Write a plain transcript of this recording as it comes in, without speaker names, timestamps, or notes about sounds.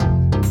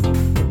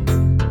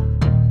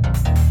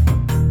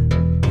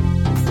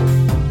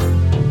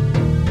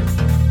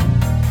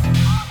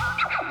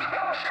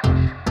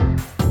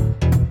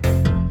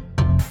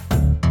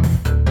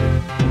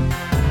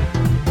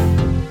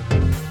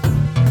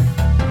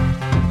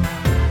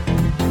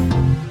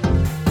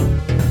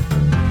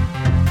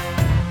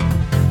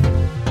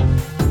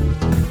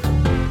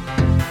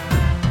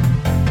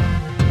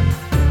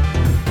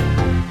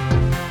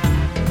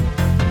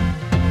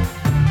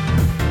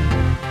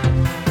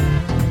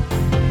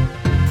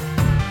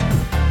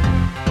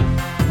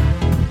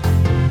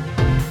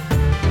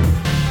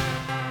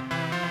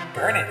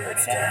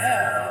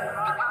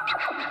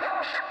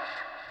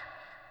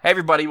Hey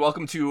everybody,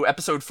 welcome to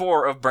episode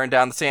 4 of Burn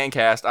Down the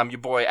Sandcast. I'm your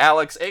boy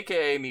Alex,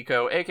 aka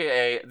Miko,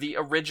 aka the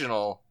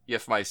original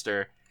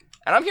Yiffmeister.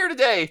 And I'm here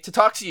today to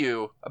talk to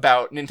you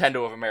about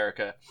Nintendo of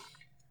America.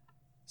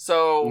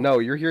 So... No,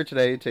 you're here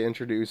today to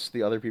introduce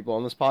the other people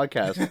on this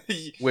podcast,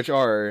 which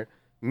are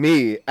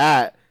me,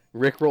 at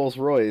Rick Rolls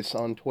Royce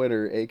on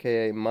Twitter,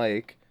 aka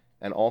Mike.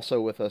 And also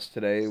with us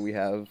today, we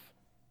have,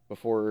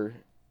 before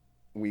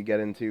we get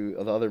into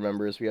the other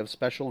members, we have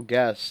special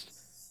guest.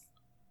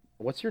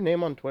 What's your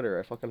name on Twitter?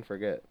 I fucking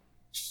forget.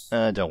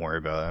 Don't worry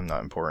about it. I'm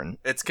not important.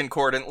 It's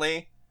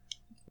Concordantly.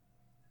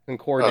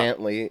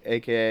 Concordantly,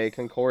 aka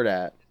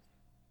Concordat.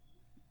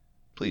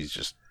 Please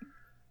just...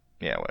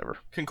 Yeah, whatever.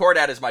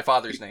 Concordat is my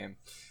father's name.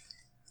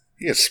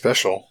 He is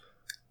special.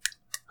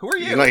 Who are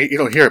you? You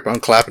don't hear it, but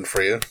I'm clapping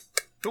for you.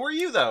 Who are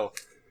you, though?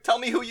 Tell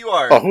me who you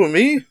are. Oh, who,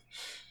 me?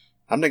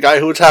 I'm the guy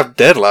who was half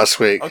dead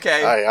last week.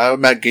 Okay.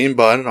 I'm at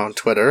GameBun on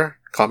Twitter.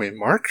 Call me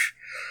March.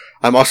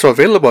 I'm also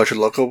available at your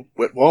local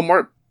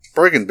Walmart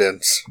Bergen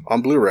bins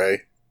on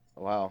Blu-ray.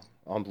 Wow,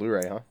 on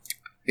Blu-ray, huh?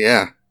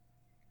 Yeah.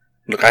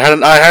 Look, I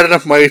had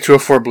enough money to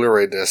afford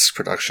Blu-ray disc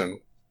production.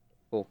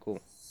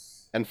 Cool.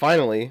 And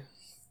finally...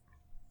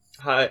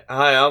 Hi,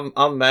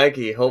 I'm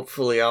Maggie.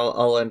 Hopefully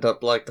I'll end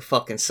up like the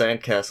fucking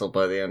sandcastle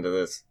by the end of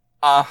this.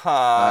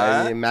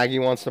 Maggie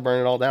wants to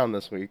burn it all down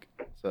this week.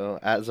 So,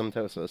 at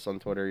Zumtosis on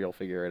Twitter, you'll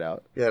figure it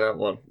out. Yeah, that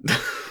one.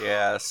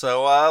 Yeah,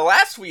 so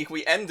last week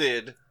we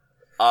ended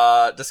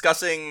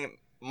discussing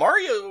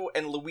Mario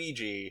and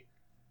Luigi.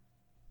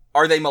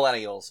 Are they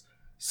millennials?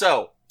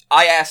 So,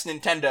 I asked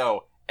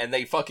Nintendo, and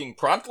they fucking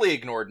promptly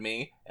ignored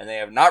me, and they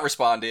have not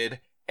responded.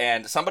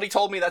 And somebody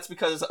told me that's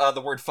because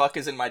the word fuck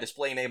is in my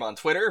display name on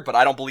Twitter, but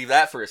I don't believe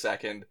that for a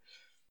second.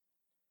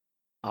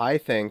 I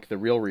think the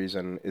real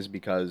reason is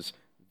because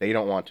they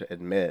don't want to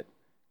admit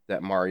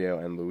that Mario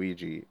and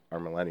Luigi are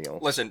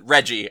millennials. Listen,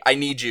 Reggie, I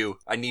need you.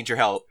 I need your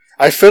help.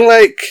 I feel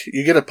like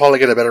you probably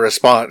get a better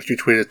response if you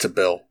tweet it to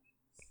Bill.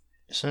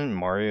 Isn't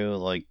Mario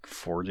like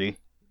 40?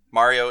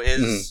 Mario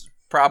is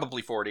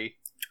probably 40.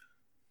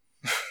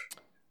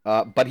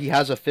 But he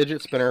has a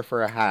fidget spinner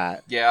for a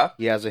hat. Yeah.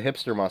 He has a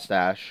hipster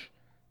mustache.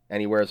 And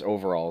he wears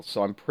overalls,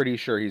 so I'm pretty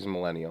sure he's a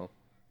millennial.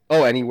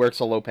 Oh, and he works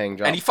a low-paying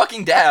job. And he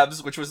fucking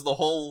dabs, which was the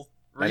whole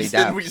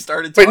reason we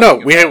started Wait, talking no,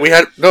 about we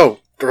had the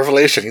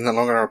revelation. He's no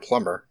longer a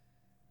plumber,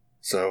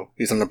 so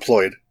he's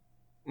unemployed.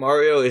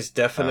 Mario is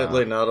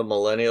definitely not a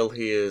millennial.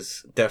 He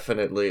is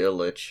definitely a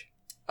lich.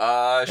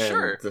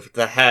 Sure.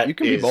 The hat You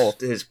can is be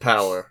both. his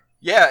power.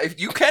 Yeah,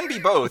 if you can be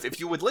both. If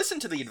you would listen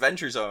to the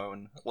Adventure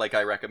Zone, like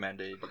I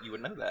recommended, you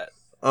would know that.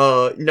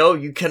 No,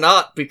 you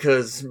cannot,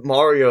 because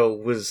Mario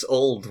was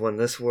old when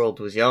this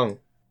world was young.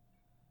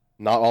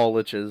 Not all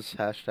liches,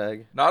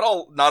 hashtag. Not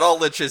all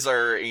liches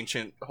are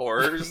ancient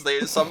horrors.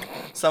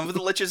 Some of the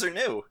liches are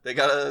new. They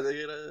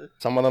gotta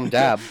Some of them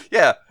dab.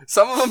 Yeah,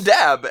 some of them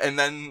dab and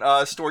then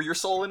store your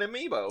soul in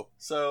amiibo.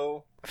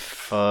 So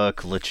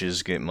Fuck,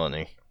 liches get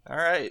money.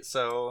 alright,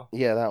 so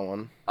Yeah, that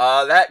one.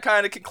 that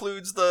kind of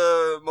concludes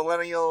the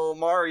millennial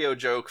Mario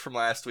joke from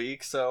last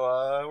week,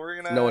 so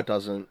we're gonna... No, it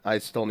doesn't. I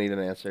still need an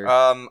answer.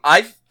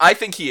 I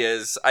think he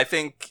is. I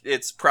think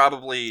it's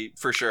probably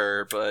for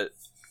sure, but...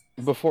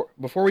 Before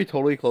we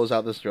totally close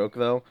out this joke,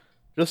 though,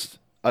 just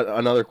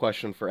another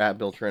question for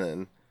 @Bill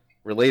Trinan,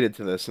 related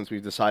to this, since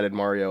we've decided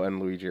Mario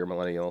and Luigi are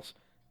millennials.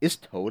 Is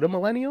Toad a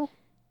millennial?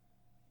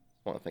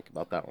 I want to think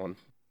about that one.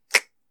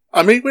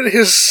 I mean, with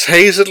his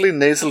hazily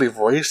nasally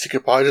voice, he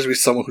could probably just be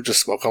someone who just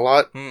smoked a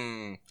lot.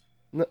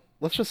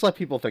 Let's just let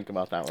people think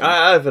about that one.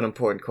 I have an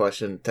important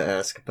question to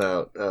ask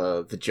about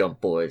the Jump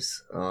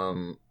Boys.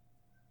 With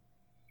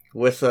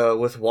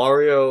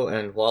Wario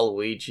and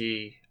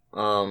Waluigi,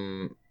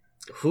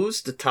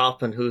 who's the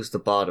top and who's the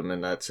bottom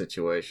in that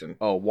situation?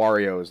 Oh,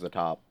 Wario is the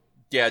top.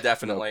 Yeah, No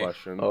definitely.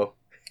 question. Oh,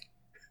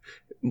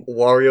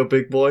 Wario,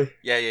 big boy.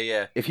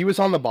 Yeah. If he was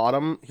on the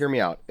bottom, hear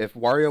me out. If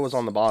Wario was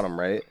on the bottom,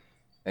 right,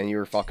 and you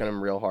were fucking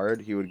him real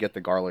hard, he would get the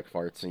garlic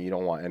farts, and you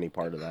don't want any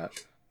part of that.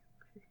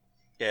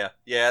 Yeah,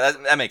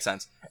 that makes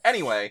sense.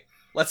 Anyway,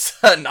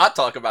 let's not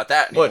talk about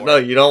that anymore. What? No,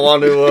 you don't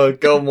want to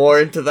go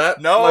more into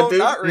that? No, my dude?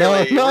 not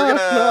really.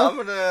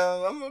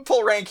 No. I'm gonna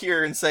pull rank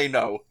here and say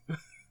no.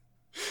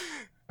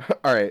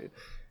 All right,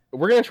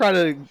 we're gonna try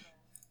to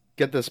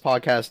get this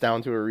podcast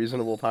down to a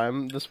reasonable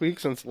time this week,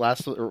 since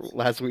last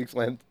week's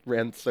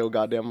ran so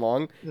goddamn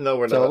long. No,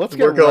 we're So not. let's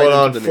We're get going right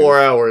on into the 4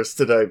 news. hours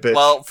today, bitch.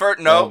 Well,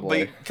 Oh,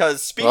 boy.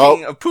 because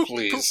speaking of poop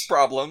please.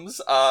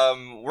 problems,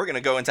 we're gonna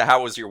go into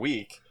how was your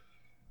week,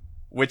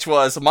 which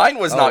was mine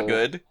was not Oh.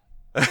 good.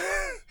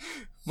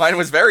 Mine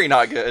was very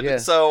not good. Yeah.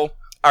 So,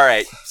 all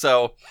right.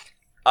 So,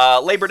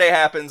 Labor Day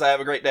happens. I have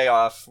a great day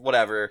off.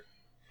 Whatever.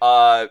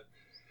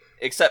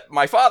 Except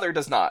my father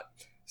does not.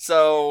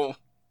 So,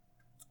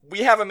 we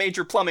have a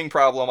major plumbing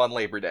problem on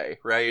Labor Day,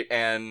 right?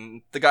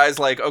 And the guy's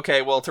like,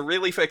 okay, well, to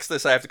really fix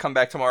this, I have to come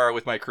back tomorrow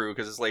with my crew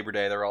because it's Labor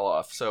Day. They're all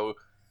off. So,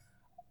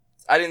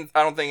 I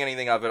don't think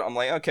anything of it. I'm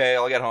like, okay,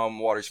 I'll get home.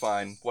 Water's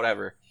fine.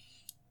 Whatever.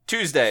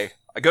 Tuesday,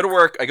 I go to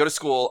work. I go to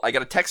school. I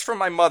get a text from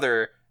my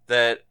mother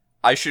that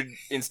I should,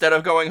 instead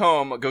of going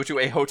home, go to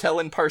a hotel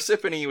in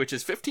Parsippany, which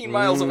is 15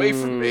 miles away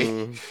from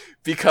me,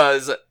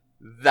 because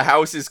the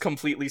house is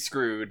completely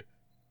screwed.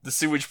 The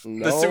sewage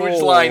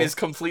line is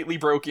completely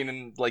broken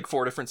in like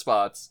 4 different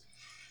spots.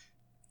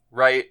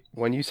 Right?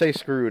 When you say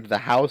screwed, the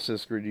house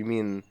is screwed.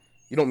 You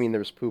don't mean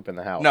there's poop in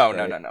the house? No,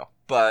 right? no.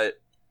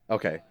 But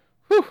okay.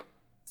 Whew.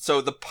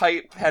 So the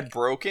pipe had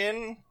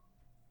broken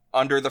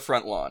under the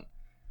front lawn.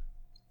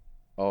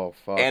 Oh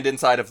fuck. And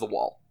inside of the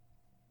wall.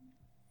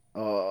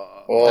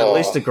 At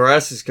least the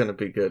grass is gonna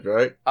be good,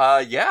 right?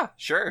 Yeah,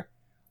 sure.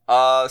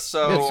 So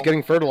it's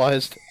getting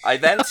fertilized. I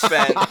then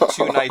spent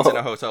 2 nights in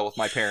a hotel with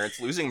my parents,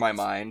 losing my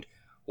mind,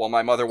 while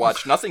my mother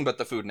watched nothing but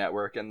the Food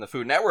Network, and the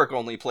Food Network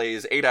only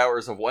plays 8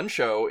 hours of one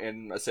show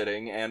in a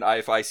sitting, and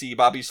if I see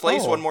Bobby's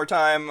Place one more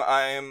time,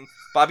 I'm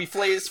Bobby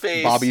Flay's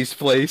face. Bobby's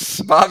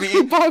Place.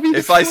 Bobby. Bobby's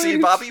if I see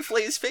Bobby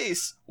Flay's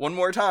face one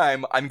more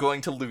time, I'm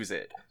going to lose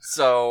it.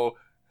 So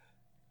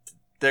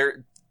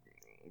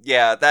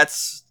yeah, that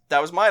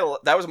was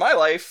my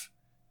life.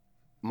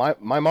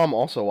 My mom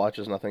also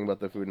watches nothing but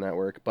the Food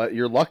Network, but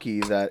you're lucky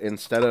that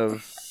instead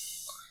of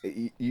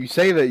you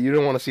say that you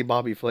don't want to see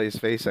Bobby Flay's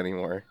face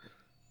anymore,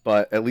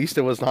 but at least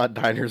it was not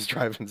diners,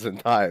 drive-ins,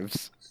 and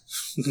dives.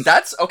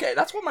 That's okay.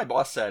 That's what my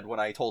boss said when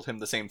I told him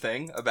the same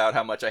thing about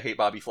how much I hate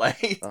Bobby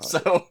Flay.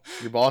 So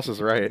your boss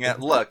is right. Yeah,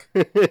 look,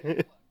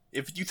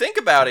 if you think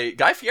about it,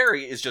 Guy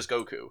Fieri is just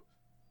Goku.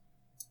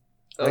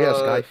 Oh yes,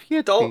 Guy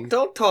Fieri.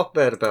 Don't talk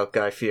bad about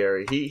Guy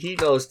Fieri. He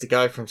knows the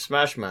guy from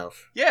Smash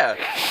Mouth. Yeah.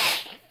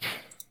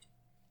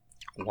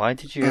 Why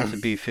did you have to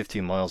be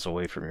 50 miles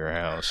away from your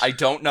house? I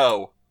don't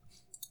know.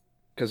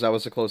 Because that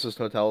was the closest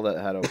hotel that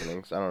had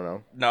openings. I don't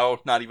know. No,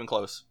 not even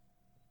close.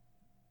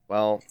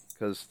 Well,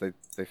 because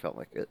they felt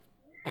like it.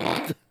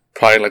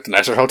 Probably like the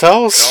nicer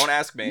hotels. Don't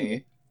ask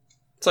me.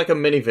 It's like a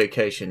mini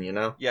vacation, you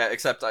know? Yeah,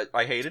 except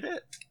I hated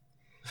it.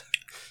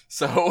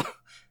 So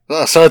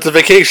So it's a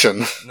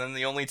vacation. And then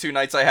the only 2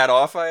 nights I had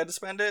off, I had to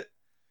spend it.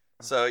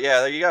 So yeah,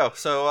 there you go.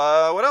 So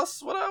what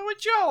else? What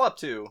y'all up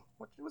to?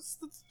 What's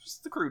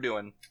the crew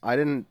doing? I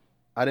didn't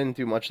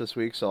do much this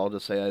week, so I'll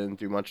just say I didn't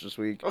do much this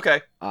week.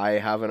 Okay. I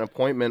have an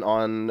appointment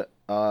on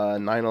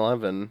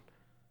 9/11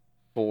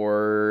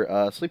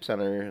 for Sleep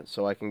Center,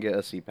 so I can get a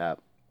CPAP.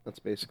 That's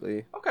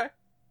basically okay.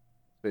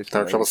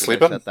 Have trouble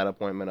sleeping? Set that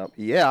appointment up.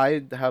 Yeah,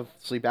 I have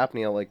sleep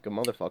apnea like a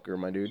motherfucker,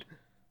 my dude.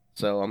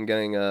 So I'm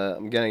getting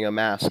a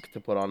mask to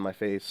put on my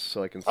face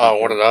so I can. Oh,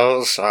 one of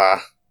those.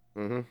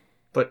 Mm-hmm.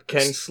 But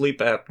can sleep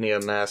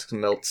apnea masks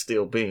melt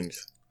steel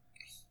beams?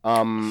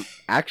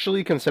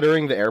 Actually,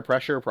 considering the air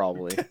pressure,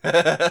 probably.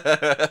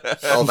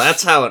 Oh,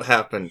 that's how it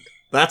happened.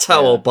 That's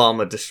how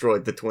Obama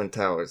destroyed the Twin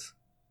Towers.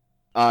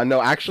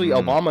 No, actually,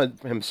 Obama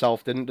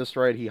himself didn't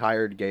destroy it. He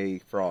hired gay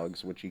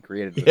frogs, which he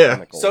created with Yeah.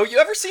 chemicals. So you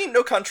ever seen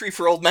No Country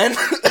for Old Men?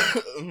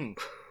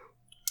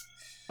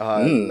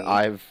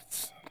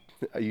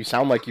 You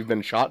sound like you've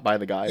been shot by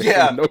the guy.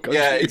 Yeah, No Country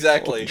yeah, for Old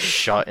exactly.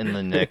 Shot in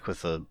the neck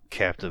with a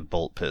captive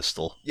bolt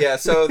pistol. Yeah,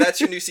 so that's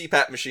your new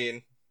CPAP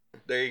machine.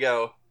 There you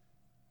go.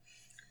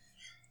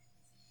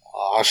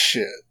 Oh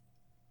shit.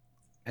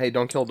 Hey,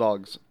 don't kill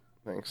dogs.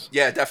 Thanks.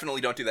 Yeah,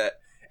 definitely don't do that.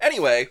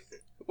 Anyway,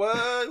 who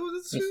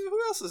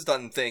else has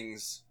done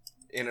things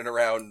in and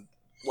around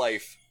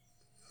life?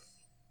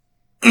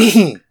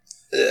 Well,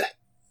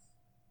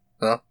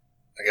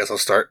 I guess I'll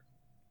start.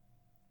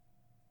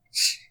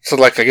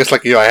 So, I guess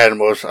like you, I had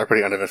a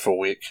pretty uneventful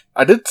week.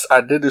 I did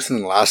do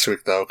something last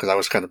week though, because I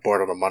was kind of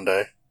bored on a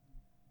Monday.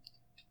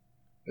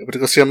 I went to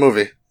go see a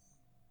movie.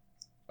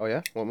 Oh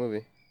yeah, what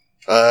movie?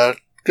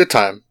 Good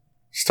Time,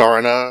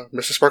 starring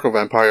Mr. Sparkle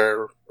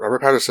Vampire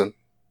Robert Pattinson.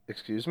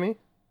 Excuse me.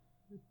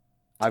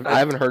 I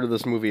haven't heard of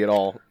this movie at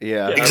all.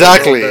 Yeah.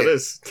 Exactly. I don't know what that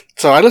is.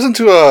 So I listened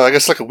to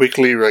a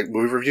weekly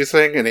movie review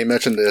thing, and they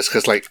mentioned this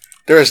because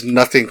there is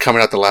nothing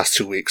coming out the last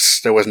 2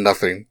 weeks. There was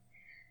nothing.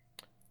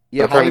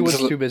 Yeah, apparently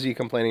Hollywood's too busy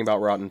complaining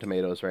about Rotten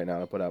Tomatoes right now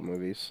to put out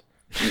movies.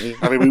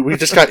 I mean, we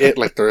just got it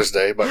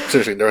Thursday, but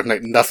seriously, there was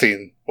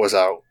nothing was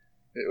out.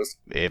 It was.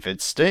 If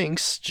it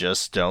stinks,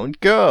 just don't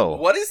go.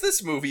 What is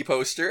this movie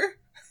poster?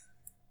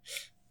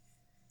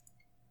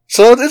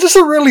 So it's just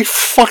a really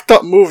fucked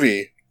up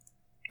movie.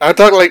 I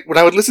thought when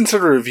I would listen to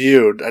the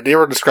review, they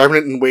were describing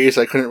it in ways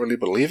I couldn't really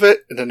believe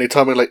it, and then they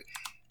told me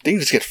things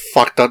just get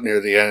fucked up near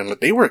the end.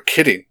 They weren't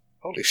kidding.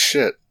 Holy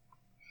shit.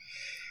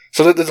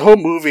 So the whole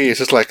movie is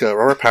just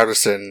Robert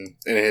Pattinson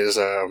and his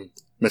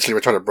mentally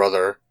retarded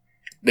brother.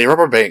 They rob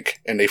a bank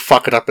and they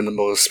fuck it up in the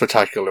most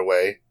spectacular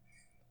way.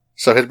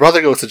 So his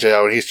brother goes to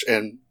jail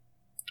and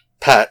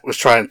Pat was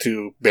trying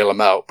to bail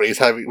him out, but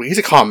he's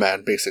a con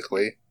man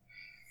basically.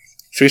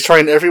 So he's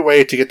trying every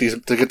way to get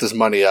this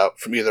money out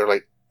from either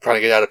trying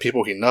to get out of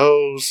people he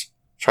knows,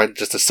 trying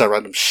just to sell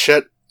random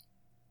shit,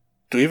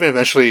 to even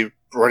eventually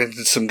run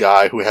into some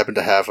guy who happened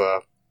to have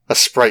a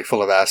Sprite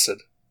full of acid.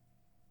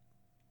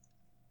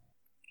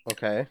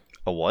 Okay.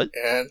 A what?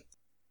 And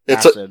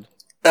it's Acid.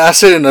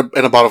 acid in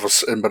a bottle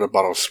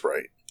of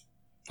Sprite.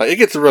 It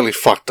gets really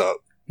fucked up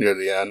near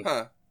the end.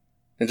 Huh.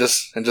 And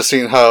just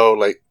seeing how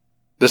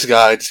this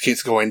guy just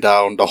keeps going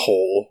down the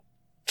hole,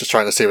 just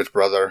trying to save his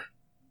brother.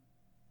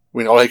 I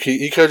mean, like,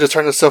 he could have just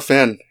turned himself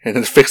in and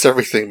then fixed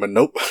everything, but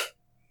nope.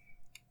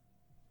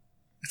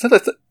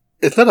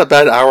 It's not a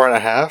bad hour and a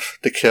half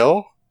to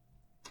kill.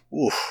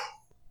 Oof.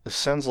 This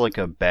sounds like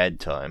a bad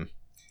time.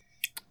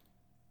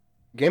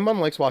 Game Bum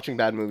likes watching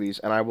bad movies,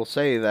 and I will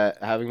say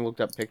that having looked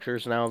up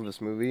pictures now of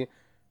this movie,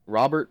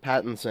 Robert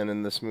Pattinson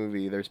in this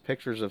movie, there's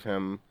pictures of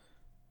him.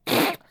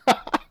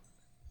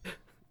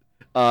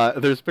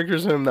 There's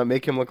pictures of him that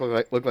make him look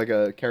like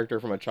a character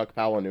from a Chuck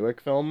Palahniuk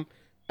film,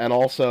 and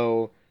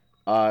also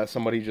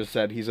somebody just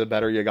said he's a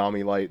better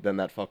Yagami Light than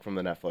that fuck from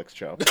the Netflix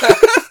show.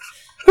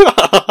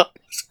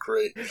 That's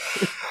great.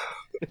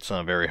 It's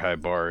not a very high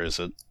bar, is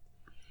it?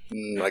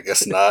 I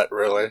guess not,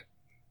 really.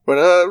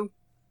 But,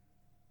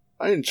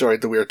 I enjoyed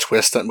the weird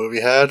twist that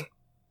movie had.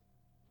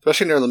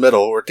 Especially near the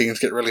middle, where things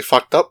get really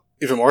fucked up.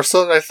 Even more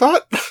so than I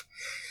thought.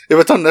 If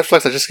it's on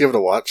Netflix, I'd just give it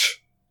a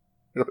watch.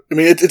 I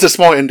mean, it's a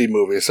small indie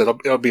movie, so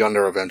it'll be on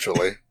there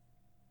eventually.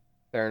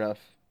 Fair enough.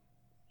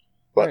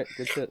 But, Alright,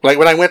 good shit. like,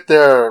 when I went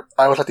there,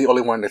 I was like the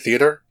only one in the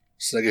theater,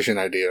 so that gives you an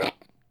idea.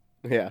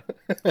 Yeah,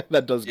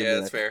 that does give me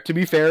that's that. fair. To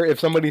be fair, if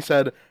somebody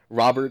said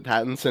Robert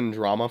Pattinson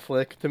drama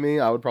flick to me,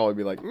 I would probably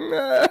be like,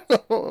 nah, I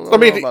don't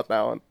know about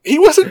that one. He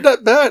wasn't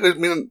that bad. I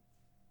mean,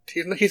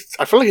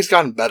 I feel like he's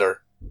gotten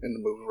better in the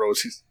movie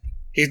roles.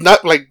 He's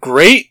not, like,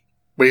 great,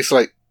 but he's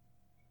like...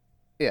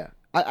 Yeah,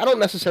 I don't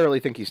necessarily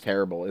think he's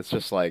terrible. It's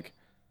just, like,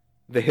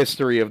 the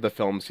history of the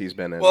films he's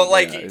been in. Well,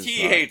 like, yeah,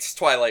 he hates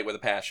Twilight with a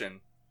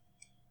passion.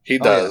 He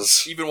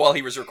does. Even while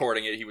he was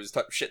recording it, he was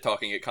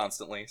shit-talking it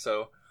constantly,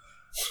 so...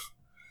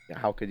 Yeah,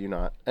 how could you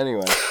not?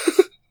 Anyway.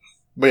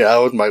 But yeah, that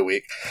was my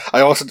week.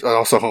 I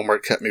also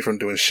homework kept me from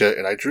doing shit,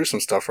 and I drew some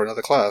stuff for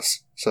another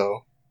class.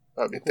 So,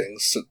 that'd be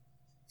things.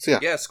 So yeah.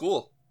 Yeah,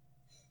 school.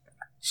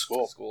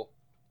 School.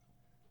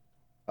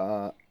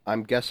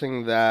 I'm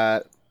guessing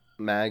that,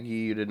 Maggie,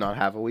 you did not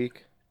have a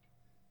week?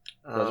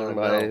 Judging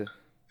by... No.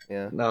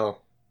 Yeah. No.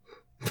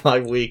 My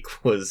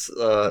week was,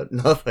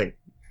 nothing.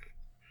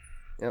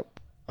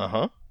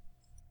 Uh-huh.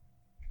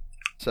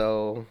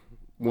 So,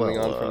 moving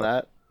on from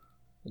that.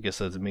 I guess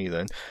that's me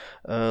then.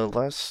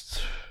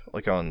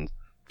 On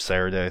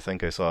Saturday, I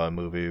think I saw a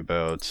movie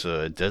about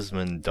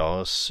Desmond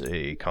Doss,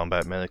 a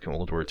combat medic in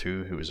World War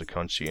II who was a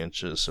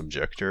conscientious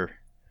objector.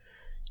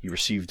 He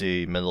received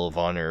a Medal of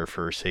Honor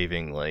for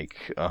saving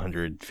like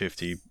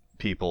 150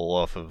 people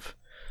off of,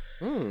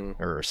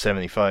 or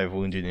 75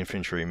 wounded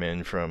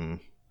infantrymen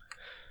from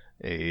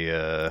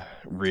a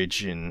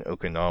ridge in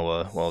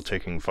Okinawa while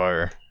taking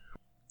fire.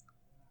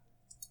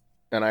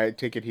 And I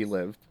take it he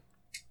lived.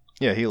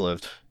 Yeah, he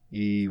lived.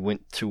 He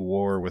went to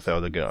war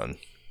without a gun.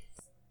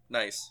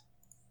 Nice.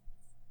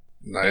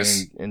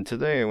 And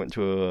today I went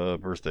to a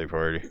birthday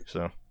party,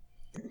 so...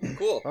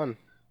 Cool. Fun.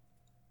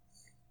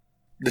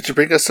 Did you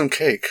bring us some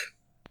cake?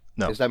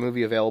 No. Is that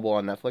movie available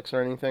on Netflix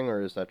or anything,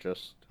 or is that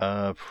just...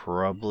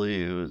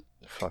 Probably... It was,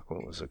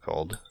 what was it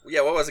called?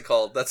 Yeah, what was it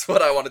called? That's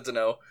what I wanted to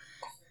know.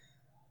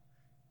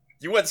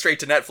 You went straight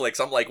to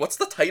Netflix. I'm like, what's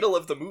the title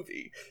of the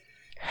movie?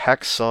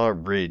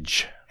 Hacksaw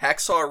Ridge.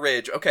 Hacksaw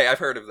Ridge. Okay, I've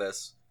heard of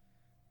this.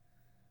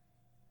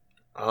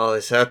 Oh,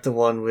 is that the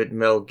one with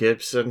Mel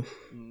Gibson?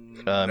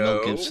 No.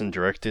 Mel Gibson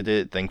directed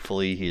it.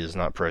 Thankfully, he is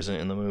not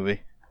present in the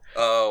movie.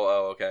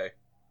 Oh, okay.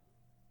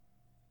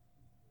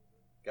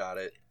 Got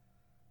it.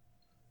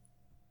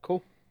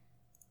 Cool.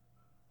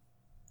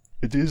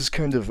 It is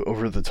kind of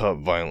over-the-top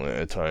violent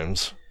at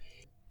times.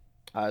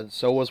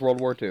 So was World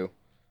War II.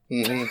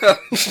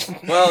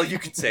 Mm-hmm. Well, you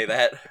could say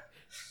that.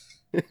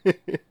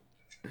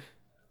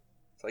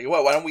 Tell you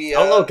what, why don't we... I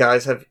don't know,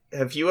 guys.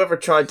 Have you ever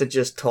tried to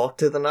just talk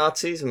to the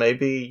Nazis?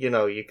 Maybe, you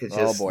could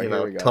just,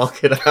 here we go.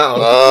 talk it out.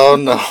 Oh,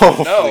 no.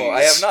 No, please.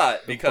 I have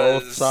not,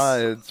 because...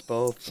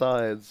 Both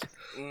sides.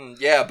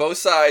 Yeah, both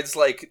sides,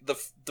 like,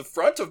 the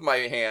front of my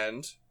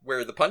hand,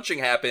 where the punching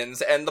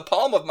happens, and the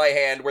palm of my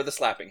hand, where the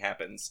slapping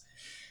happens.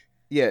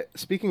 Yeah,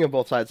 speaking of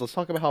both sides, let's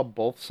talk about how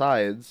both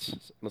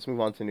sides... Let's move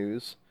on to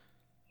news.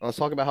 Let's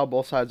talk about how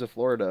both sides of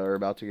Florida are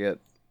about to get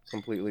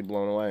completely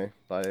blown away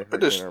by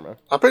Hurricane Irma.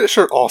 I'm pretty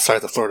sure all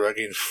sides of Florida are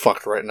getting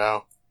fucked right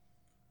now.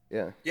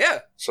 Yeah. Yeah.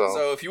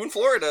 So if you in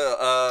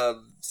Florida,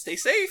 stay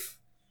safe.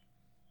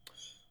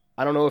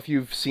 I don't know if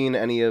you've seen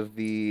any of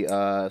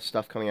the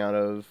stuff coming out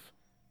of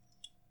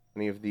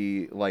any of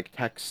the like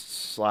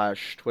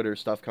text/Twitter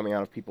stuff coming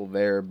out of people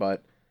there,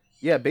 but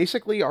yeah,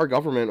 basically our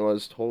government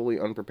was totally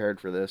unprepared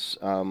for this.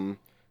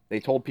 They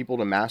told people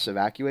to mass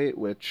evacuate,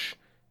 which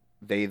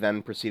they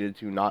then proceeded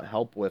to not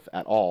help with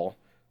at all.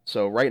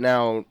 So right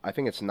now, I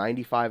think it's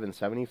 95 and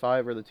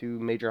 75 are the two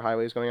major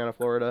highways going out of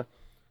Florida,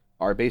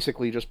 are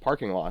basically just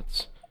parking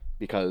lots.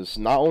 Because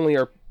not only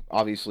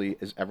obviously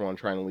is everyone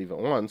trying to leave at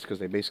once, because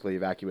they basically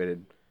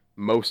evacuated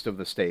most of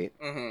the state,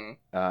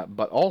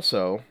 but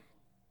also,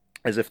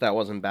 as if that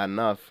wasn't bad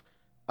enough,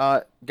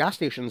 gas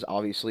stations,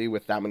 obviously,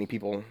 with that many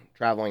people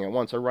traveling at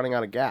once, are running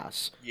out of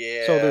gas.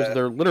 Yeah. So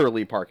they're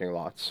literally parking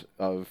lots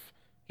of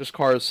just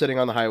cars sitting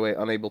on the highway,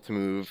 unable to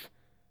move.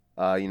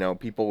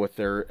 People with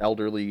their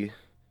elderly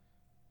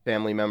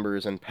family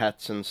members and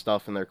pets and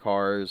stuff in their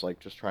cars, like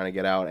just trying to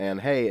get out.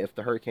 And hey, if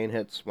the hurricane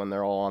hits when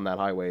they're all on that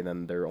highway,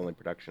 then their only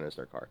protection is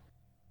their car.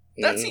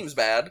 That Mhm. seems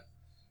bad.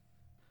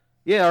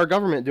 Yeah, our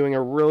government doing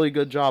a really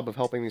good job of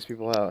helping these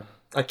people out.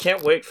 I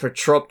can't wait for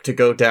Trump to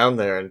go down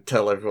there and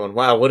tell everyone,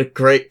 wow, what a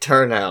great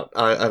turnout.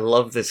 I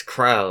love this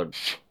crowd.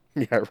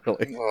 Yeah,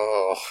 really.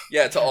 Oh,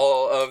 Yeah, to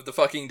all of the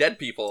fucking dead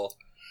people.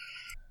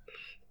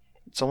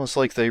 It's almost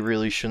like they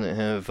really shouldn't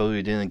have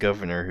voted in a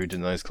governor who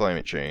denies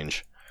climate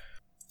change.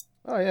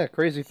 Oh yeah,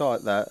 crazy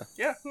thought that.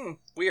 Yeah,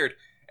 weird.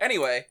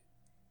 Anyway,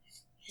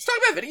 let's talk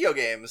about video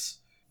games.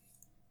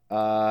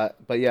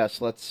 But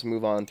yes, let's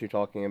move on to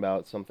talking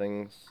about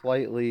something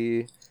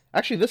slightly.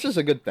 Actually, this is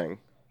a good thing.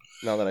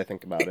 Now that I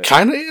think about it it,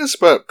 kind of is,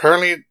 but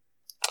apparently,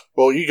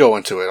 well, you go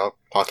into it.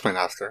 I'll explain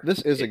after.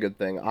 this is a good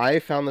thing. I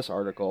found this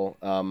article.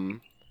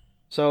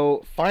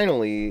 So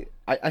finally,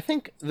 I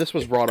think this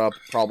was brought up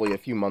probably a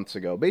few months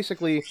ago.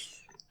 Basically,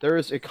 there are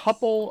a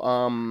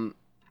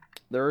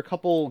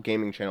couple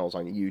gaming channels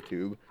on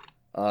YouTube.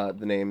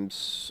 The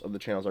names of the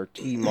channels are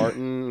T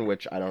Martin,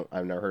 which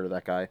I've never heard of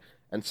that guy,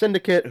 and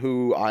Syndicate,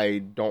 who I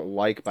don't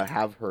like but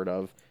have heard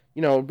of.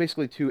 You know,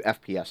 basically two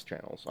FPS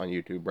channels on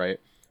YouTube, right?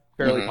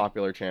 Fairly Mhm.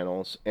 popular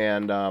channels,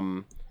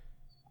 and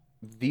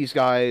these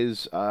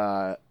guys.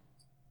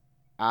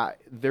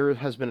 There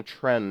has been a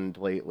trend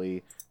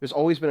lately. There's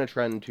always been a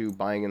trend to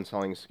buying and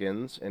selling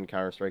skins in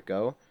Counter-Strike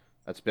Go.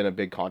 That's been a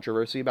big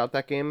controversy about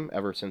that game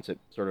ever since it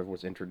sort of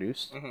was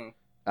introduced.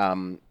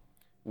 Mm-hmm.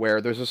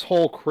 Where there's this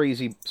whole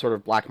crazy sort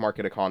of black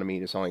market economy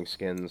to selling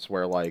skins,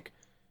 where like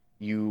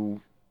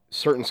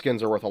certain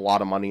skins are worth a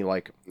lot of money.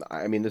 Like,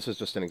 I mean, this is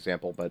just an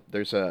example, but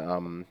there's I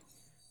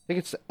think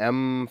it's the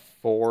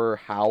M4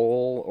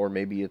 Howl, or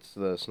maybe it's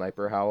the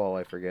Sniper Howl.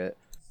 I forget.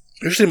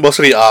 Usually, most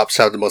of the ops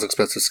have the most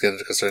expensive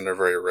skins considering they're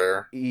very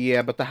rare.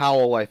 Yeah, but the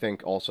Howl, I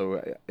think,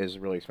 also is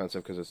really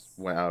expensive because it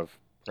went out of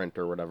print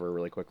or whatever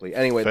really quickly.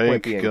 Anyway, the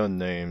point Fake being, gun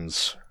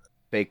names.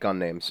 fake gun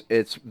names.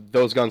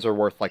 Those guns are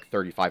worth like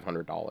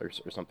 $3,500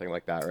 or something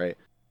like that, right?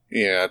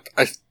 Yeah,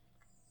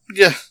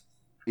 Yeah.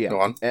 Go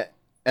on.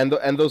 And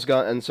those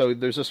and so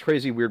there's this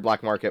crazy weird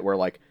black market where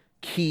like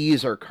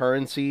keys are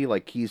currency,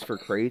 like keys for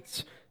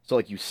crates. So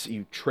like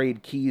you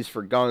trade keys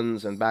for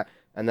guns and back.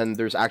 And then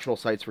there's actual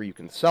sites where you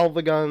can sell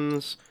the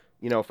guns,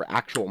 you know, for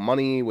actual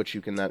money, which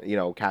you can then, you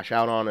know, cash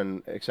out on,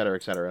 and et cetera,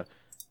 et cetera.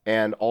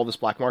 And all this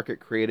black market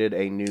created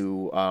a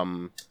new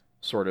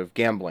sort of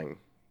gambling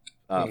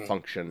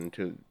function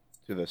to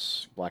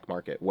this black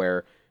market,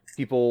 where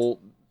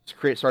people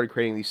started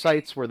creating these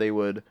sites where they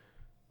would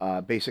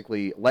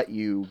basically let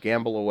you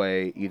gamble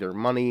away either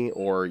money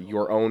or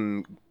your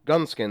own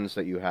gun skins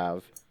that you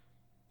have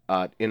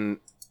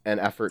in an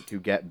effort to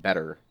get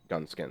better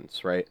gun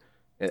skins, right?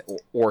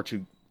 Or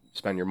to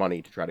spend your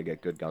money to try to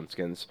get good gun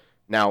skins.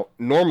 Now,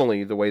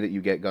 normally, the way that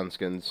you get gun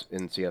skins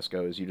in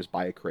CSGO is you just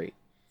buy a crate,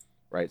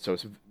 right? So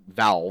it's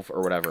Valve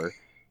or whatever.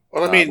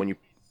 Well, I mean, when you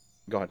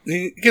go ahead,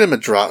 you get them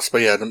at drops,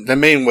 but yeah, the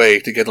main way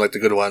to get like the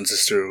good ones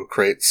is through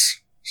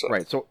crates. So.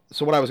 right? So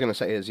what I was gonna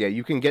say is, yeah,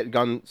 you can get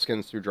gun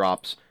skins through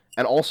drops,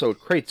 and also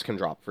crates can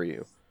drop for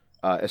you,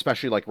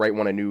 especially like right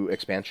when a new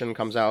expansion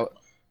comes out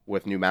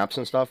with new maps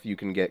and stuff. You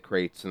can get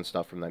crates and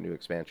stuff from that new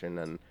expansion,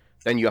 and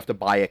then you have to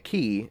buy a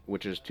key,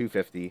 which is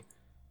 $250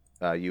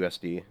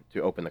 USD,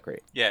 to open the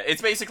crate. Yeah, it's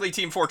basically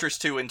Team Fortress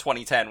 2 in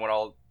 2010 when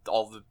all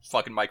the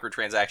fucking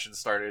microtransactions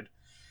started.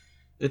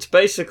 It's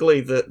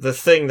basically the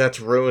thing that's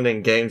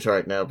ruining games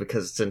right now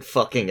because it's in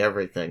fucking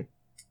everything.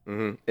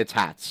 Mm-hmm. It's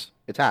hats.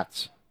 It's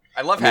hats.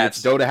 I love I mean, hats.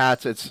 It's Dota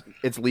hats.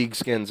 It's League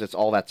skins. It's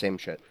all that same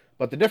shit.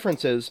 But the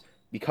difference is,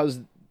 because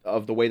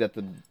of the way that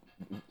the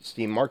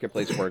Steam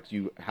Marketplace works,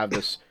 you have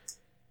this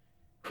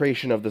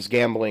creation of this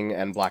gambling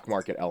and black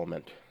market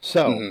element.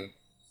 So,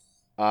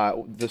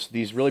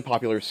 these really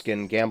popular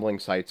skin gambling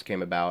sites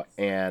came about,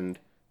 and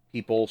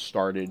people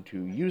started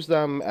to use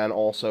them, and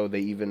also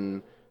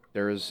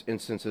there's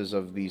instances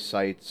of these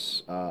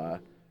sites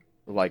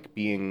like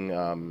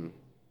being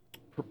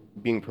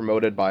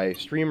promoted by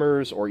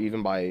streamers or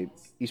even by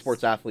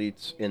esports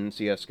athletes in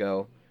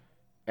CSGO.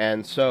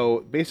 And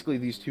so basically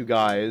these two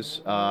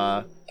guys,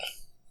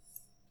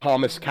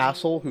 Thomas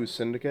Castle, who's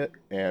Syndicate,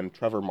 and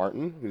Trevor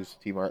Martin, who's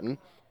T Martin,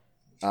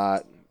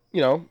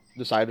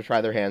 decided to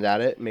try their hand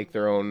at it, make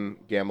their own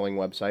gambling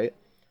website.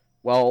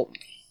 Well,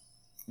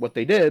 what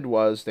they did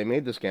was they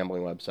made this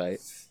gambling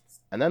website,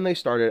 and then they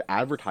started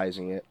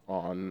advertising it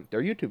on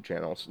their YouTube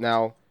channels.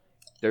 Now,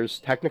 there's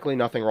technically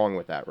nothing wrong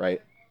with that,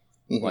 right?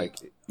 Mm-hmm. Like,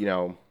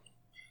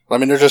 I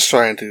mean, they're just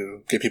trying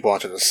to get people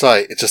onto the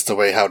site. It's just the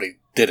way how they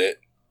did it.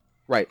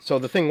 Right. So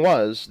the thing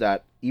was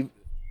that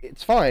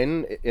it's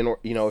fine,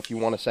 if you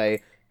want to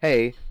say,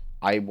 hey,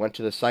 I went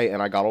to the site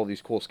and I got all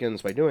these cool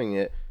skins by doing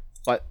it,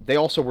 but they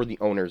also were the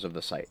owners of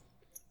the site.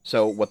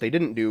 So what they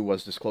didn't do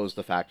was disclose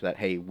the fact that,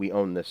 hey, we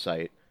own this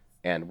site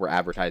and we're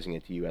advertising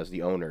it to you as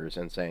the owners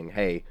and saying,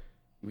 hey,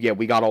 yeah,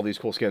 we got all these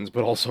cool skins,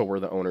 but also we're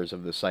the owners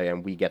of this site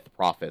and we get the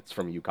profits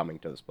from you coming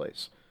to this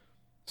place.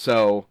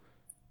 So,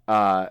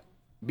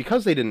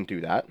 because they didn't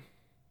do that,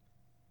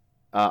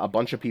 a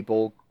bunch of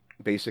people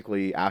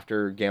basically,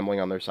 after gambling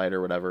on their site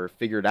or whatever,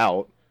 figured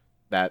out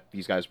that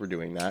these guys were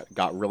doing that,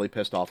 got really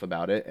pissed off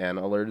about it, and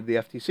alerted the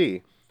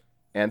FTC.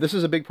 And this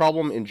is a big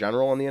problem in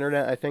general on the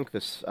internet, I think.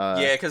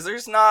 Yeah, because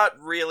there's not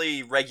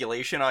really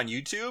regulation on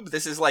YouTube.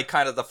 This is, like,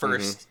 kind of the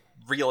first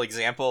real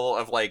example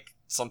of, like,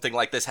 something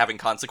like this having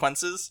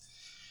consequences.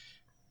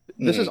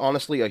 This is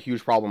honestly a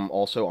huge problem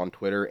also on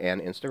Twitter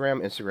and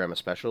Instagram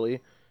especially,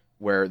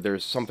 where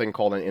there's something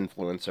called an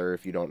influencer.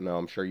 If you don't know,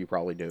 I'm sure you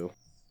probably do.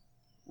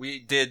 We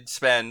did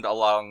spend a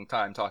long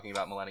time talking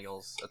about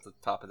millennials at the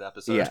top of the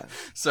episode. Yeah.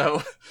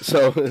 So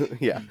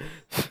yeah.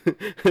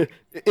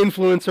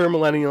 Influencer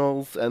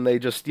millennials, and they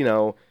just,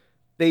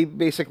 they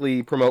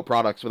basically promote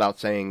products without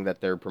saying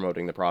that they're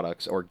promoting the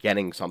products or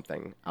getting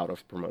something out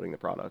of promoting the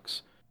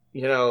products.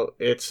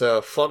 It's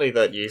funny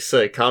that you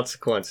say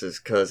consequences,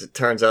 because it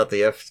turns out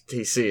the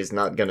FTC is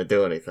not going to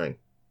do anything.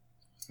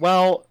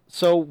 Well,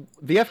 so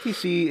the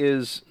FTC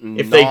is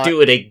If they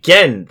do it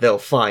again, they'll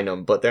fine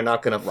them, but they're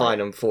not going to fine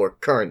them for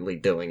currently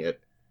doing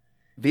it.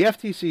 The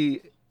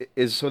FTC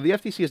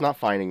is not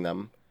fining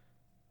them,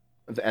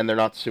 and they're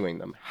not suing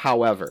them.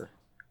 However,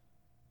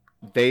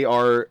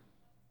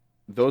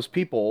 those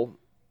people,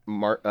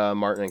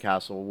 Martin and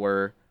Castle,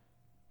 were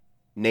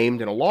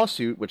named in a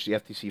lawsuit which the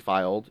FTC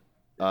filed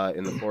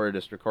in the Florida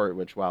District Court,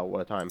 which, wow,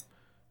 what a time,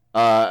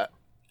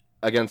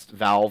 against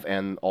Valve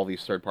and all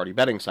these third-party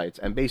betting sites.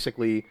 And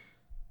basically,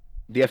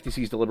 the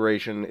FTC's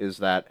deliberation is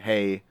that,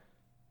 hey,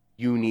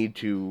 you need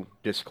to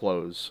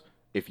disclose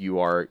if you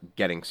are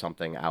getting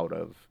something out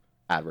of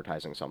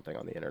advertising something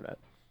on the internet.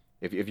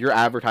 If you're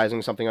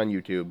advertising something on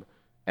YouTube,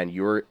 and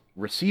you're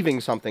receiving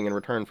something in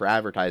return for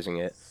advertising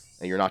it,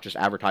 and you're not just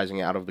advertising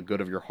it out of the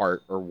good of your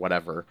heart or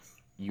whatever,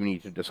 you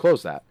need to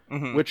disclose that.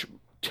 Mhm. Which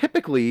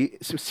typically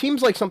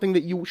seems like something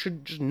that you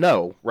should just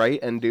know, right,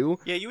 and do.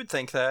 yeah, you would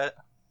think that.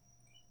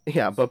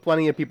 Yeah, but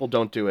plenty of people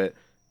don't do it,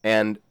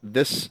 and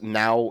this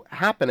now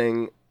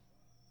happening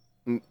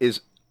is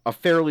a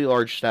fairly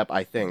large step,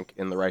 I think,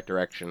 in the right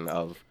direction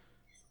of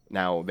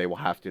now they will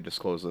have to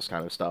disclose this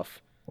kind of stuff.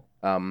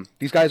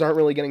 These guys aren't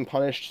really getting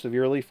punished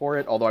severely for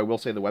it, although I will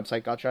say the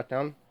website got shut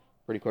down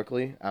pretty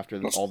quickly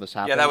after all this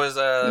happened. Yeah, that was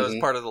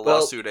part of the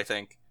lawsuit, I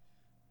think.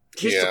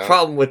 Here's the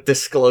problem with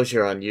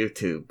disclosure on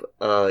YouTube.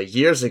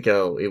 Years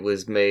ago, it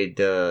was made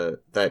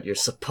that you're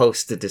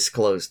supposed to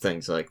disclose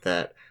things like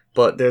that.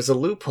 But there's a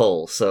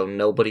loophole, so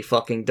nobody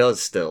fucking does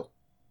still.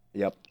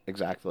 Yep,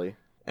 exactly.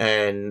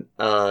 And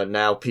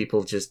now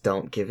people just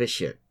don't give a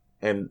shit.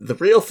 And the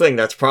real thing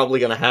that's probably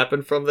going to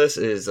happen from this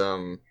is,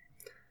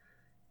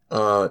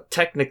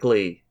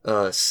 technically,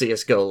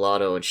 CSGO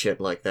Lotto and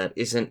shit like that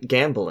isn't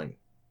gambling.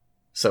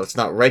 So it's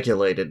not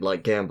regulated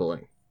like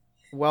gambling.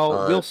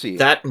 Well, we'll see.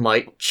 That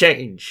might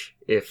change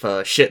if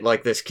shit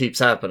like this keeps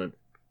happening.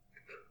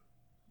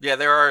 Yeah,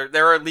 there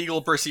are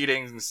legal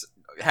proceedings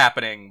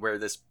happening where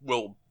this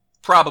will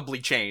probably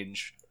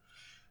change.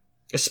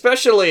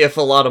 Especially if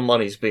a lot of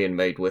money's being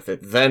made with it,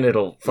 then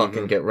it'll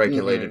fucking get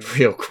regulated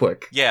real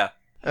quick. Yeah.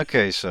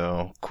 Okay,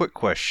 so, quick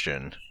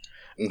question.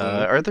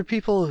 Are there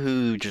people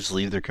who just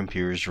leave their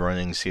computers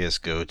running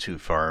CSGO to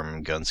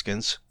farm gun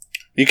skins?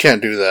 You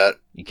can't do that.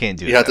 You can't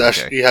do You that, have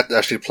to okay. you have to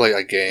actually play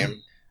a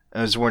game.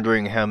 I was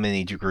wondering how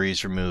many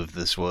degrees removed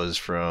this was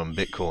from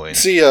Bitcoin.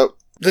 See,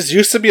 this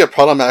used to be a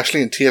problem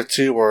actually in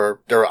TF2 where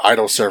there were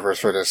idle servers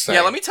for this thing.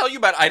 Yeah, let me tell you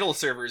about idle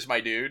servers, my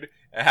dude.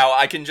 How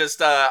I can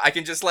just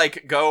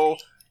like go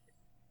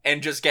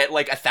and just get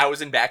like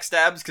 1,000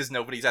 backstabs because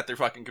nobody's at their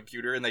fucking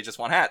computer and they just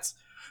want hats.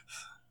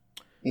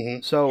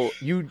 So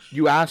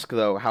you ask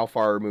though how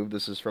far removed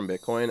this is from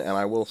Bitcoin, and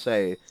I will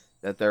say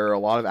that there are a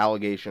lot of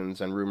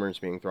allegations and rumors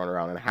being thrown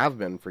around, and have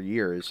been for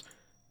years,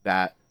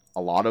 that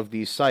a lot of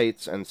these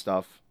sites and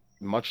stuff,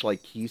 much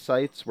like key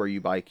sites where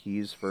you buy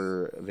keys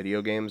for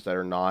video games that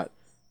are not,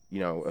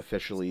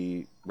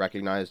 officially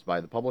recognized by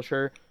the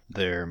publisher,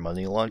 They're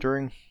money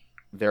laundering?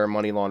 their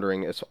money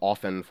laundering is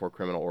often for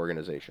criminal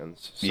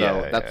organizations. So Yeah,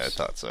 I that's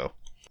thought so.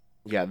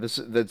 yeah,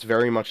 that's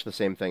very much the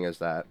same thing as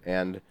that.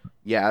 And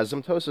yeah, as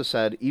Zimtosa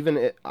said,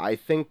 I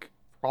think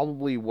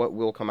probably what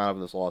will come out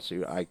of this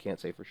lawsuit, I can't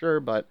say for sure,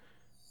 but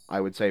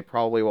I would say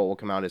probably what will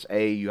come out is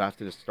you have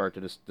to just start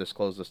to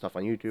disclose this stuff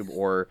on YouTube,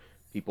 or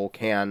people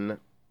can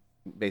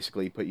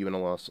basically put you in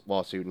a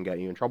lawsuit and get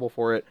you in trouble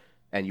for it,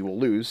 and you will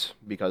lose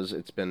because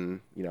it's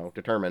been,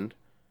 determined.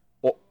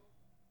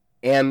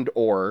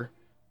 Or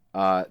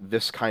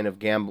this kind of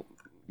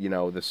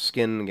the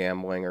skin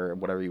gambling or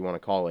whatever you want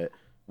to call it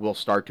will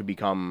start to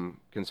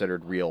become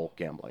considered real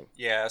gambling.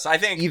 Yeah, so I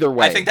think Either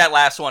way. I think that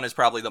last one is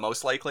probably the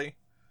most likely.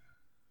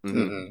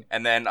 Mm-hmm.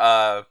 And then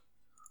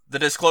the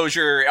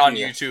disclosure on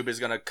YouTube is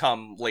going to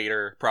come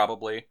later,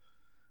 probably.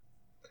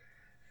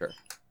 Sure.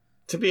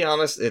 To be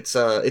honest,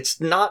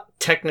 it's not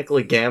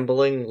technically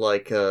gambling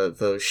like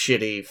those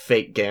shitty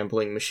fake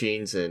gambling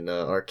machines in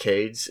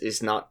arcades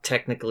is not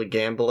technically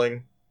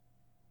gambling.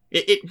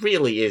 It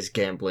really is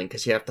gambling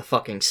because you have to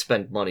fucking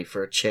spend money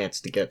for a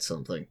chance to get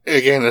something.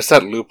 Again, it's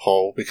that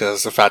loophole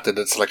because the fact that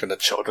it's like in the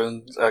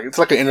children's, it's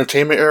like an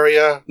entertainment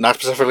area, not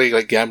specifically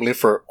like gambling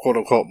for quote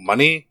unquote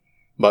money,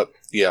 But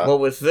yeah, Well,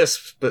 with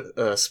this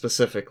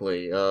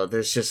specifically,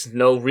 there's just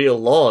no real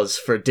laws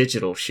for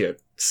digital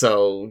shit,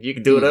 so you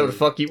can do whatever the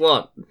fuck you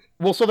want.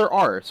 Well, so there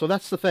are. So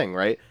that's the thing,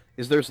 right?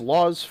 Is there's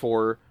laws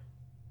for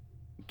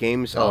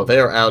games. Oh,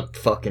 they're out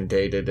fucking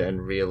dated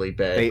and really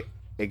bad.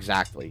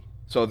 Exactly.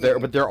 So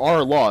but there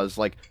are laws.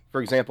 Like,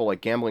 for example,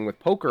 like gambling with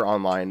poker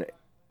online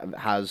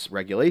has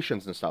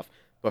regulations and stuff.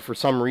 But for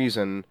some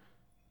reason,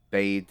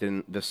 they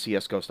didn't. The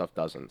CS:GO stuff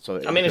doesn't.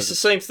 So I mean, it's the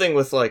same thing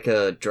with like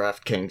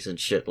DraftKings and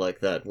shit like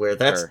that, where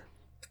that's Sure.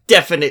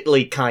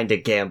 definitely kind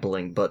of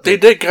gambling. But they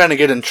did kind of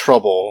get in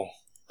trouble.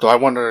 So I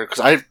wonder, because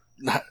I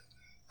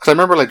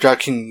remember like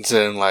DraftKings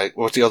and like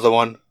what's the other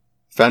one,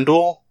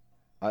 FanDuel.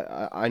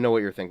 I know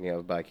what you're thinking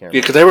of, but I can't.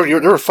 Yeah, because they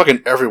were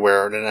fucking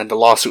everywhere, and then the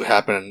lawsuit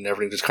happened, and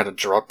everything just kind of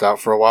dropped out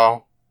for a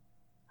while.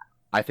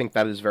 I think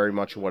that is very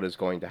much what is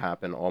going to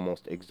happen,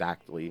 almost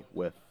exactly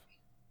with,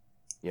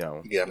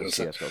 the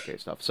CS:GO case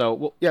stuff.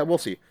 So we'll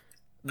see.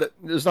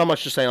 There's not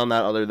much to say on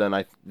that other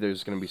than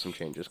there's going to be some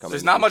changes coming.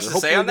 There's not much to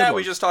say on that.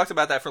 We just talked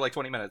about that for like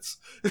 20 minutes.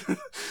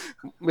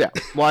 Yeah.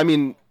 Well, I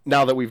mean,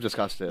 now that we've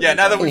discussed it. Yeah,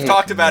 now that we've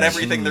talked about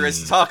everything there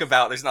is to talk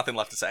about, there's nothing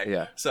left to say.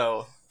 Yeah.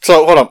 So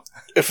hold on.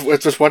 If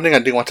there's one thing I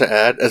do want to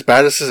add, as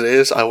bad as it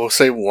is, I will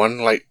say one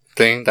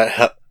thing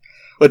that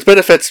which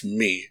benefits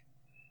me,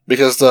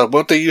 because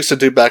what they used to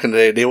do back in the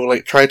day, they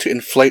would try to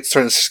inflate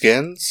certain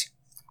skins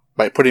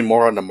by putting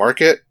more on the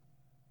market.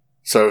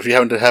 So if you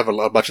happen to have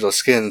a bunch of those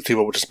skins,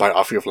 people would just buy it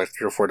off you for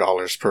 $3 or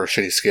 $4 per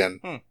shitty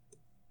skin.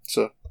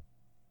 So,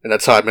 and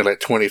that's how I made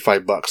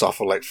 $25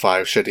 off of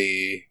 5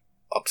 shitty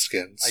up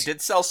skins. I did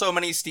sell so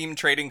many Steam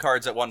trading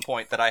cards at one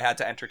point that I had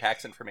to enter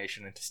tax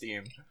information into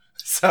Steam.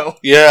 So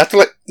yeah,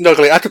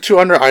 after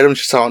 200 items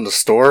you sell in the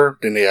store,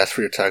 then they ask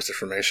for your tax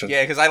information.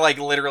 Yeah, because I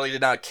literally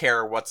did not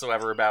care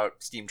whatsoever about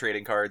Steam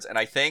trading cards, and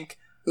I think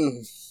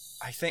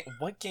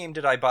what game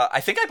did I buy? I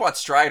think I bought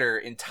Strider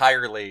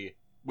entirely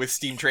with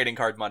Steam trading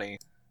card money.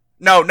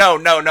 No.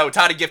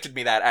 Toddy gifted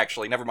me that,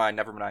 actually. Never mind.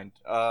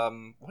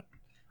 What?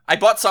 I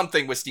bought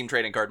something with Steam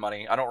trading card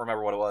money. I don't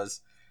remember what it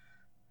was.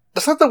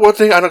 That's not the one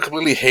thing I don't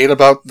completely hate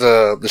about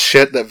the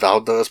shit that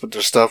Valve does with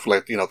their stuff,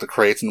 the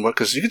crates and what,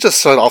 because you can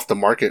just sell it off the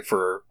market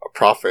for a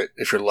profit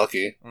if you're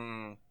lucky.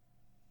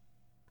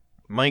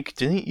 Mike,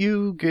 didn't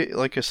you get a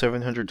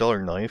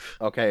 $700 knife?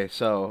 Okay,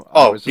 so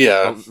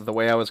yeah. The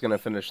way I was going to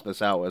finish this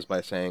out was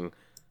by saying,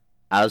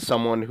 as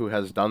someone who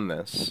has done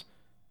this,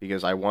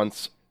 because I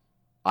once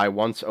got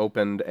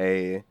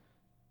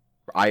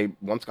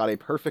a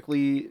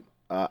perfectly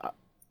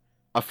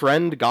a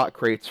friend got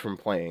crates from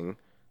playing.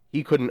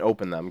 He couldn't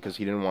open them because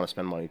he didn't want to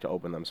spend money to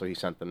open them, so he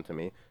sent them to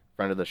me,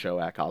 friend of the show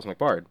at Cosmic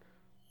Bard.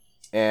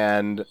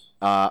 And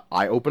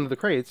I opened the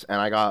crates, and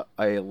I got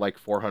a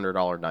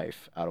 $400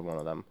 knife out of one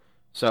of them.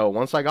 So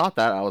once I got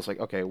that, I was like,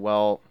 okay,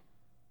 well,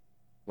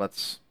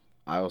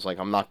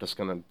 I'm not just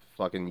gonna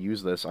fucking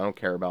use this. I don't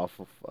care about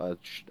a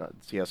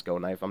CS:GO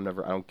knife. I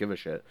don't give a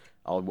shit.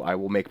 I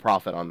will make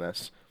profit on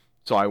this.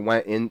 So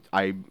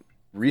I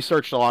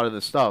researched a lot of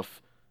this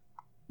stuff,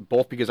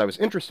 both because I was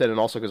interested and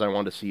also because I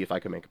wanted to see if I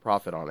could make a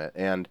profit on it.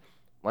 And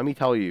let me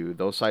tell you,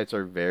 those sites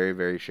are very,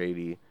 very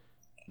shady.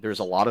 There's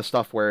a lot of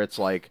stuff where it's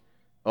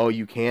oh,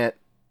 you can't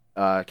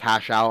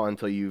cash out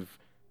until you've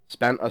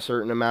spent a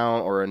certain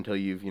amount, or until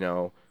you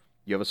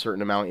have a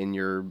certain amount in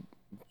your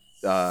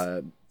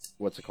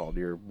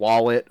your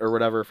wallet or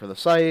whatever for the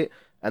site.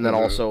 And then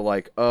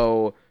also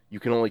oh, you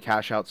can only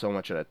cash out so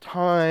much at a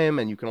time,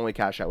 and you can only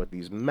cash out with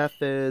these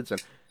methods,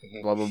 and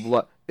blah blah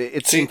blah.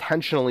 It's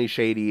intentionally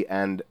shady,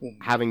 and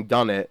having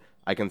done it,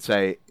 I can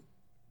say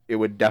it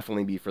would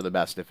definitely be for the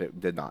best if it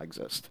did not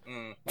exist.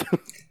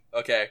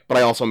 Okay. But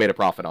I also made a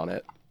profit on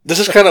it. This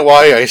is kind of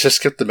why I just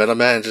skipped the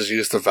middleman and just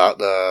used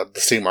the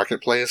Steam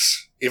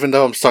Marketplace. Even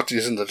though I'm stuck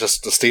using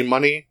just the Steam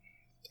money,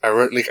 I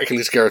can at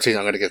least guarantee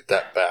I'm going to get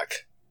that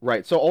back.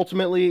 Right. So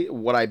ultimately,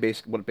 what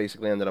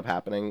basically ended up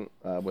happening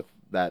with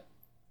that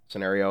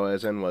scenario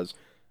was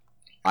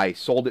I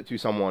sold it to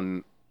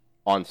someone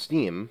on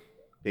Steam.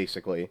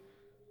 Basically,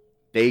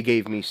 they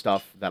gave me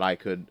stuff that I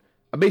could.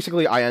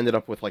 Basically, I ended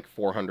up with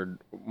 $400,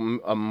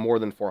 more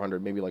than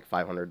 $400, maybe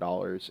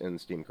 $500 in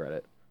Steam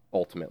credit.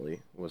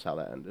 Ultimately, was how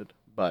that ended.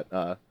 But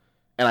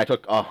and I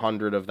took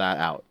 100 of that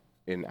out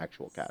in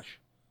actual cash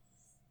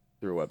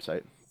through a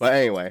website. But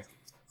anyway,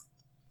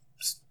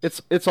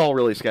 it's all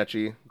really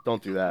sketchy.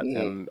 Don't do that.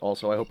 And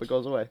also, I hope it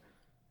goes away.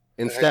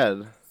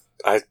 Instead,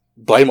 I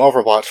blame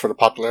Overwatch for the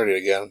popularity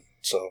again.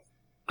 So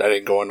that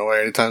ain't going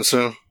away anytime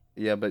soon.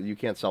 Yeah, but you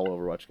can't sell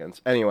Overwatch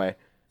skins. Anyway.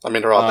 I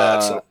mean, they're all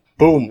bad, so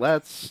boom.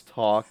 Let's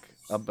talk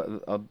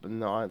about...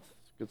 no,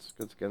 it's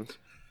good skins.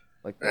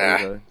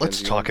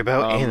 Let's talk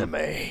about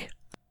anime.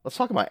 Let's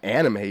talk about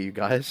anime, you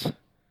guys.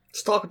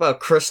 Let's talk about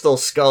Crystal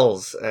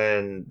Skulls,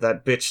 and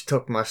that bitch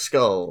took my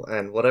skull,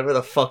 and whatever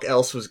the fuck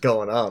else was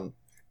going on.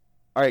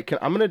 Alright,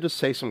 I'm gonna just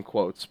say some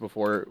quotes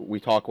before we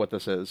talk what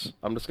this is.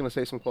 I'm just gonna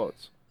say some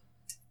quotes.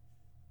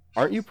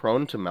 Aren't you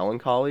prone to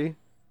melancholy?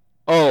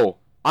 Oh,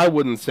 I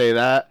wouldn't say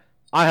that.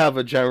 I have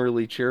a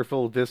generally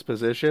cheerful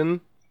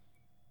disposition.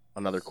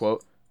 Another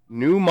quote.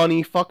 New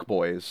money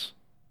fuckboys.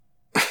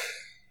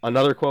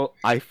 Another quote,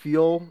 I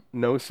feel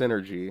no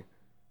synergy.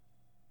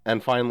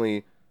 And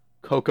finally,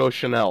 Coco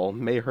Chanel,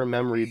 may her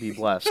memory be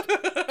blessed.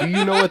 Do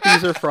you know what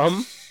these are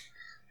from?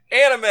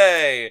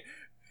 Anime!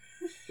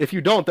 If you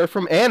don't, they're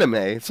from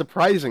anime,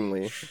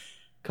 surprisingly.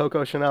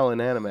 Coco Chanel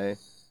in anime.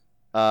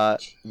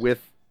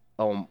 With,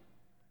 oh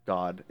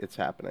god, it's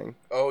happening.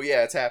 Oh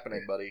yeah, it's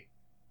happening, buddy.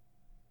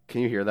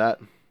 Can you hear that?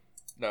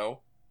 No.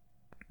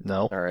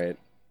 No. Alright.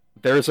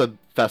 There's a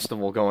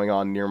festival going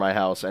on near my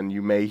house, and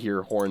you may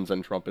hear horns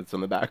and trumpets in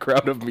the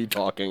background of me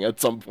talking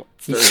at some point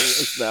during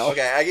this now.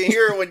 Okay, I can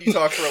hear it when you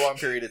talk for a long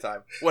period of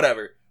time.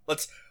 Whatever.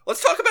 Let's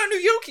talk about New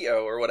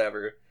Yokio or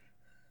whatever.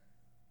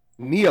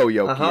 Neo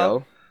Yokio. Uh-huh.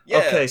 Yeah.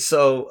 Okay,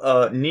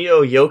 so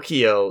Neo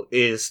Yokio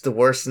is the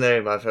worst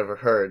name I've ever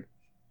heard.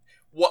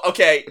 Well,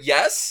 okay,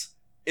 yes,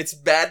 it's a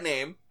bad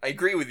name. I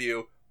agree with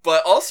you.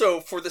 But also,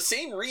 for the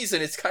same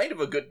reason, it's kind of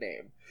a good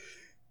name.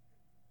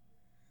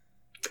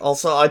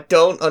 Also, I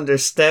don't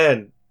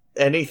understand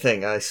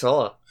anything I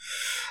saw.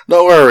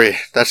 Don't worry,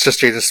 that's just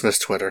Jaden Smith's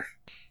Twitter.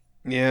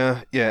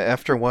 Yeah,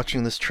 after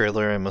watching this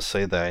trailer, I must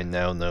say that I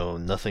now know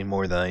nothing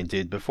more than I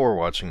did before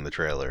watching the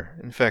trailer.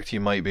 In fact, you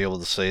might be able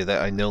to say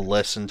that I know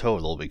less in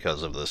total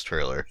because of this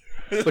trailer.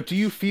 But do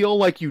you feel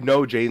like you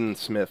know Jaden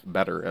Smith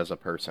better as a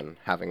person,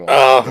 having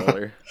watched the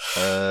trailer?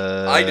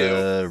 I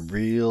do.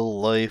 Real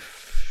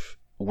life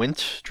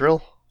Wint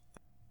drill?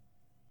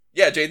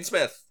 Yeah, Jaden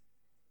Smith.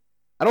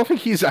 I don't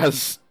think he's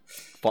as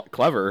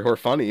clever or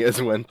funny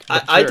as when.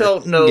 I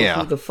don't know Yeah.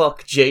 who the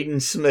fuck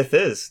Jaden Smith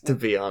is, to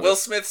be honest. Will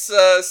Smith's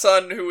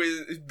son, who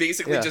is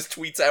basically Yeah. just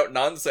tweets out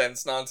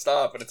nonsense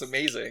nonstop, and it's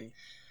amazing.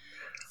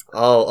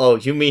 Oh,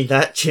 you mean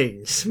that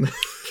Jaden Smith?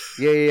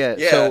 Yeah.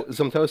 Yeah. So,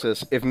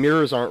 Zomtosis, if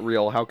mirrors aren't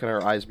real, how can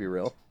our eyes be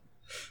real?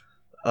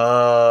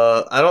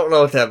 I don't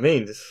know what that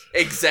means.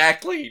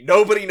 Exactly.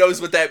 Nobody knows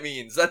what that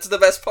means. That's the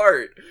best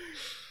part.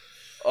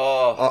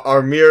 Oh,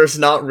 Are mirrors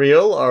not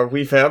real? Are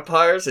we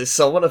vampires? Is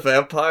someone a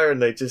vampire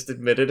and they just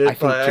admitted it I think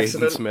by Jaden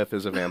accident? Smith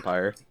is a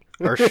vampire.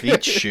 Are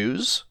feet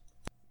shoes?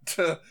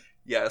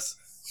 yes.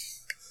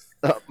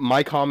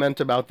 My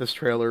comment about this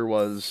trailer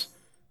was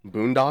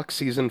Boondock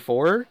Season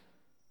 4?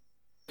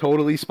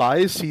 Totally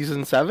Spies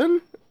Season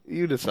 7?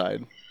 You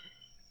decide.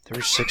 There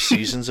were 6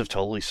 seasons of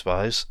Totally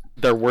Spies?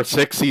 There were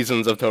 6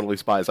 seasons of Totally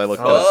Spies. I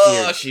looked it up.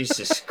 Oh, dear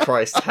Jesus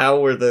Christ, how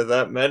were there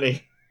that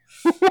many?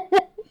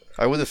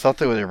 I would have thought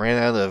they would have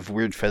ran out of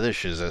weird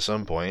fetishes at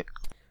some point.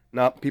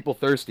 Not people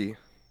thirsty.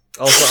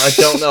 Also, I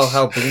don't know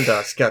how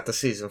Boondocks got to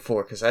Season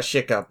 4, because that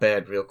shit got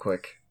bad real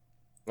quick.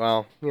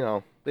 Well,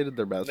 they did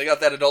their best. They got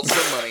that Adult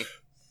Swim money.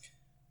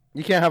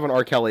 You can't have an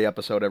R. Kelly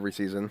episode every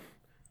season.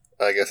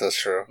 I guess that's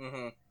true.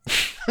 Mm-hmm.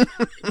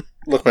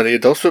 Look, man, the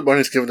Adult Swim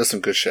Money's giving us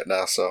some good shit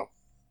now, so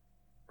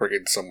we're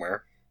getting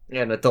somewhere.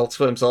 Yeah, and Adult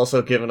Swim's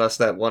also given us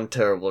that one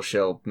terrible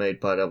show made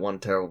by that one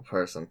terrible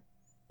person.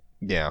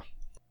 Yeah.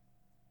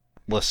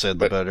 Less said,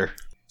 the better.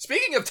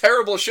 Speaking of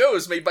terrible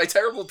shows made by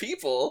terrible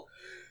people,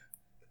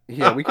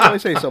 Yeah, we can only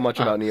say so much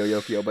about Neo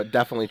Yokio, but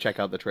definitely check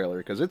out the trailer,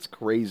 because it's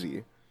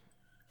crazy.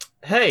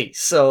 Hey,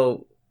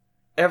 so,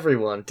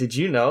 everyone, did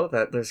you know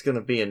that there's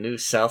gonna be a new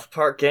South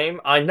Park game?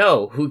 I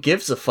know, who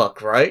gives a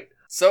fuck, right?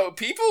 so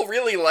people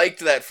really liked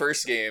that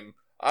first game.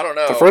 I don't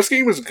know. The first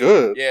game was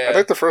good. Yeah. I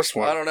like the first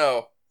one. I don't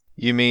know.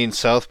 You mean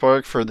South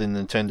Park for the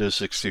Nintendo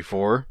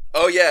 64?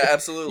 Oh yeah,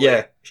 absolutely.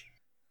 Yeah.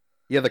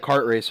 Yeah, the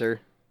kart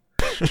racer.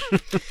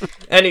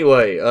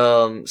 Anyway,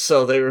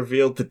 so they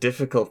revealed the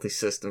difficulty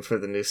system for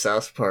the new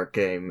South Park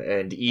game,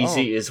 and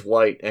easy is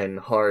white and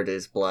hard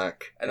is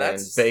black. And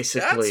that's-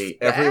 basically,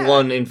 that's bad.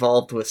 everyone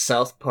involved with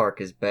South Park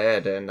is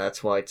bad, and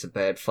that's why it's a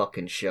bad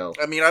fucking show.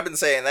 I mean, I've been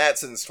saying that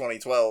since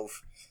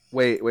 2012.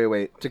 Wait.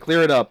 To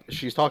clear it up,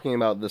 she's talking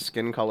about the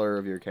skin color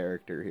of your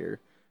character here.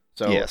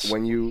 So Yes.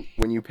 when you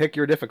pick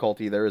your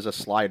difficulty, there is a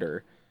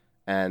slider,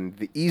 and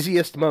the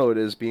easiest mode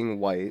is being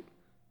white,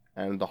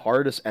 and the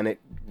hardest, and it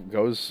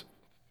goes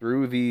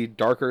through the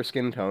darker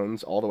skin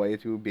tones all the way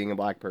to being a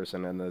black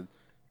person, and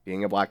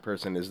being a black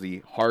person is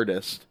the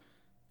hardest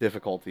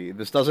difficulty.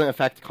 This doesn't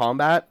affect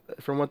combat,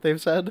 from what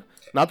they've said.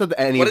 Not that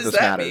any What of does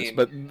this that matters, mean?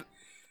 but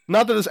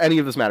not that any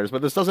of this matters.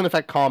 But this doesn't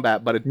affect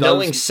combat, but it does.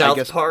 Knowing I South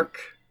guess, Park,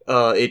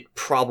 it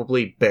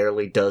probably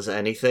barely does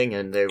anything,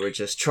 and they were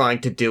just trying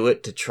to do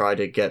it to try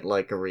to get,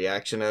 like, a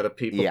reaction out of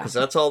people, Yeah. because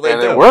that's all they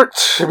And do. it worked,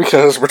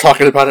 because we're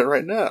talking about it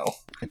right now.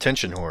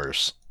 Attention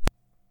horrors.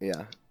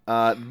 Yeah.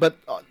 But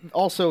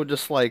also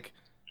just like,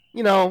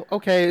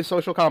 okay,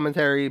 social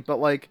commentary, but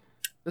like,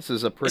 this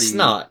is a pretty It's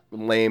not.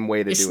 lame way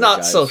to do it, It's not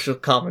guys. social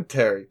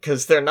commentary,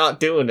 because they're not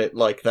doing it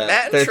like that.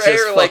 Matt They're and Trey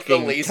just are like the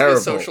fucking laziest terrible.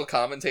 social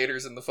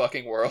commentators in the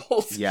fucking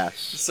world. Yes.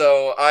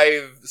 So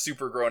I've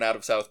super grown out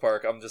of South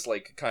Park. I'm just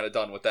like kind of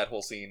done with that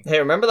whole scene. Hey,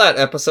 remember that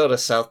episode of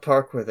South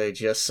Park where they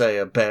just say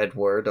a bad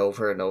word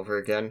over and over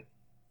again?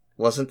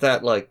 Wasn't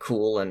that, like,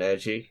 cool and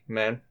edgy,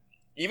 man?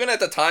 Even at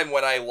the time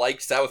when I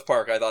liked South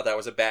Park, I thought that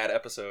was a bad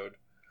episode.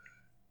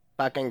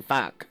 Fucking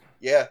fuck.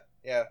 Yeah.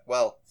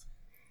 Well,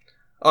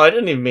 Oh, I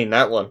didn't even mean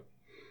that one.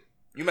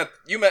 you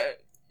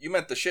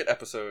meant the shit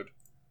episode.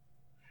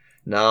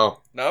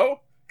 No.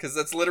 No? because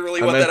that's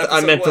literally I what meant, that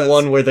episode I meant was. the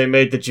one where they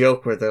made the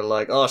joke where they're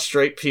like, "Oh,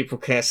 straight people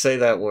can't say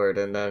that word,"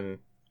 and then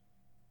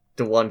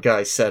the one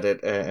guy said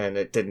it, and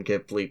it didn't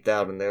get bleeped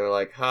out, and they were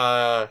like,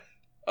 "Ha."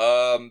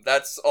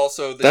 That's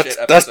also the That's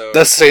shit that's episode.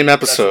 that's the same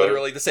That's episode.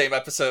 literally the same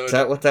episode. Is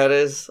that what that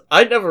is?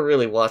 I never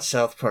really watched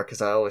South Park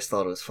because I always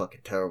thought it was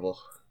fucking terrible.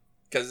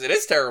 Because it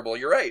is terrible.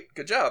 You're right.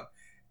 Good job.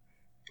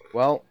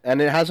 Well, and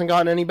it hasn't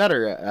gotten any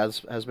better,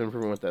 as has been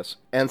proven with this.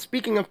 And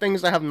speaking of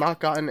things that have not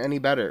gotten any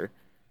better,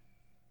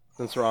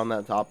 since we're on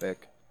that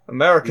topic,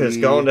 America is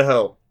going to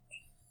hell.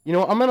 you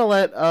know, I'm gonna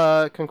let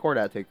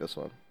Concordat take this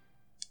one.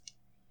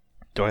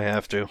 Do I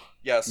have to?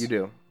 Yes. You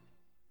do.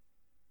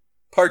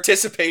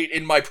 Participate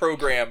in my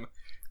program.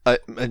 I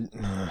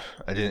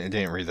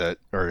didn't read that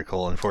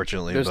article,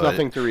 unfortunately. There's but...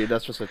 nothing to read.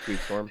 That's just a tweet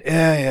storm.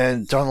 Yeah.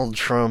 Donald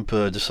Trump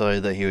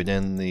decided that he would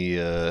end the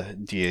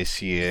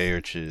DACA,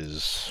 which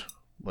is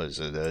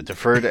a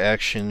Deferred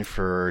Action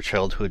for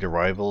Childhood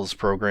Arrivals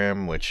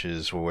program, which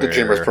is where The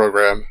Chambers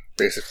program,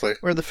 basically.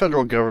 where the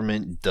federal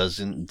government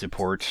doesn't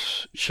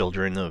deport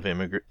children of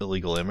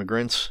illegal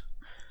immigrants,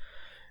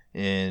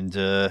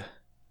 and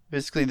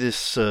basically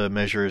this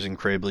measure is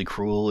incredibly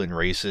cruel and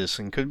racist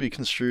and could be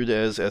construed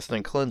as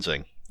ethnic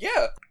cleansing.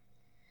 Yeah.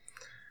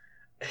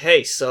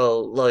 Hey, so,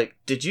 like,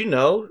 did you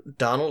know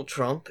Donald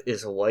Trump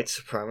is a white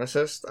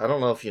supremacist? I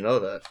don't know if you know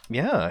that.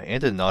 Yeah,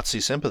 and a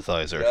Nazi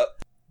sympathizer. Yep.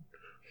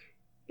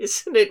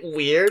 Isn't it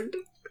weird?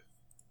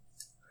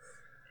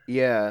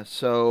 Yeah.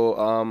 So,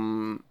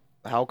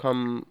 how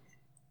come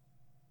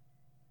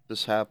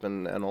this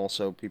happened, and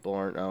also people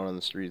aren't out on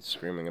the streets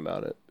screaming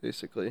about it?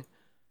 Basically,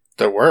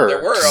 There were.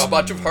 There were a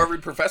bunch of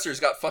Harvard professors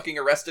got fucking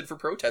arrested for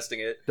protesting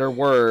it. there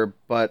were,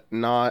 but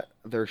not.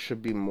 There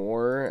should be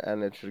more,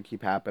 and it should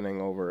keep happening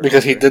over. and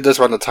Because he over. did this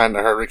around the time the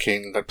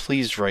hurricane.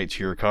 Please write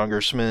to your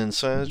congressmen and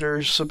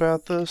senators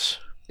about this.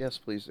 Yes,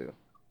 please do.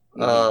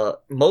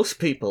 Most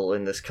people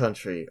in this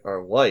country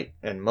are white,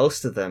 and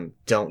most of them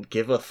don't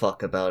give a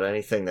fuck about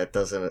anything that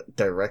doesn't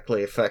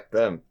directly affect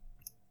them.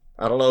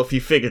 I don't know if you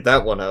figured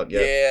that one out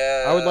yet.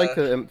 Yeah. I would like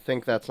to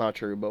think that's not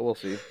true, but we'll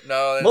see.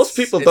 No, Most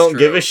people it's don't true.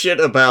 give a shit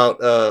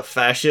about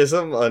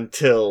fascism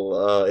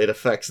until it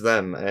affects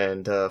them,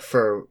 and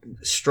for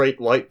straight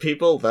white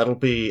people, that'll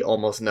be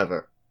almost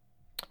never.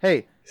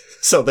 Hey,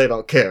 So they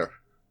don't care.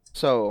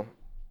 so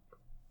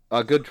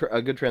a good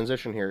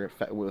transition here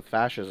with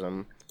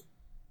fascism,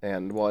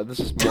 and well, this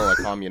is more like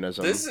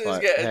communism. This is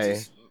but, yeah,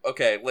 hey,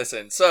 okay.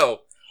 Listen,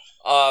 so,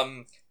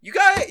 you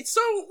guys.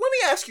 So let me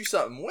ask you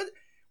something.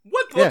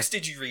 What books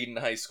did you read in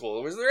high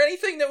school? Was there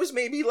anything that was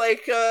maybe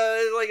like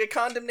a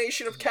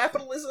condemnation of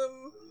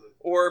capitalism,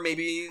 or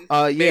maybe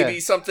maybe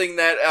something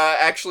that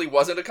actually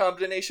wasn't a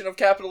condemnation of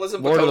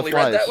capitalism, but Lord of the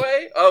totally read that Flies.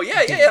 way? Oh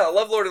yeah. I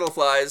love Lord of the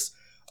Flies.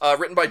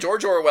 Written by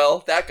George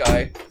Orwell, that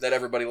guy that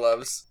everybody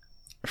loves.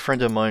 A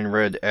friend of mine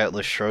read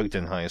Atlas Shrugged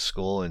in high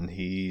school, and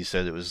he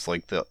said it was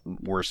like the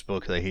worst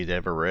book that he'd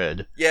ever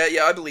read. Yeah,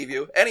 I believe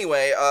you.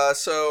 Anyway,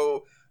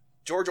 so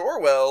George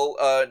Orwell,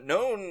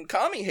 known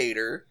commie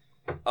hater,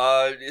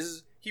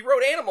 he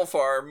wrote Animal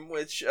Farm,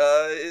 which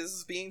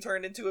is being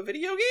turned into a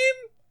video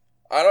game.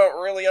 I don't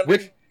really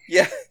understand. Which-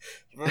 Yeah,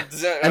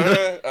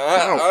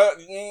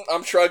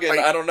 I'm shrugging.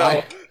 I don't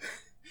know.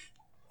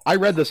 I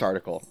read this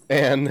article,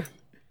 and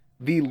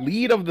the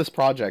lead of this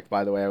project,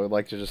 by the way, I would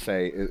like to just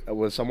say,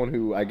 was someone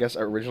who I guess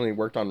originally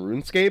worked on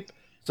RuneScape,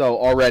 so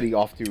already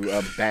off to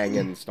a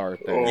banging start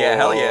there. Yeah,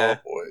 hell yeah.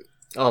 Boy.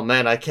 Oh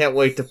man, I can't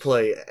wait to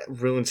play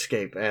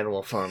RuneScape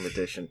Animal Farm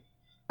Edition.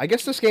 I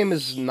guess this game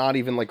is not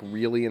even like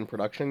really in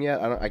production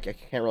yet. I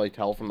can't really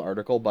tell from the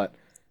article, but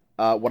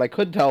what I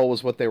could tell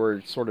was what they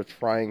were sort of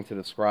trying to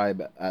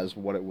describe as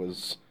what it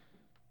was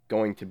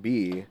going to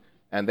be,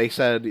 and they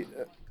said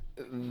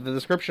the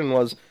description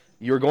was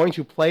you're going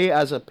to play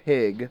as a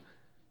pig,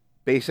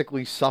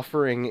 basically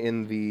suffering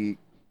in the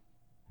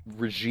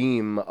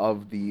regime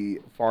of the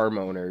farm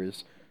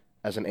owners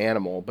as an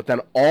animal, but then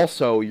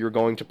also you're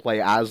going to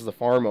play as the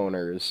farm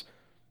owners,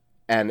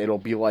 and it'll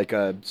be like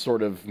a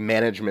sort of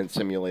management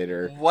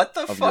simulator. What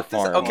the of fuck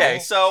your does... farm. Okay,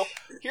 so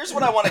here's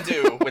what I want to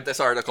do with this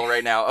article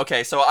right now.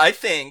 Okay, so I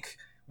think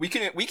we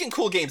can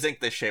Cool Games Inc.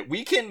 this shit.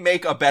 We can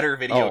make a better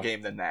video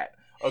game than that.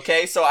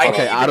 Okay, so I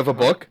Okay, need... out of a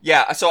book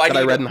Yeah, so I that need...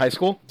 I read in high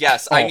school?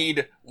 Yes, I Oh.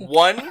 need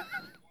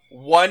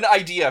one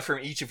idea from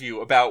each of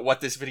you about what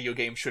this video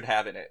game should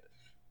have in it.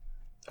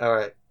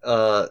 Alright,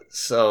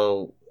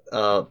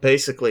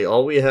 basically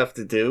all we have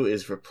to do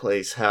is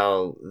replace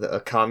how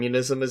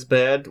communism is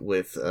bad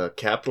with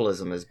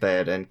capitalism is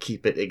bad and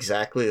keep it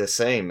exactly the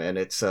same, and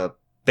it's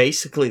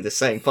basically the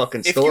same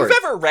fucking If story.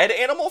 you've ever read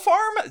Animal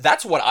Farm,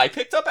 that's what I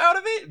picked up out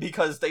of it,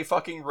 because they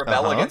fucking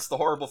rebel Uh-huh. against the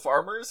horrible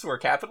farmers who are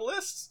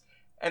capitalists,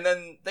 and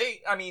then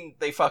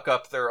they fuck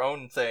up their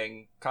own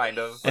thing, kind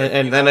of. but,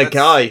 and you then know, a that's-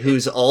 guy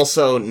who's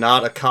also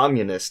not a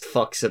communist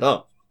fucks it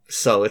up.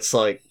 So it's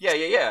like,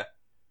 Yeah.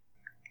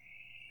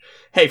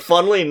 hey,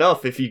 funnily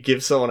enough, if you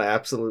give someone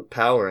absolute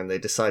power and they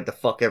decide to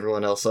fuck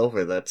everyone else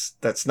over,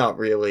 that's not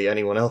really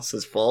anyone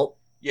else's fault.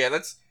 Yeah,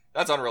 that's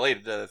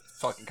unrelated to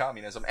fucking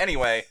communism.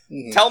 Anyway,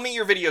 Mhm. tell me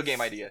your video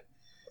game idea.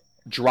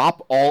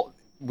 Drop all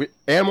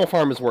Animal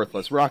Farm is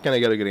worthless. We're not gonna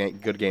get a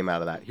good game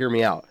out of that. Hear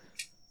me out.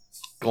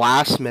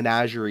 Glass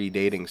Menagerie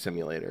dating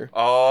simulator.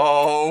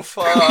 Oh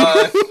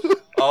fuck!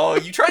 Oh,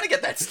 you trying to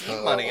get that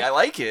Steam money? I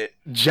like it.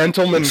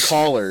 Gentlemen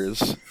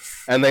callers,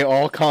 and they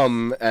all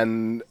come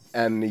and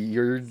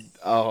you're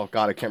oh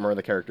god, I can't remember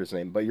the character's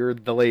name, but you're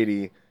the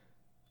lady,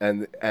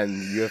 and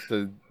you have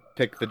to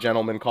pick the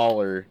gentleman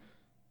caller,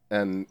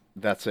 and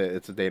that's it.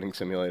 It's a dating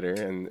simulator,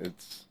 and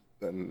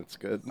it's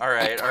good. All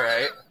right.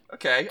 Okay.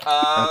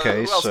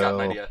 Okay, who else got an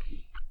so- idea?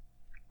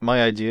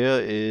 My idea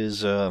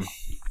is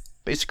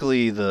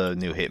basically the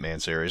new Hitman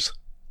series.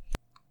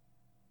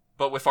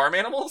 But with farm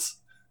animals?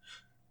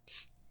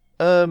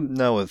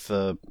 No, with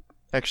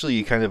actually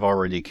you kind of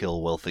already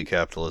kill wealthy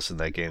capitalists in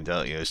that game,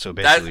 don't you? So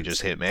basically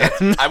just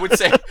Hitman. I would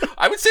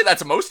say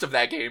that's most of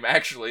that game,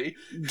 actually.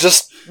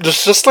 Just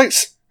like,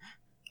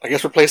 I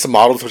guess replace the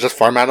models with just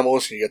farm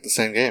animals, and you get the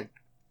same game.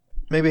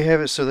 Maybe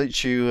have it so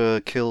that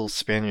you kill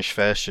Spanish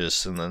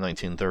fascists in the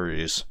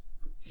 1930s.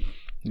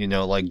 You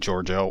know, like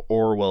George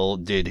Orwell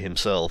did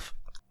himself.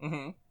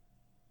 Mm-hmm.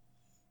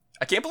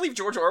 I can't believe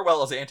George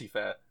Orwell is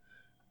anti-fat.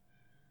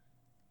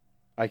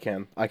 I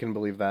can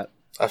believe that.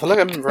 I feel like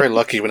I'm very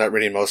lucky when not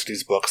reading most of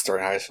these books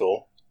during high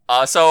school.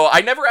 So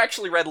I never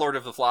actually read Lord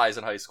of the Flies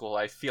in high school.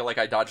 I feel like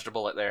I dodged a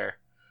bullet there.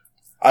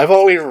 I've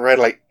only read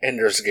like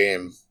Ender's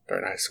Game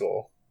during high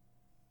school.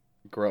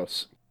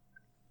 Gross.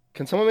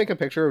 Can someone make a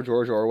picture of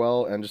George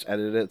Orwell and just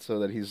edit it so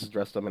that he's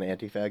dressed up in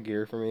anti-fag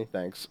gear for me?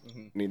 Thanks.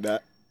 Mhm. Need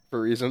that for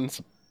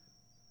reasons.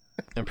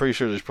 I'm pretty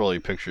sure there's probably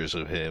pictures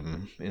of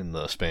him in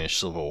the Spanish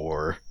Civil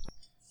War.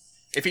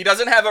 If he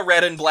doesn't have a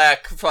red and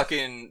black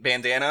fucking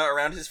bandana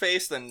around his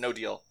face, then no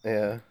deal.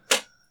 Yeah.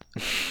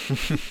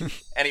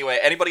 Anyway,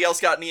 anybody else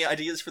got any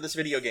ideas for this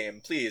video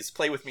game? Please,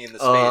 play with me in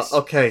this space.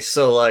 Okay,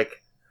 so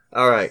like,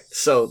 alright,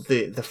 so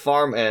the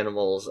farm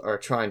animals are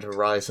trying to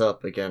rise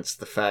up against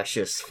the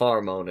fascist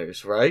farm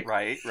owners, right?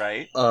 Right.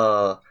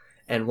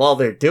 And while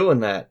they're doing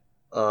that,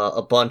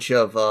 a bunch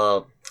of,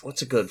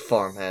 what's a good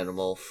farm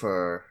animal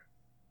for...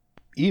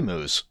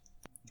 Emus.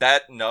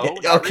 No, Yeah,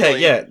 not okay,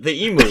 really. yeah,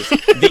 the emus.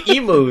 The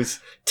emus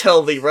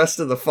tell the rest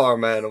of the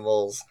farm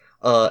animals,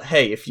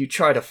 hey, if you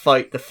try to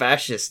fight the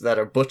fascists that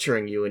are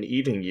butchering you and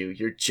eating you,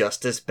 you're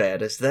just as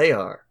bad as they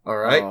are,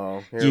 alright?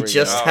 Oh, here You we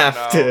just go. have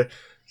No. to...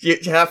 You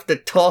have to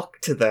talk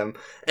to them,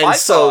 and I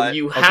so thought-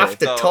 you have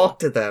to so- talk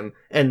to them,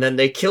 and then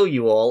they kill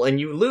you all, and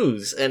you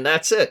lose, and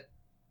that's it.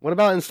 What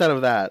about instead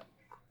of that?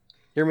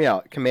 Hear me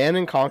out. Command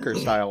and Conquer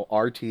style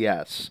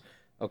RTS.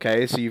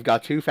 Okay, so you've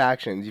got two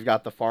factions. You've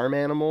got the farm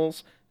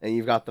animals and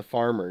you've got the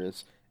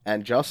farmers.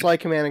 And just like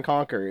Command and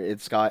Conquer,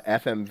 it's got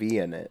FMV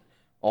in it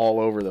all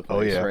over the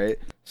place, yeah. right?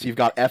 So you've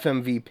got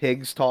FMV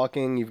pigs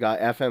talking. You've got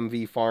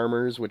FMV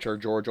farmers, which are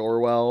George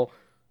Orwell,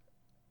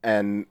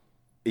 and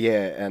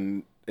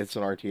and it's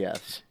an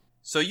RTS.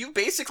 So you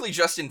basically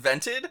just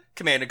invented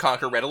Command &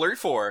 Conquer Red Alert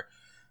 4.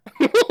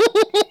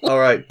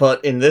 Alright,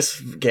 but in this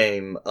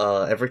game,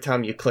 every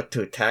time you click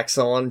to attack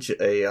someone,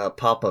 a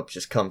pop-up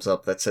just comes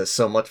up that says,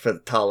 so much for the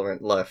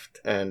tolerant left,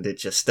 and it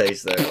just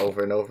stays there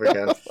over and over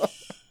again.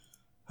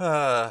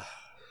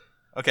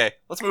 Okay,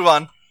 let's move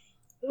on.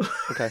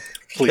 Okay.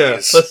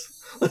 Please. Yeah,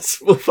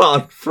 let's move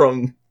on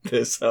from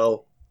this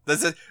hell.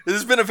 This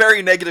has been a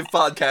very negative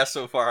podcast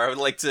so far. I would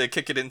like to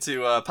kick it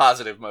into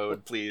positive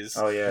mode, please.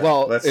 Oh yeah.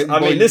 Well, Let's- well,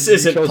 this you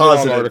isn't chose the wrong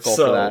positive, article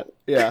so... for that.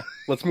 Yeah.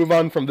 Let's move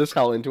on from this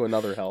hell into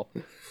another hell.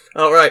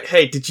 Alright,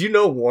 hey, did you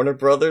know Warner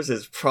Brothers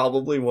is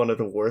probably one of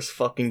the worst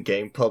fucking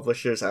game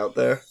publishers out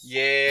there?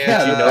 Yeah,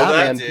 Yeah, you the know that?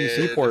 Batman I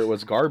did. PC port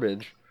was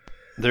garbage.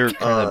 They're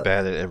kind Uh, of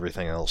bad at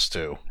everything else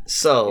too.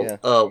 So,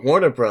 Yeah.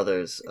 Warner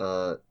Brothers,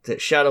 the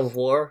Shadow of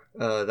War,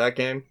 that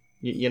game,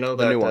 you know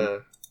The that, new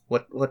one.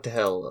 what the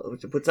hell?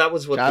 But that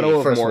was what Shadow the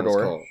of first one was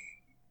Mordor.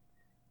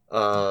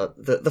 called.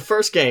 The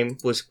first game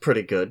was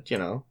pretty good, you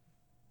know.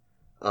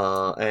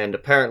 And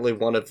apparently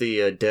one of the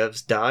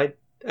devs died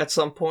at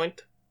some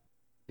point.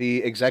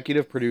 The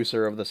executive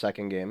producer of the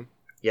second game.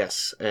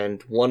 Yes,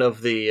 and one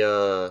of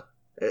the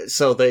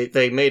so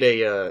they made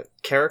a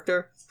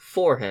character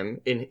for him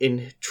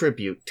in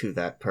tribute to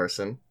that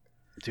person.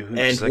 Do and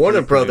executive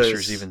Warner producers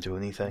Brothers- even do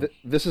anything?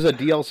 This is a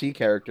DLC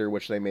character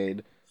which they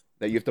made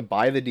that you have to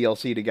buy the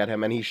DLC to get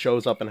him, and he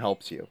shows up and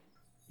helps you.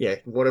 Yeah,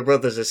 Warner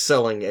Brothers is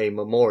selling a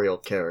memorial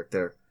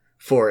character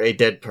for a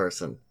dead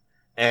person.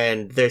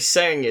 And they're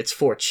saying it's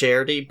for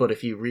charity, but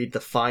if you read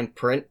the fine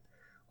print,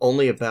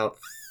 only about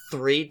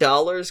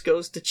 $3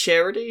 goes to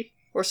charity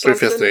or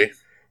something. $3.50.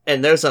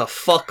 And there's a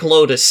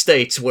fuckload of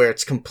states where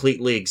it's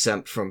completely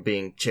exempt from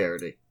being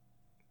charity.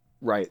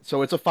 Right.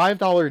 So it's a $5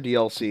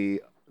 DLC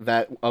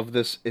that of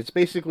this. It's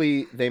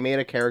basically they made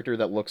a character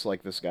that looks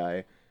like this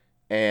guy,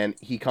 and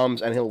he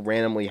comes and he'll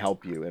randomly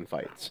help you in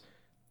fights.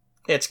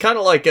 Yeah, it's kind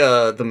of like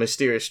The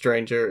Mysterious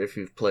Stranger if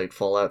you've played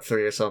Fallout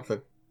 3 or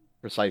something.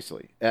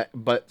 Precisely.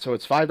 But so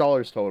it's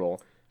 $5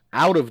 total.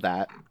 Out of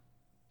that,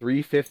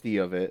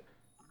 $3.50 of it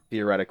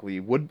theoretically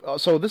would.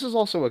 So this is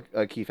also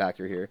a key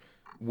factor here.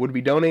 Would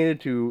be donated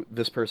to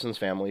this person's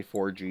family.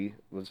 4G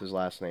was his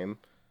last name.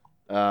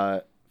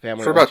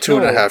 family For about until-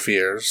 2.5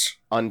 years.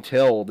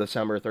 until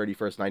December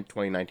 31st,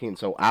 2019.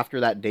 So after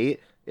that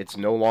date, it's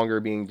no longer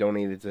being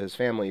donated to his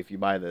family if you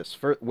buy this,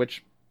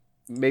 which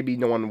maybe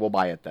no one will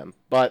buy it then.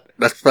 But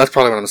That's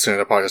probably what I'm assuming.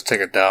 They'll probably just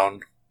take it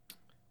down.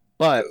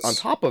 But Yes. on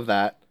top of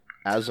that,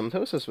 as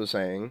Zomtosis was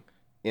saying,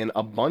 in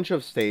a bunch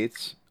of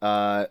states,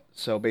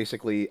 so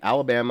basically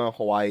Alabama,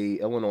 Hawaii,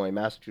 Illinois,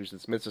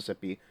 Massachusetts,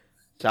 Mississippi,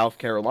 South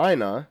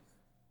Carolina,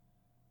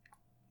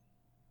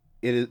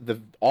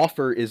 the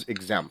offer is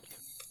exempt.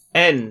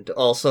 And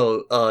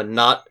also,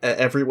 not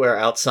everywhere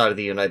outside of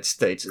the United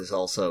States is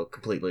also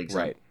completely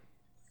exempt. Right.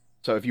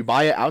 So if you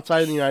buy it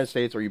outside of the United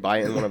States or you buy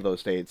it in one of those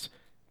states,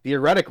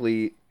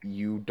 theoretically,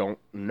 you don't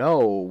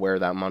know where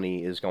that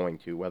money is going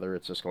to, whether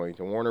it's just going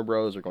to Warner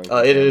Bros. Or going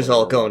to It is family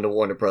all or going to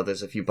Warner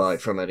Brothers if you buy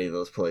it from any of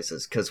those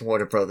places, because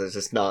Warner Brothers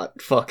is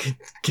not fucking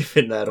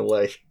giving that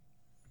away.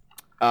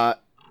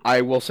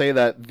 I will say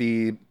that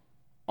the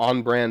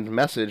on-brand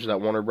message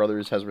that Warner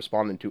Brothers has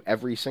responded to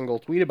every single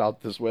tweet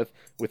about this with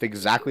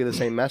exactly the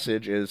same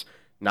message is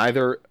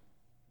neither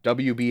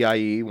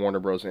WBIE,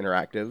 Warner Bros.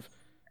 Interactive,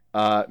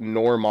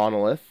 nor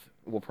Monolith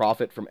will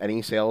profit from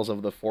any sales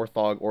of the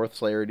Forthog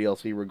Orthslayer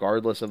DLC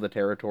regardless of the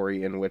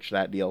territory in which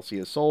that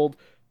DLC is sold,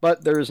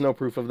 but there is no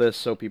proof of this,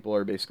 so people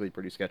are basically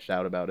pretty sketched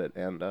out about it,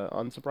 and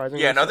unsurprisingly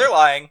Yeah, no, so. they're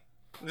lying.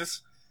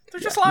 They're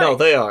just lying. No,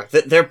 they are.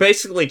 They're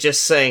basically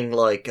just saying,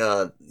 like,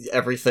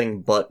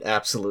 everything but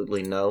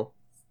absolutely no.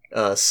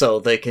 So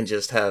they can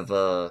just have,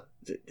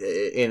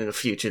 in the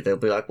future, they'll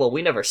be like, well,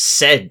 we never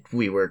said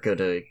we were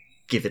gonna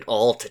give it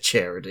all to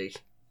charity.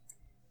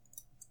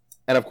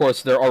 And of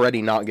course, they're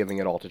already not giving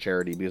it all to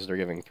charity because they're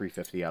giving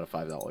 $3.50 out of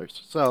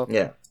 $5. So,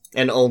 Yeah.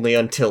 And only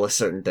until a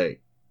certain date.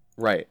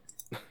 right.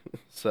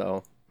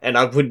 So, And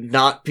I would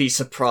not be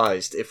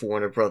surprised if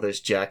Warner Brothers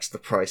jacks the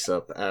price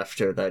up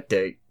after that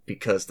date,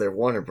 because they're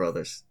Warner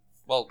Brothers.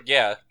 Well,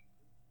 yeah.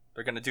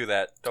 They're gonna do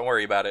that. Don't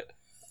worry about it.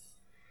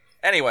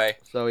 Anyway.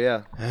 so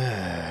yeah.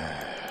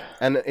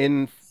 And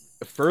in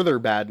further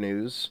bad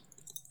news,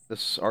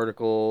 this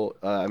article,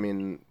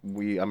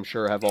 I'm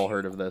sure have all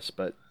heard of this,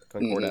 but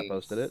Concordat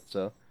posted it,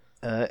 so.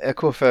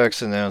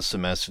 Equifax announced a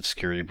massive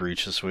security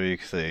breach this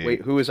week.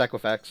 Wait, who is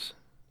Equifax?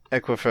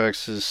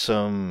 Equifax is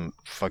some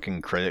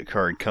fucking credit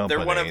card company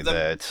They're one of the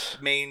that...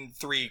 main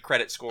 3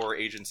 credit score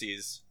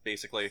agencies,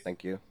 basically.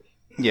 Thank you.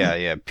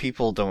 Yeah,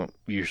 people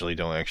usually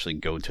don't actually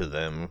go to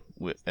them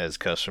as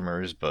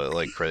customers, but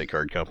like credit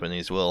card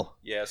companies will.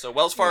 Yeah, so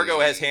Wells Fargo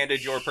has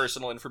handed your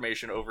personal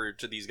information over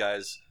to these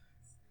guys.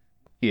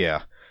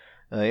 Yeah.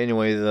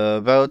 Anyway,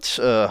 about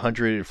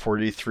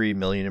 143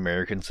 million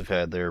Americans have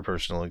had their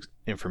personal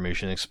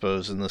information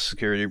exposed in the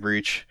security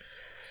breach,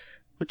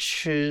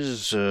 which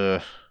is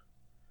A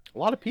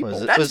lot of people.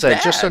 That's was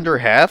that just bad. under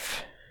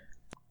half?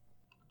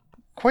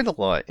 Quite a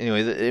lot.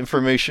 Anyway, the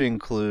information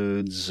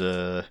includes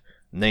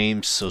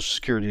names, social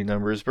security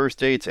numbers, birth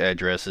dates,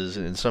 addresses,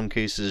 and in some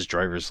cases,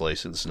 driver's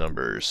license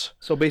numbers.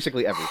 So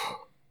basically everything.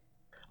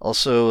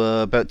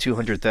 Also, about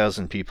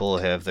 200,000 people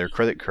have their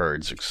credit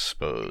cards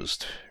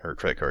exposed, or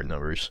credit card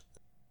numbers.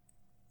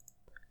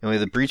 Anyway,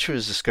 the breach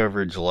was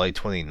discovered July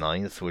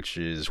 29th, which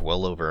is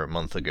well over a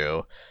month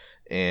ago,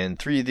 and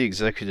 3 of the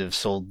executives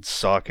sold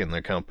stock in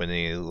the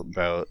company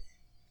about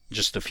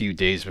just a few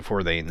days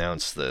before they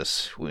announced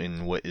this,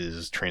 in what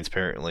is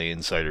transparently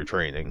insider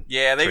trading.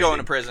 Yeah, they go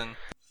into prison.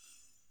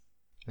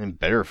 And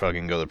better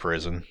fucking go to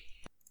prison.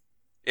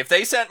 If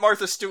they sent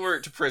Martha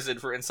Stewart to prison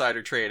for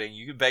insider trading,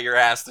 you can bet your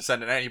ass they're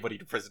sending anybody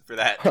to prison for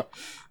that.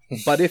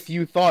 But if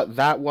you thought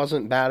that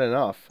wasn't bad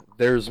enough,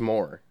 there's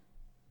more.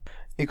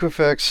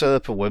 Equifax set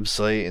up a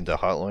website and a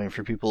hotline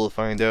for people to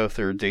find out if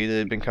their data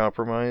had been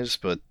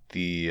compromised, but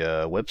the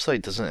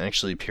website doesn't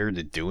actually appear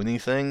to do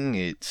anything.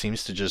 It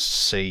seems to just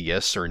say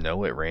yes or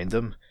no at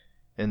random.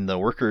 And the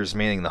workers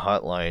manning the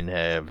hotline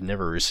have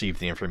never received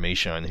the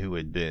information on who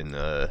had been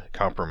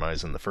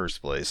compromised in the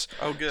first place.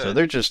 Oh, good. So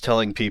they're just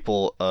telling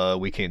people,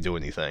 we can't do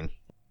anything.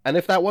 And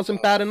if that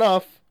wasn't bad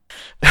enough,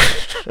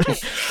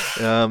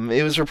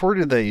 It was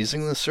reported that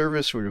using this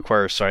service would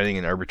require signing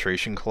an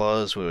arbitration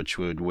clause, which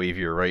would waive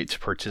your right to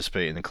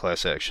participate in a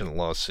class action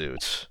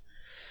lawsuit.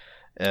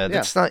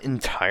 That's not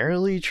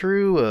entirely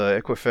true.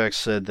 Equifax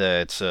said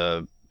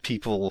that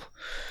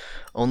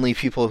only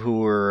people who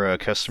were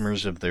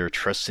customers of their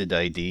Trusted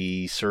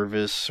ID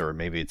service, or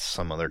maybe it's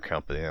some other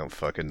company, I don't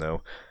fucking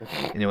know.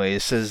 Anyway,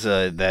 it says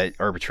that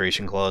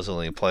arbitration clause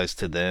only applies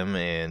to them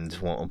and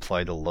won't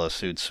apply to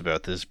lawsuits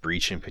about this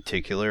breach in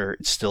particular.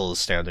 It's still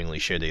astoundingly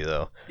shitty,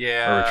 though.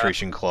 Yeah.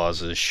 Arbitration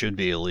clauses should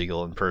be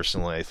illegal, and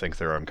personally, I think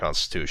they're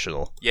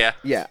unconstitutional. Yeah.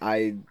 yeah,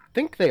 I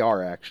think they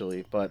are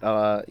actually. But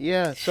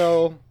yeah,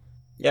 so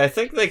Yeah, I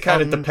think they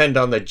kind of depend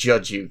on the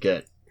judge you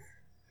get.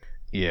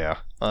 Yeah.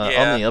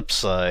 Yeah. On the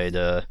upside,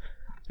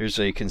 there's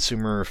a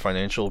Consumer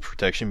Financial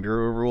Protection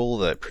Bureau rule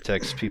that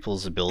protects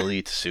people's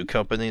ability to sue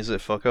companies that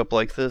fuck up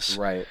like this.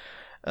 right.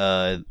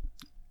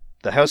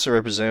 The House of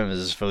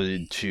Representatives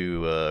voted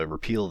to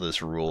repeal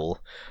this rule,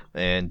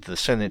 and the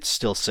Senate's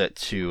still set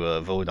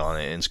to vote on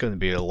it, and it's going to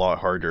be a lot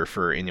harder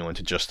for anyone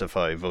to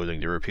justify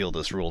voting to repeal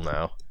this rule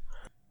now.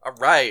 All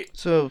right.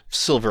 So,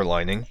 silver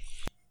lining.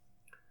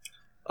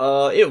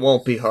 It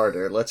won't be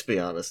harder, let's be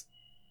honest.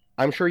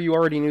 I'm sure you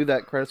already knew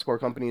that credit score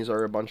companies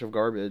are a bunch of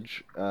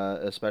garbage,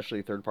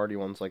 especially third-party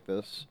ones like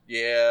this.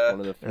 Yeah. One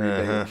of the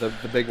three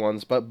the big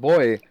ones. But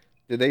boy,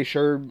 did they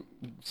sure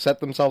set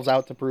themselves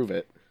out to prove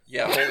it.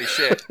 Yeah, holy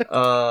shit.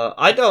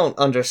 I don't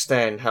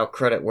understand how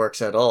credit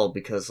works at all,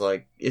 because,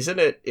 like, isn't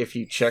it if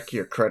you check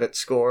your credit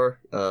score,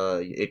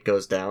 it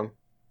goes down?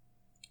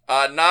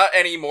 Not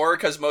anymore,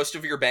 because most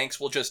of your banks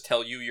will just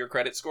tell you your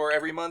credit score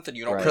every month, and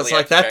you don't Right. really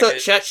Because, like, have to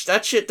check it.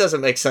 that shit doesn't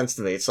make sense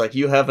to me. It's like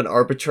you have an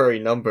arbitrary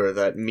number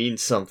that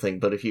means something,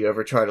 but if you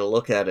ever try to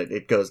look at it,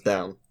 it goes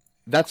down.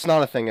 That's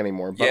not a thing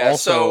anymore. But Yeah,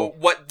 also, so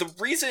what the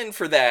reason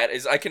for that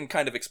is, I can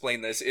kind of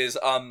explain this, is,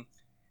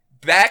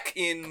 back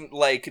in,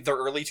 like, the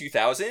early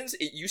 2000s,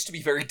 it used to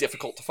be very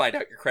difficult to find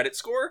out your credit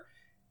score,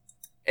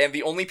 and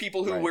the only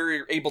people who Right.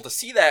 were able to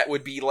see that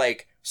would be,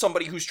 like,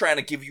 somebody who's trying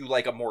to give you,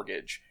 like, a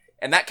mortgage.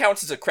 And that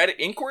counts as a credit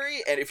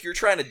inquiry, and if you're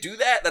trying to do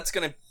that,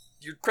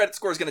 your credit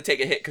score is gonna take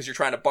a hit because you're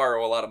trying to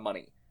borrow a lot of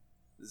money.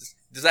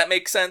 Does that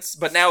make sense?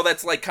 But now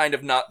that's, like, kind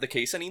of not the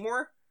case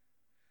anymore.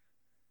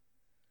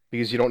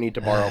 because you don't need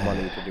to borrow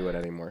money to do it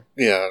anymore.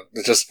 Yeah,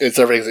 it's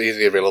everything's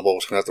easily available,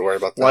 so you don't have to worry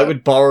about that. Why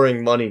would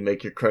borrowing money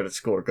make your credit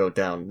score go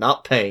down?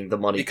 Not paying the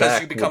money Because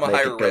back you become would a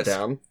make higher it go risk.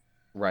 down.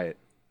 Right.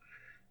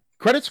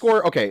 Credit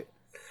score, okay.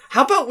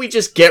 How about we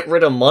just get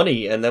rid of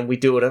money and then we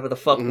do whatever the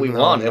fuck we No,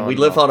 want, no, and we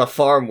no. live on a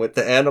farm with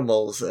the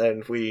animals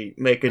and we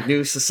make a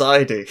new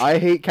society? I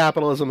hate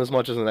capitalism as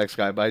much as the next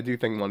guy, but I do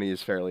think money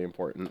is fairly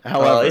important.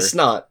 However, It's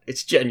not.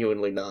 It's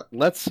genuinely not.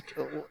 let's,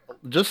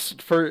 just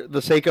for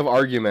the sake of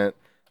argument,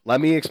 let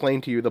me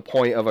explain to you the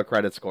point of a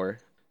credit score.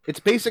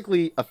 It's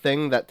basically a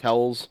thing that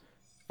tells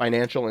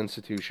financial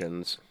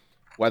institutions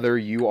whether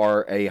you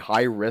are a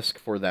high risk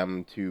for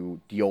them to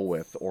deal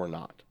with or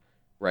not,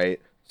 right?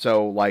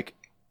 So, like,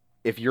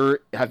 if you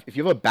have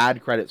a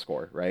bad credit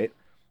score, right,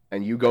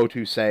 and you go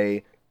to,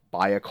 say,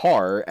 buy a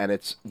car, and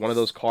it's one of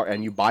those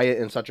and you buy it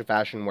in such a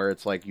fashion where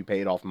it's like you pay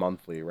it off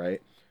monthly,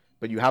 right?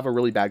 But you have a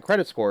really bad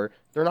credit score,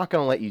 they're not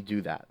going to let you do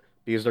that.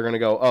 Because they're going to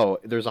go, oh,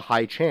 there's a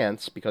high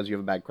chance, because you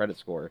have a bad credit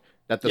score,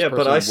 that this Yeah,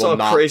 person but I will saw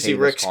not Crazy pay this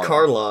Rick's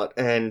car off. lot,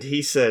 and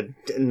he said,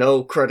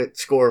 no credit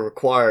score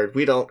required.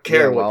 We don't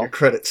care Yeah, what well. your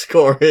credit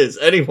score is.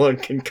 Anyone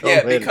can come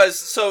Yeah, in. because,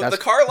 so That's-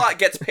 the car lot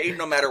gets paid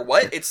no matter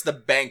what, it's the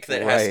bank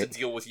that has to Right.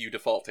 deal with you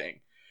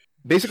defaulting.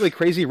 Basically,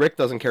 Crazy Rick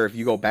doesn't care if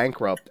you go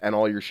bankrupt and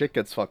all your shit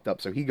gets fucked up,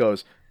 so he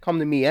goes, come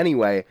to me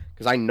anyway,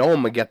 because I know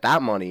I'm going to get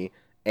that money,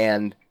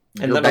 and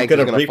And your then I'm bank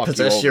gonna is gonna fuck you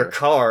repossess your over.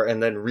 car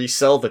and then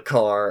resell the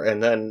car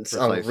and then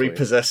Precisely.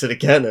 repossess it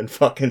again and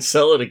fucking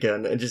sell it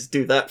again and just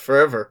do that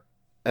forever.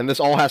 And this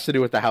all has to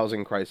do with the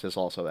housing crisis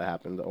also that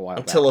happened a while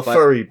Until a back.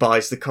 furry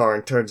buys the car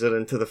and turns it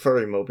into the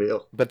furry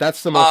mobile. But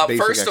that's the most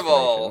basic First of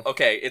all, explanation.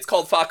 okay, it's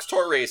called Fox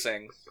Tour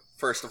Racing,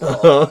 first of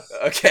all.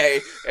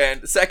 Okay,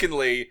 and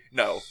secondly,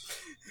 no.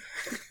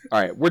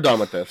 Alright, we're done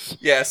with this.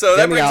 Yeah, so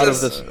Get that me out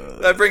brings of us this.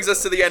 that brings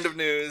us to the end of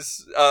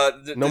news.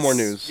 No more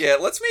news. Yeah,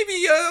 let's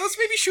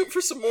maybe shoot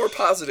for some more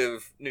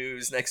positive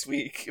news next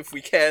week if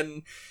we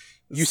can.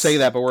 You say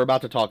that, but we're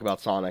about to talk about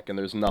Sonic, and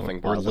there's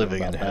nothing We're positive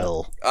living in about that.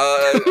 hell.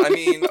 I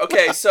mean,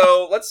 okay,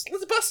 so let's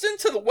bust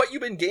into the what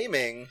you've been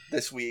gaming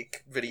this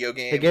week video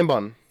game. Hey, Game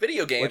Bun,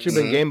 Video games. what you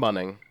been game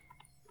bunning?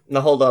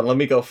 Now hold on, let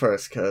me go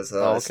first because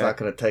it's okay. not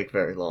going to take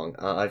very long.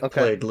 I've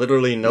Okay. played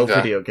literally no Okay.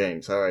 video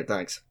games. All right,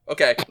 thanks.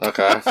 Okay.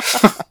 Okay.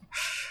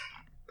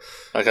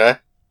 Okay.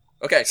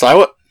 Okay. So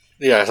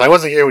I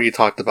wasn't here when you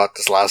talked about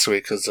this last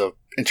week because of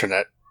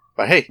internet.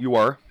 But hey, You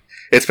are?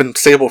 it's been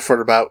stable for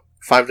about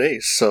 5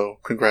 days, so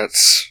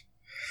congrats.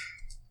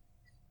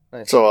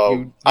 Nice. So,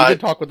 you I-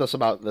 did talk with us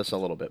about this a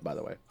little bit, by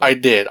the way. I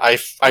did. I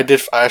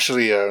finished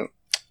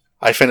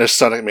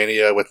Sonic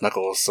Mania with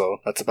Knuckles, so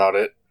that's about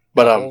it.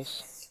 But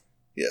Knuckles?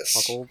 yes,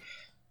 Knuckles?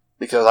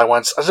 because I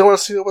just want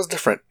to see what was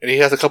different, and he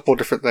has a couple of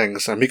different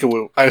things. And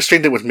I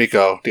streamed it with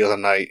Miko the other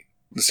night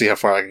to see how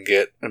far I can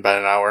get in about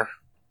an hour.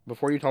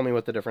 Before you tell me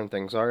what the different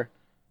things are,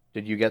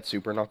 did you get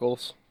Super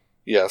Knuckles?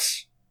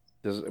 Yes.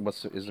 Is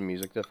the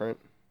music different?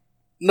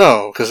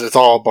 No, because it's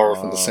all borrowed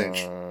from the same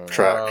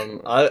track.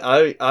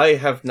 I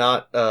have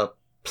not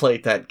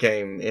played that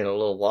game in a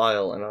little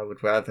while, and I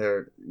would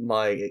rather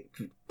my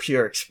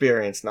pure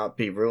experience not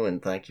be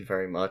ruined. Thank you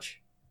very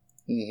much.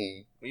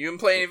 Mhm. You didn't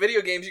play any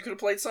video games, you could have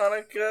played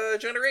Sonic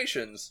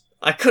Generations.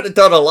 I could have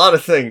done a lot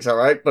of things, all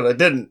right, but I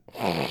didn't.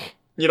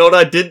 You know what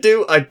I did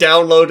do? I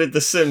downloaded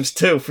The Sims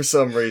 2 for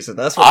some reason.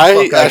 That's what the I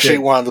fuck I actually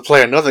did. wanted to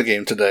play another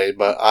game today,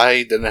 but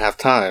I didn't have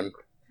time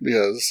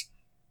because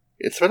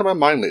it's been on my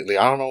mind lately.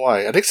 I don't know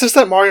why. I think since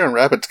that Mario and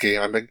Rabbids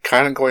game, I've been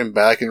kind of going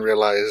back and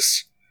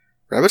realize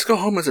Rabbids Go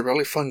Home is a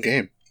really fun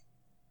game.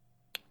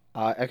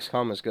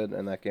 XCOM is good,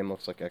 and that game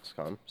looks like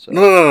XCOM. So.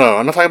 No.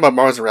 I'm not talking about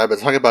Mario and Rabbids.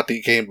 I'm talking about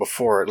the game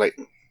before. Like,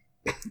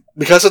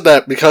 because of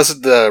the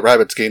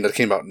Rabbids game that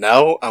came out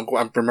now, I'm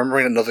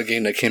remembering another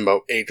game that came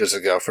out ages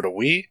ago for the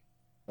Wii.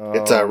 Oh,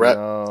 It's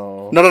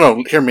no.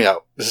 No. Hear me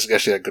out. This is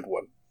actually a good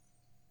one.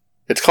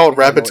 It's called I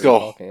know Rabbids what you're Go.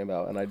 talking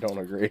about, and I don't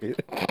agree.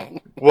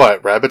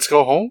 What? Rabbids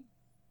Go Home?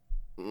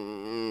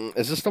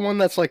 Is this the one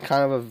that's like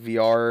kind of a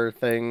VR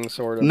thing,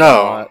 sort of?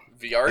 No. Not?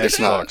 VR. It's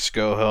not. Xbox,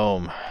 go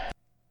home.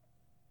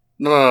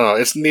 No.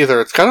 It's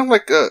neither. It's kind of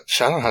like I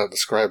don't know how to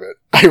describe it.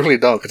 I really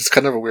don't, because it's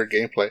kind of a weird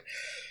gameplay.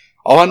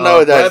 All I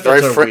know is that it's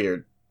very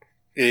weird.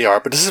 They are,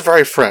 but this is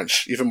very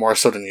French, even more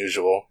so than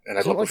usual. And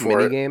I Is it looked like before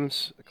mini it.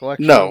 games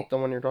collection? No. The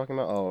one you're talking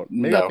about? Oh,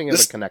 maybe No. I'm thinking of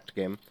the Connect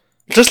game.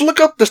 Just look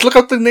up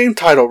the name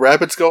title.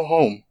 Rabbits Go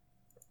Home.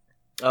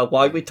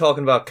 Why are we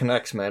talking about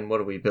Connects, man? What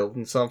are we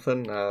building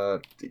something?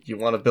 You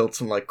want to build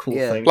some like cool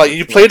Yeah. things? Like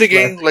you play the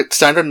game like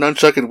standard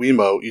nunchuck and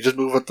Wiimote. You just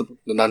move with the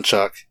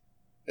nunchuck,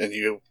 and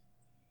you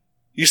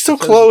still It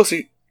says- close. Go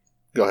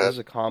This ahead. is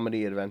a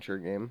comedy adventure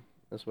game.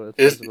 That's what it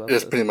It's says about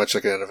it's this. pretty much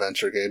like an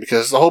adventure game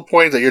because the whole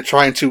point is that you're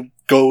trying to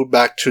go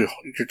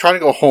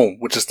home,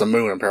 which is the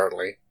moon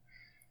apparently.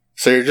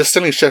 So you're just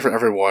stealing shit from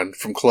everyone,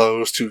 from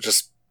clothes to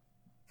just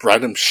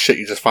random shit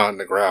you just find on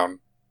the ground.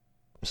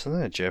 Isn't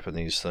that a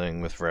Japanese thing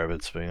with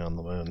rabbits being on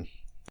the moon?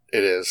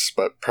 It is,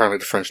 but apparently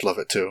the French love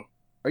it too.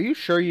 Are you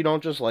sure you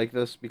don't just like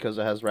this because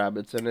it has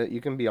rabbits in it?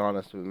 You can be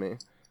honest with me.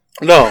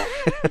 No,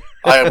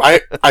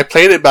 I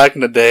played it back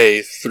in the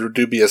day through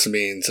dubious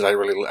means, and I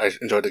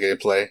enjoyed the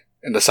gameplay,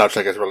 and the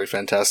soundtrack is really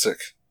fantastic.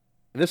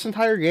 This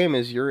entire game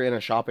is you're in a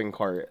shopping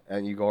cart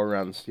and you go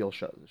around and steal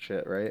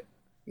shit, right?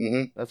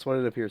 Hmm. That's what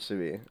it appears to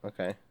be.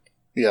 Okay.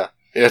 Yeah,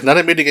 it is not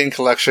a mini game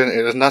collection.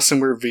 It is not some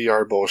weird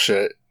VR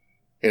bullshit.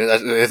 It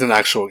is an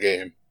actual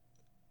game.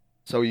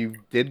 So you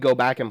did go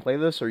back and play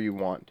this, or you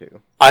want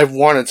to? I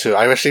wanted to.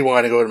 I actually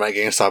wanted to go to my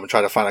GameStop and try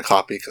to find a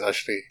copy because I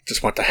actually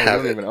just want to Oh, you have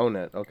don't it. even own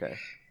it. Okay.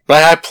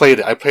 But I played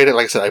it. I played it,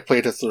 like I said, I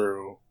played it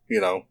through,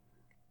 A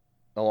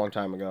long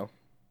time ago.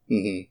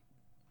 hmm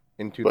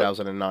In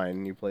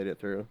 2009, you played it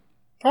through.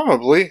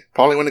 Probably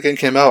when the game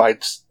came out, I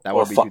just... That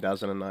well, would be fuck.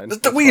 2009. The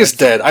That's Wii is fine.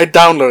 dead. I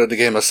downloaded the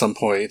game at some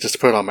point just to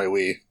put it on my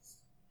Wii.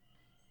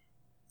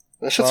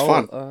 That shit's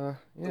fun. Yeah.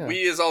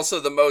 Wii is also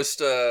the most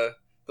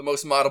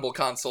moddable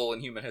console in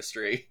human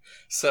history.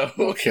 So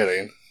No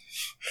kidding.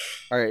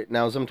 Alright,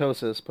 now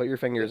Zymtosis, put your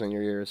fingers in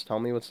your ears. Tell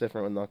me what's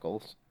different with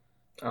Knuckles.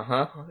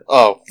 Uh-huh.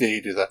 Oh, yeah,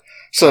 you do that.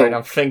 So, Alright,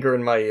 I'm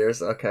fingering my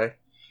ears. Okay.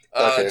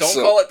 Okay, don't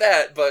so- call it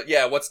that, but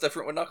yeah, what's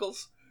different with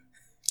Knuckles?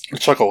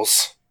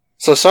 Chuckles.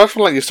 So aside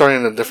from like you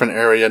starting in a different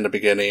area in the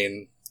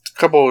beginning,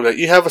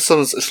 you have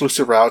some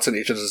exclusive routes in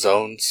each of the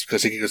zones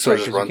because you can sort Right, of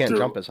 'cause just run you can't through.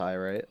 jump as high,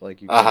 right?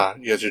 Like you. Yeah,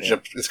 your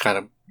jump is kind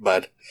of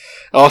bad.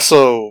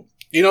 Also,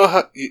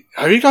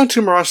 have you gone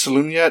to Mirage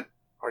Saloon yet?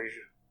 Are you?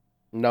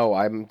 No,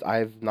 I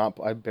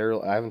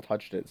haven't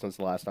touched it since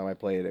the last time I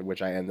played it,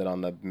 which I ended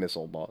on the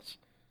missile boss.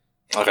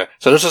 Okay,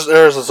 so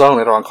there's a zone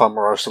later on called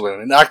Mirage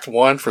Saloon. In Act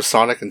 1 for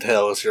Sonic and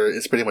Tails,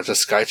 it's pretty much a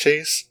sky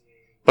chase.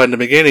 But in the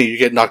beginning, you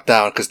get knocked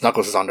down because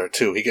Knuckles is on there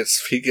too. He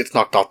gets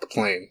knocked off the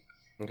plane.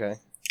 Okay.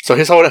 So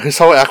his whole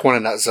Act 1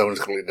 in that zone is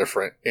completely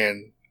different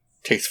and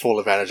takes full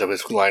advantage of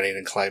his gliding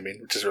and climbing,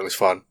 which is really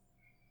fun.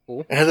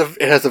 Cool.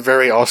 It has a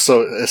very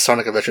also a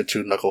Sonic Adventure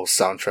 2 Knuckles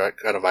soundtrack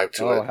kind of vibe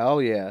to Oh it.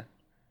 hell yeah!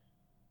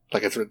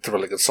 Like it's a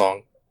really good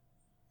song.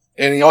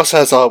 And he also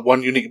has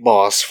one unique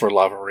boss for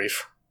Lava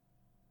Reef,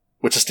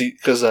 which is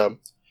because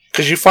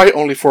you fight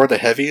only 4 of the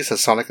heavies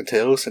as Sonic and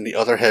Tails, and the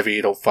other heavy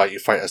you don't fight. You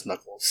fight as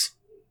Knuckles.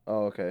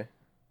 Oh okay.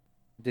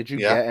 Did you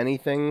Yeah. get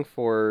anything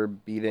for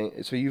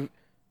beating? So who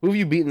have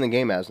you beaten the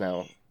game as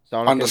now?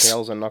 Sonic On and the s-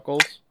 Tails and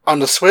Knuckles. On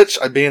the Switch,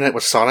 I beat it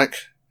with Sonic,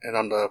 and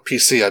on the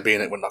PC, I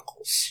beat it with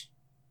Knuckles.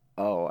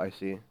 Oh, I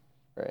see.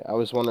 Right. I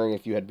was wondering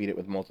if you had beat it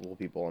with multiple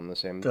people on the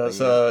same. Does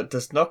thing.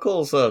 does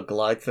Knuckles'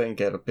 glide thing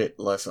get a bit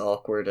less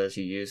awkward as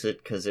you use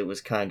it? Because it was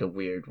kind of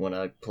weird when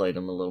I played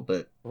him a little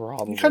bit.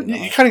 Probably You kind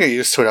not. of get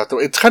used to it after.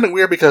 It's kind of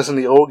weird because in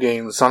the old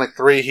game, Sonic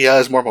 3, he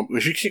has more.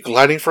 If you keep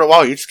gliding for a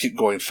while, you just keep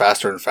going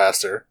faster and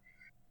faster.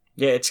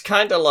 Yeah, it's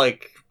kind of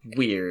like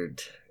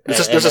weird.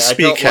 There's And a I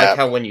speed don't cap. like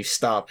how when you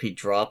stop, he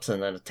drops,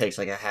 and then it takes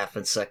like a half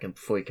a second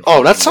before you can.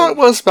 Oh, that's how move.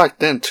 it was back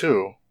then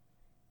too.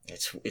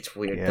 It's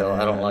weird though.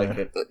 I don't like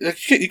it.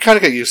 You kind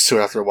of get used to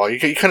it after a while. You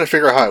kind of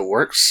figure out how it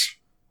works.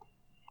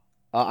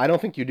 I don't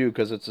think you do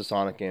because it's a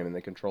Sonic game and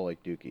they control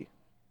like Dookie.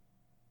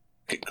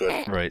 Okay,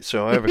 good. Right,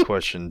 so I have a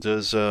question.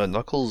 Does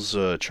Knuckles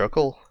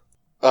chuckle?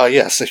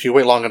 Yes, if you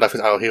wait long enough,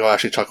 he'll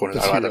actually chuckle in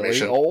his Does he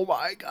animation. really? Oh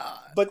my god!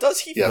 But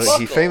does he? Yes. But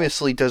he buckle?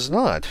 famously does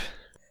not.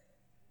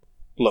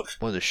 Look,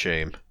 What a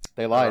shame.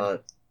 They lied.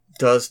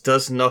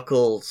 Does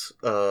Knuckles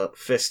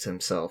fist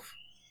himself?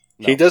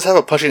 No. he does have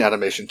a punching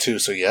animation too,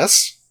 so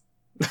yes.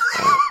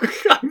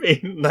 I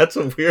mean, that's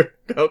a weird.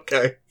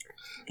 Okay.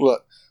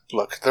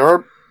 Look, there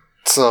are.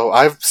 So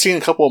I've seen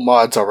a couple of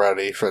mods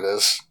already for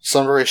this.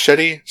 Some very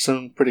shitty,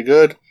 some pretty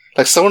good.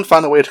 Like someone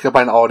found a way to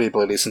combine all the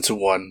abilities into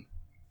one.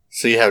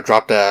 So you have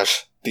drop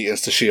dash, the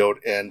insta shield,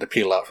 and the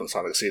peel out from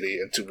Sonic CD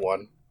into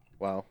one.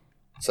 Wow.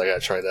 So I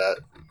gotta try that.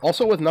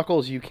 Also, with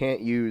Knuckles, you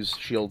can't use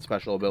shield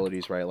special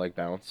abilities, right? Like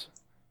bounce.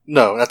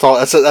 No, that's all.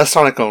 That's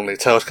Sonic only.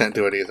 Tails can't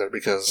do it either That's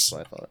because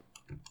what I thought.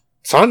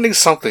 Sonic needs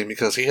something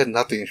because he had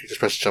nothing if you just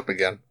press jump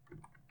again.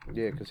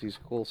 Yeah, because he's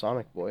a cool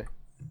Sonic boy.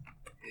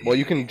 Well,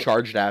 you can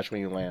charge dash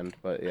when you land,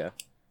 but yeah.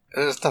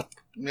 And it's not.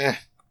 Not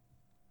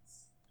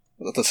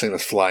the same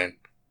as flying.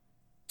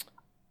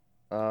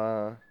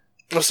 Uh,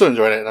 I'm still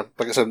enjoying it. And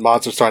like I said,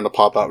 mods are starting to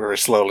pop out very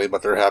slowly,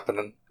 but they're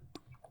happening.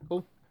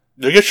 Cool.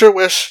 You get your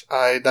wish.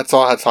 That's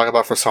all I had to talk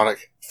about for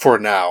Sonic for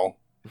now,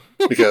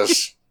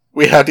 because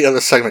we have the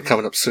other segment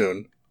coming up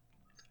soon.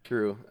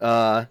 True.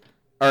 All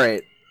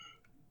right.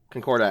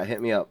 Concordat,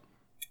 hit me up.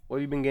 What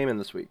have you been gaming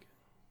this week?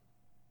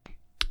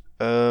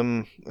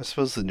 I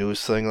suppose the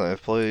newest thing that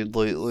I've played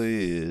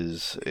lately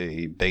is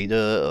a beta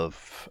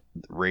of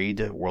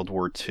Raid World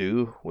War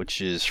II,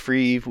 which is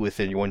free with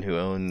anyone who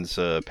owns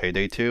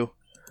Payday 2.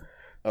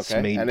 It's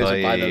Okay, made and is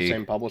it by by those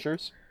same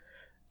publishers?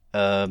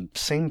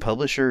 same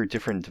publisher,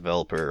 different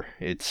developer.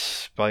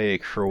 It's by a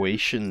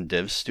Croatian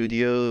dev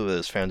studio that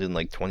was founded in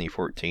like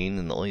 2014,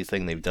 and the only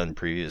thing they've done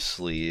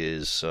previously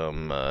is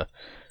some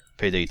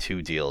Payday 2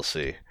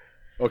 DLC.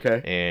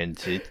 Okay.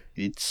 And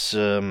it's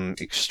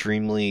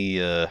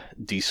extremely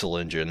Diesel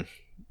Engine,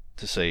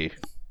 to say.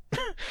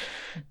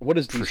 What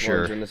is For Diesel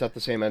sure. Engine? Is that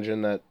the same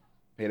engine that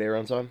Payday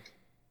runs on?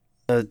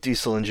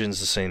 Diesel Engine's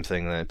the same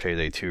thing that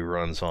Payday 2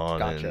 runs on,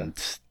 Gotcha.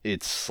 and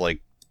it's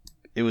like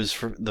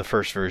the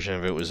first version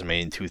of it was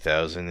made in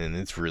 2000, and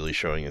it's really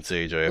showing its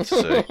age, I have to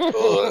say.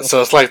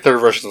 So it's like their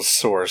version of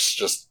Source.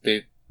 Just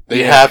they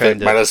Yeah, have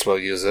kinda. it. Might as well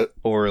use it.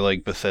 Or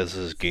like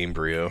Bethesda's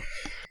Gamebryo.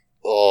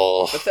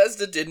 Oh,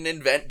 Bethesda didn't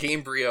invent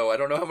Gamebryo. I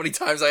don't know how many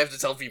times I have to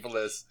tell people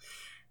this.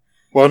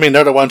 well, I mean,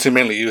 they're the ones who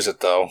mainly use it,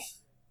 though.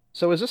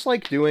 So is this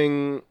like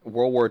doing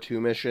World War II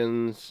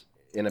missions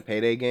in a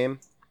Payday game?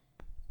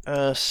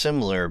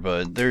 Similar,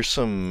 but there's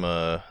some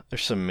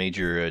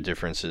major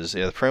differences.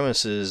 Yeah, the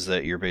premise is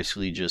that you're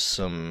basically just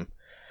some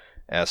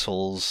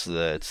assholes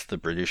that the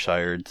British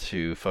hired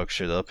to fuck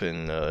shit up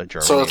in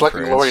Germany. So it's like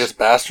and France. Inglourious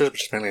Bastards,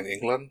 which is mainly in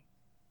England.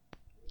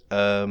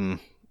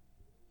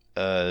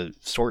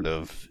 Sort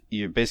of.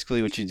 You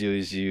basically what you do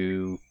is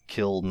you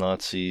kill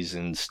Nazis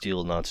and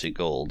steal Nazi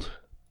gold.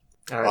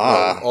 Alright,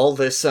 well, all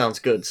this sounds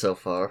good so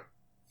far.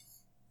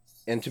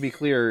 And to be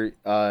clear,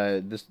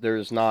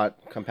 there's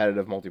not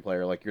competitive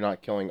multiplayer. Like you're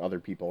not killing other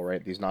people,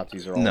 right? These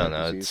Nazis are all No,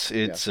 NPCs.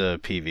 it's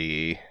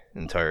PvE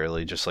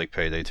entirely, just like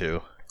Payday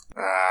 2.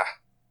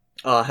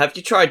 Have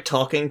you tried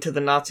talking to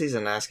the Nazis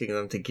and asking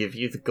them to give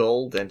you the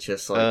gold and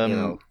just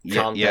calm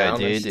yeah, I down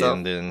did, and stuff?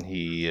 and then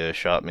he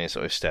shot me,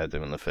 so I stabbed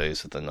him in the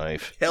face with a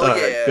knife. Hell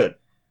Alright, yeah. good.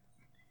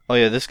 Oh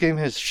yeah, this game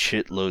has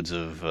shitloads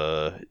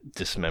of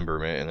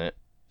dismemberment in it,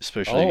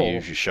 especially if you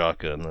use your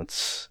shotgun.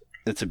 That's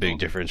a big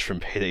difference from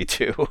Payday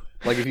 2.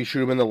 Like if you shoot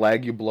them in the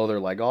leg, you blow their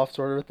leg off,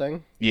 sort of a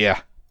thing.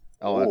 Yeah,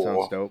 Oh, that Ooh.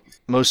 sounds dope.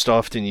 most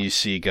often you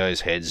see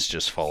guys' heads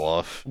just fall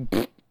off.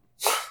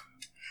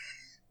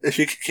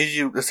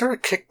 Is there a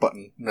kick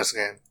button in this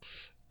game?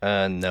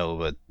 No,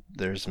 but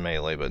there's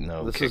melee, but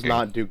no This kicking. is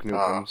not Duke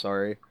Nukem.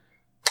 Sorry.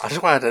 I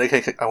just want to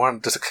dedicate. I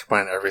want just a kick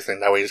button and everything.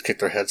 That way, you just kick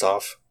their heads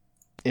off.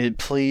 It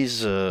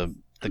plays, the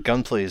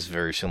gunplay is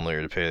very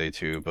similar to Payday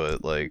 2,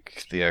 but,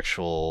 like, the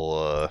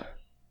actual,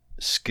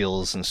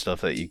 skills and stuff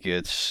that you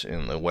get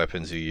and the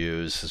weapons you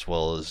use, as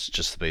well as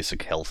just the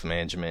basic health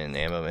management and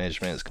ammo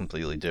management is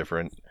completely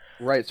different.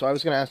 Right. So I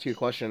was going to ask you a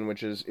question,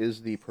 which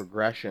is the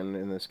progression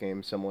in this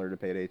game similar to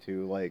Payday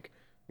 2? Like,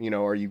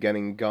 are you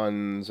getting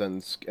guns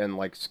and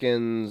like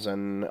skins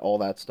and all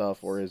that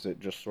stuff, or is it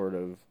just sort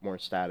of more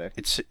static?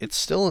 It's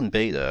still in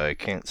beta, I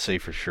can't say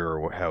for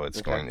sure how it's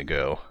Okay. going to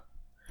go.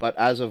 But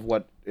as of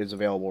what is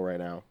available right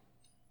now.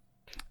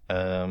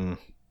 And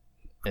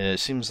it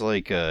seems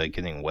like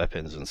getting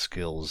weapons and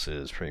skills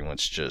is pretty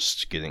much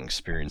just getting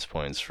experience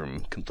points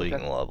from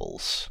completing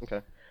levels.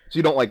 Okay. So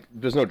you don't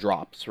there's no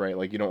drops, right?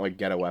 Like you don't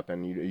get a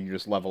weapon, you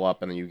just level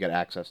up and then you get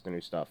access to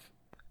new stuff.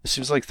 It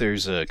seems like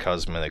there's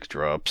cosmetic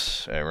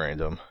drops at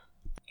random.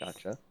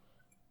 Gotcha.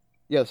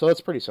 Yeah, so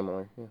that's pretty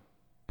similar. Yeah.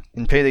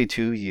 In Payday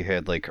 2, you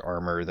had like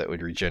armor that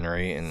would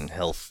regenerate and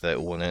health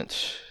that wouldn't.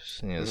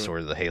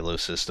 Sort of the Halo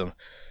system.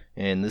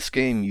 In this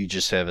game, you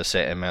just have a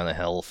set amount of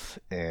health,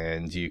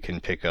 and you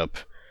can pick up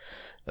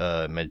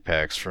med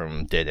packs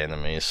from dead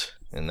enemies,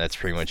 and that's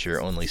pretty much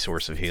your only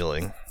source of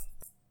healing.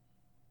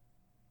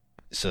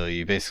 So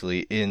it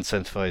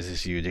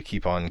incentivizes you to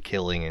keep on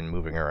killing and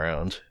moving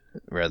around,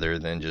 rather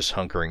than just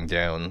hunkering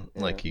down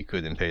like you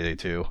could in Payday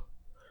 2.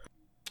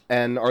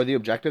 And are the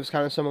objectives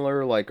kind of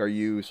similar? Like, are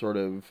you sort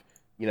of,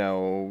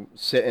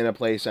 sit in a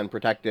place and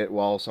protect it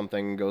while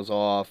something goes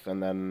off,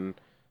 and then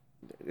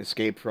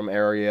escape from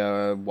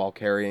area while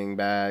carrying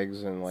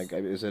bags? And,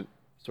 is it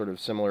sort of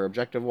similar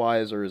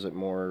objective-wise, or is it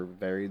more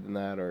varied than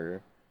that,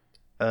 or...?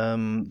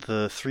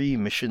 The 3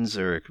 missions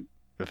that are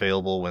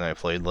available when I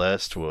played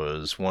last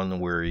was one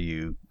where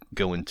you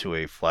go into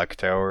a flak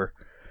tower,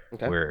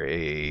 Okay. where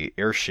a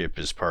airship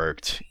is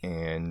parked,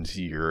 and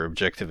your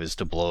objective is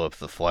to blow up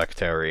the flak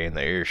tower and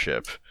the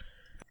airship.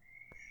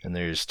 And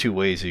there's 2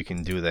 ways you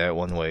can do that.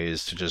 One way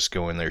is to just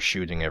go in there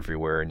shooting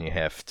everywhere, and you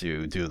have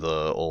to do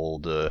the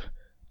old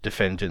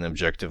defend an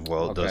objective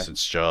while it does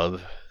its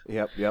job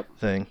Yep.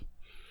 thing.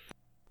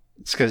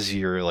 It's because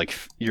you're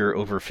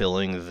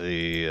overfilling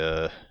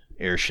the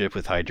airship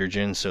with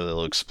hydrogen, so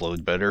it'll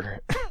explode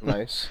better.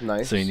 Nice.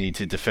 So you need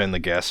to defend the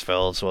gas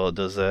valves while it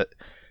does that,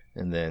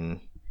 and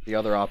then The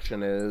other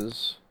option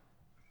is...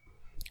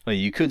 Well,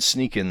 you could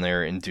sneak in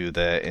there and do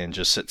that and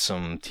just set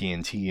some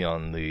TNT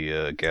on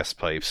the gas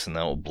pipes and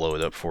that will blow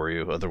it up for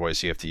you.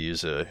 Otherwise, you have to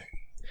use a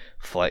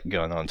flat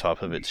gun on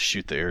top of it to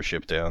shoot the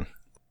airship down.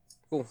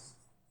 Cool.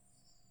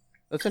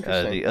 That's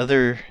interesting.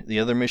 The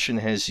other mission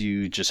has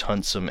you just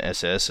hunt some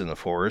SS in the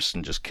forest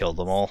and just kill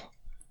them all.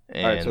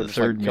 And Alright, so the just,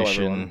 third like, kill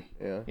mission,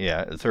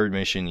 everyone. the third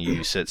mission,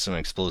 you set some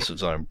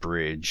explosives on a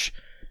bridge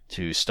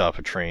to stop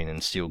a train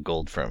and steal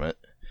gold from it.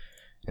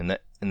 In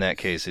that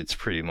case, it's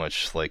pretty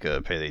much like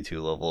a Payday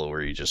 2 level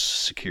where you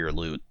just secure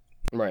loot.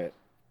 Right.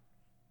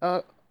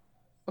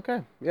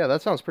 Okay. Yeah,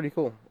 that sounds pretty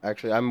cool.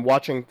 Actually,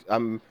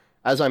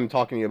 as I'm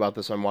talking to you about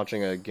this, I'm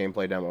watching a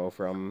gameplay demo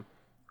from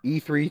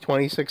E3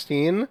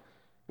 2016,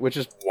 which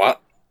is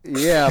What?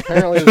 yeah.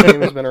 Apparently, the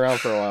game has been around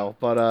for a while,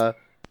 but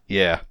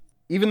Yeah.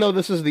 even though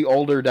this is the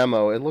older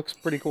demo, it looks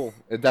pretty cool.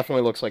 It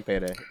definitely looks like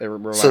Payday. It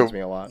reminds So- me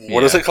a lot.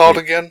 What is it called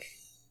again?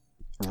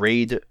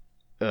 Raid,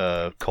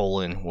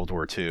 World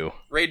War II.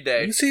 Raid Let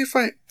Day. me see if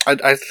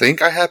I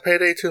think I have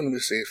Payday 2. Let me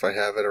see if I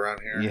have it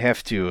around here. You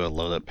have to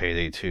load up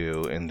Payday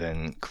 2 and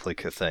then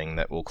click a thing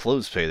that will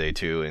close Payday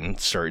 2 and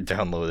start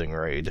downloading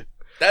Raid.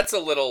 That's a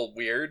little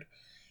weird.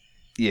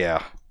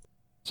 Yeah.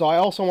 So I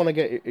also want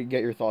to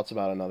get your thoughts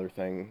about another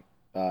thing.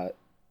 Now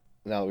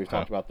that we've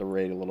talked about the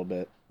raid a little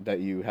bit, that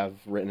you have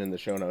written in the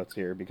show notes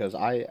here, because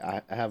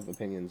I have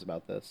opinions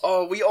about this.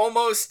 Oh, we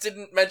almost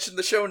didn't mention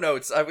the show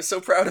notes. I was so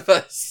proud of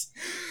us.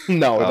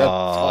 No,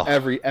 Aw.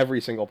 that's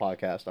every single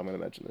podcast I'm going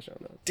to mention the show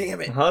notes.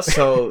 Damn it.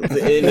 So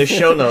in the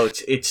show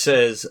notes, it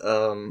says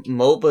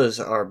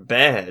MOBAs are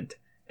bad,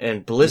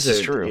 and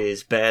Blizzard true.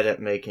 is bad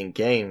at making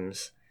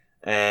games,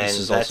 and This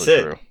is that's also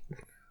it. true.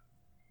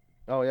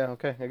 Oh yeah,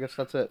 okay. I guess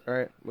that's it. All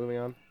right, moving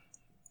on.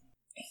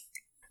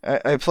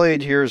 I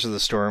played Heroes of the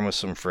Storm with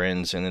some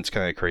friends, and it's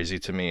kind of crazy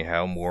to me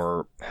how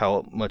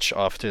much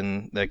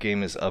often that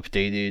game is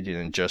updated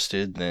and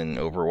adjusted than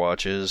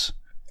Overwatch is.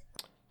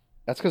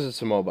 That's because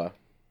it's a MOBA.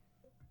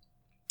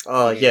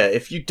 Yeah,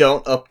 if you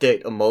don't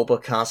update a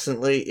MOBA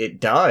constantly, it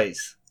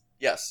dies.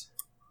 Yes.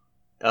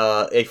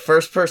 A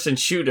first-person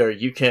shooter,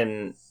 you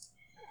can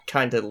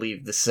kind of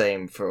leave the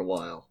same for a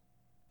while.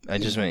 I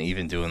just meant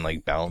even doing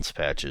like balance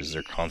patches,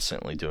 they're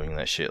constantly doing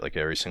that shit like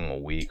every single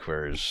week,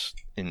 whereas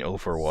in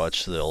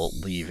Overwatch they'll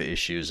leave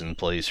issues in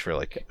place for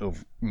like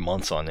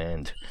months on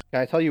end.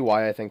 Can I tell you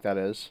why I think that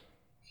is?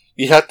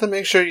 You have to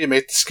make sure you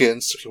make the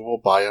skins so people will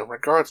buy them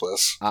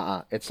regardless.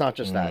 It's not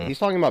just that. Mm. He's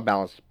talking about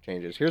balance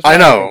changes. Here's I why I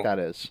know. think that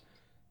is.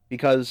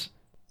 Because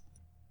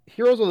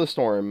Heroes of the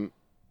Storm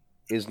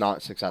is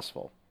not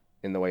successful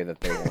in the way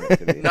that they want it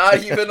to be.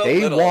 Not even a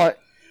little.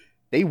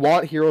 They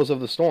want Heroes of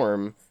the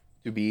Storm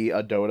to be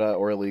a Dota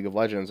or a League of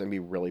Legends and be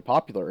really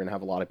popular and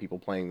have a lot of people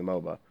playing the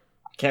MOBA.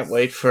 Can't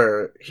wait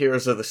for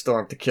Heroes of the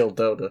Storm to kill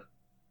Dota.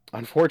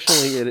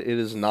 Unfortunately, it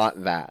is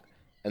not that.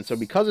 And so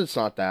because it's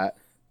not that,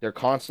 they're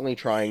constantly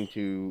trying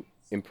to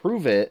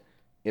improve it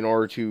in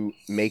order to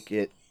make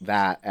it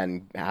that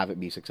and have it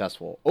be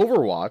successful.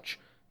 Overwatch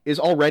is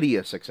already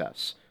a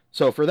success.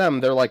 So for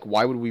them, they're like,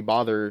 why would we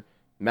bother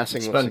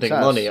messing with Spending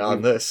success? money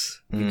on this.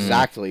 Mm.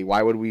 Exactly.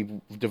 Why would we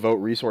devote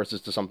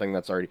resources to something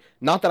that's already...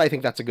 Not that I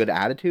think that's a good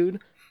attitude,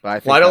 but I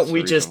think Why that's don't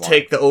we the just reason why.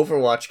 take the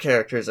Overwatch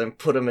characters and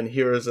put them in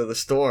Heroes of the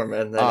Storm,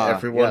 and then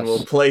everyone yes.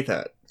 will play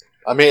that?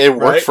 I mean, it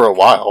worked Right? for a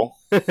while.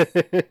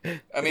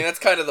 I mean, that's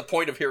kind of the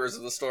point of Heroes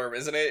of the Storm,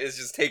 isn't it? Is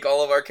just take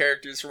all of our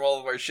characters from all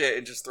of our shit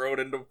and just throw it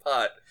into a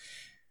pot.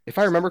 If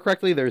I remember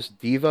correctly, there's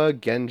Diva,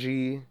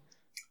 Genji...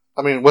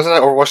 I mean, wasn't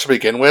that Overwatch to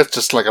begin with?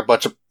 Just like a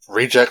bunch of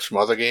rejects from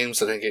other games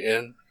that didn't get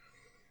in?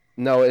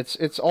 No,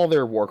 it's all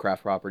their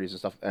Warcraft properties and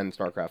stuff, and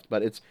StarCraft,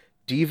 but it's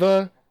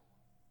Diva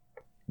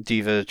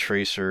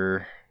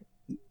Tracer,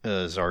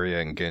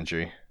 Zarya, and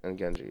Genji. and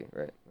Genji,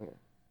 right? Okay.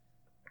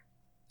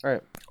 All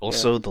right.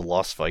 Also, the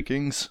Lost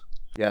Vikings.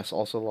 Yes,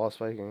 also Lost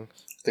Vikings.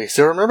 They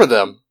still remember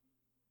them.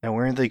 Now,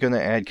 where are they going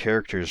to add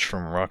characters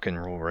from Rock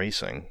and Roll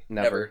Racing?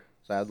 Never.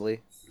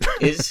 Sadly.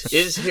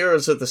 Is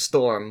Heroes of the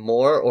Storm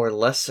more or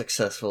less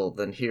successful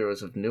than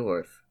Heroes of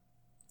Newerth?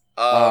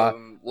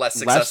 Less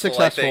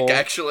successful, I think, successful.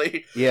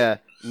 actually. Yeah,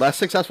 less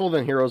successful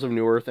than Heroes of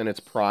Newerth in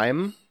its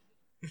prime,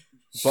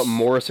 but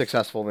more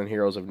successful than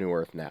Heroes of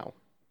Newerth now.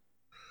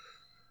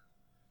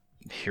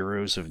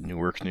 Heroes of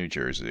Newark, New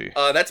Jersey.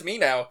 That's me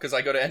now, because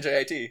I go to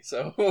NJIT,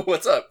 so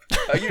what's up?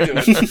 How you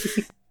doing?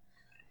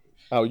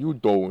 How you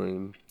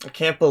doing? I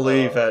can't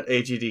believe at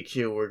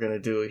AGDQ we're gonna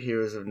do a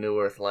Heroes of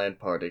Newerth LAN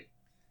party.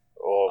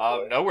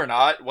 Oh, boy. No, we're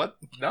not. What?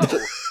 No.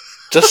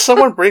 Just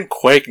someone bring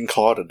Quake and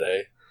call it a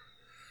day.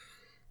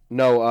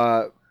 No,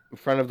 a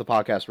friend of the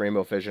podcast,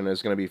 Rainbow Fission,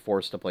 is going to be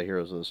forced to play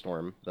Heroes of the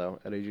Storm, though,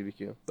 at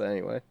AGDQ. But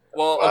anyway.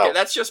 Well, Wow. okay,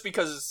 that's just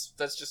because.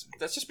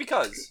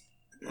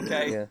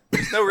 Okay. Yeah.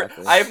 There's no.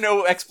 exactly. I have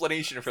no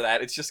explanation for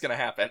that. It's just gonna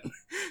happen.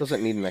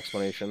 Doesn't need an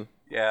explanation.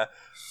 Yeah.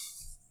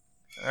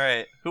 All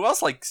right. Who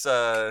else likes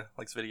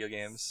video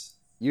games?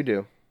 You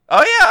do. Oh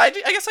yeah, I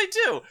guess I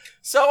do.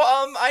 So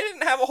I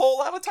didn't have a whole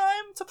lot of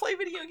time to play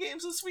video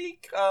games this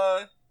week.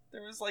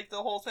 There was like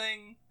the whole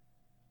thing.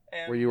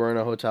 And Where you were in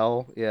a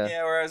hotel? Yeah.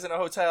 Yeah, where I was in a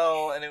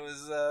hotel and it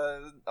was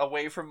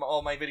away from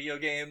all my video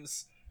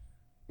games.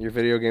 Your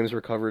video games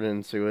were covered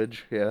in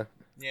sewage. Yeah.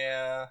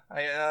 Yeah,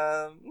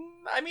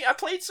 I mean, I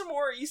played some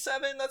more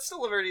E7. That's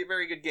still a very,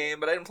 very good game,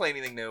 but I didn't play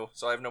anything new,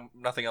 so I have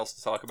nothing else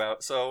to talk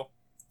about. So,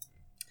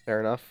 Fair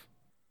enough.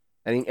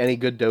 Any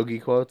good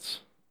Dogi quotes?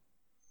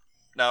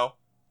 no,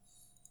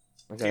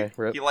 Okay.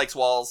 Rip. he likes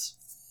walls.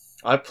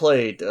 I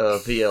played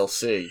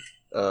VLC.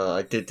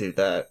 I did do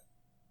that.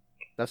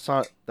 That's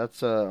not.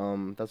 That's a.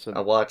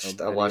 I watched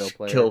video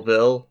player. Kill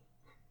Bill.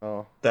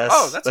 Oh.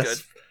 That's good.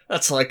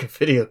 That's like a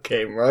video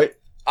game, right?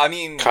 I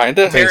mean,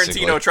 Kinda. Tarantino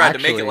Basically. tried to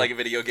make it Actually. like a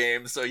video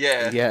game, so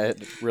yeah. Yeah,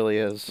 it really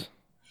is.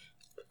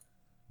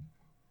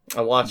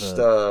 I watched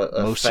The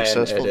a most fan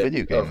successful edit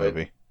video game of it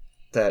movie.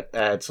 that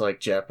adds like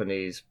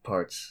Japanese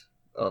parts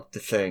of the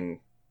thing,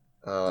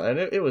 and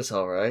it was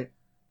all right.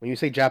 When you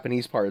say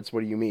Japanese parts,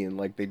 what do you mean?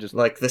 Like they just.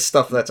 Like the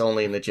stuff that's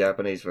only in the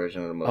Japanese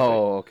version of the movie.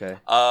 Oh, okay.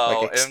 Oh,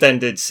 Like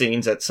extended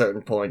scenes at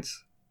certain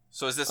points.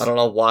 so is this? I don't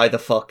know why the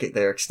fuck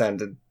they're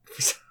extended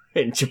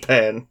in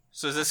Japan.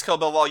 So is this Kill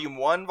Bill Volume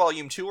 1,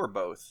 Volume 2, or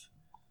both?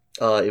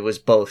 It was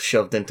both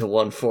shoved into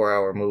one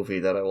 4-hour movie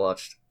that I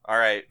watched.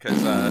 Alright,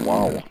 because,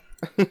 Wow.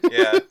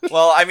 yeah.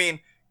 Well, I mean,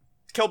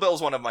 Kill Bill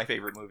is one of my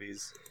favorite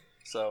movies,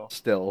 so,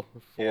 Still,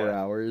 4 Yeah.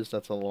 hours.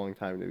 That's a long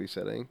time to be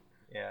sitting.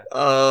 yeah.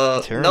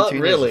 Not Tarantino's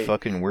really. a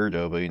fucking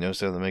weirdo, but he knows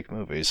how to make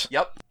movies.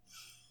 Yep.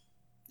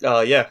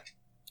 Yeah.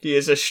 He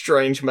is a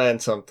strange man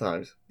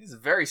sometimes. He's a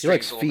very likes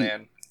strange little feet.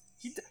 man.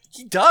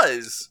 He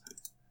does.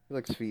 He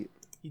likes feet.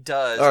 He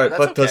does. Alright, that's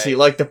but does okay. he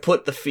like to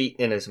put the feet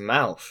in his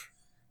mouth?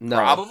 No.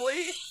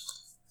 Probably?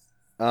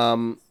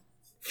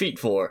 Feet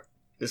for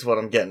is what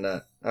I'm getting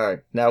at. Alright,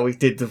 now we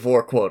did the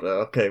vor quota.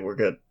 Okay, we're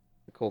good.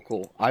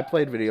 Cool. I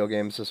played video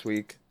games this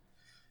week.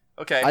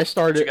 Okay. I What you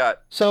started.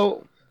 got?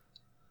 So,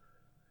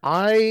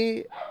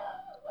 I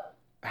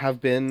have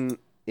been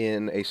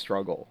in a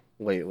struggle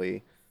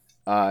lately,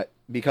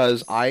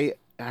 because I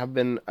have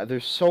been.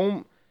 There's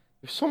so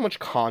much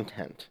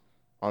content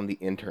on the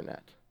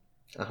internet,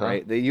 Uh-huh.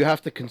 right? That you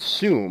have to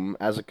consume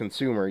as a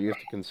consumer. You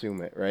have to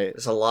consume it, right?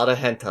 There's a lot of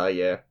hentai,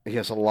 yeah.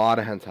 Yes, a lot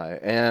of hentai,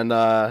 and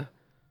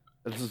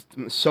there's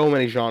so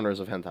many genres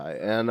of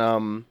hentai, and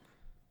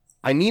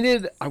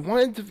I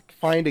wanted to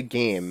find a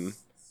game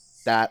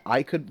that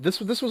I could. This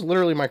was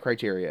literally my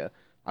criteria.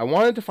 I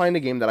wanted to find a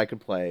game that I could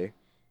play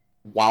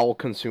while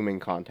consuming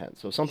content.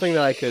 So something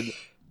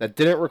that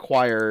didn't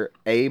require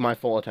my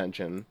full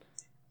attention,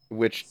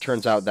 which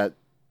turns out that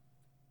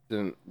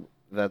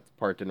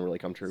part didn't really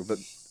come true,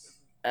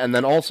 and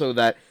then also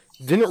that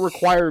didn't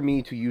require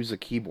me to use a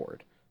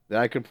keyboard, that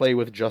I could play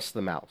with just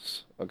the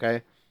mouse.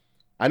 Okay,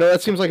 I know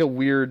that seems like a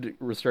weird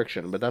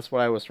restriction, but that's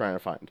what I was trying to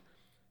find.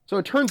 So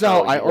it turns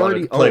out I you wanted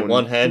already to play own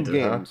one-handed, 2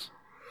 games.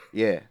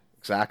 Yeah,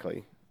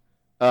 exactly.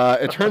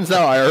 It turns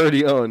out I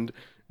already owned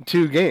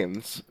 2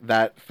 games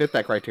that fit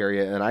that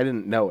criteria, and I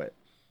didn't know it.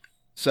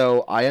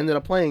 So I ended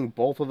up playing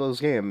both of those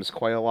games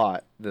quite a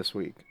lot this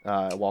week,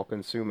 while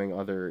consuming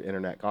other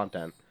internet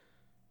content.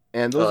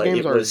 And those games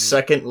it are was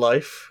Second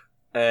Life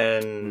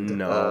and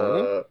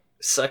No.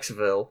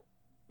 Sexville.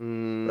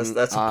 Mm,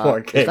 That's a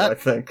porn game, I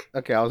think.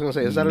 Okay, I was gonna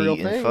say, is that a real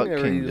Meat and thing? Fuck Or are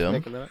you just Kingdom.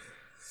 making that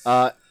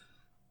up?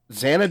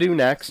 Xanadu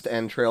Next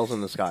and Trails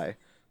in the Sky.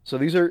 So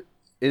these are.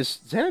 Is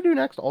Xanadu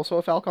Next also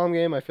a Falcom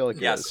game? I feel like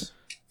it Yes. is.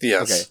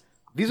 Yes. Okay.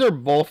 These are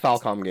both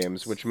Falcom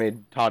games, which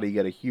made Toddy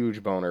get a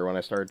huge boner when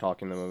I started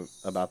talking to him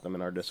about them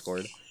in our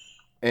Discord.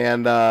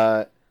 And,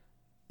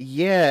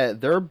 yeah,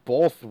 they're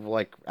both,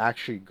 like,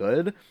 actually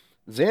good.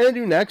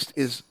 Xanadu Next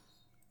is...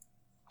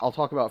 I'll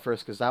talk about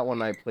first, because that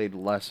one I played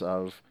less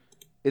of.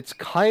 It's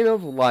kind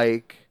of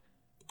like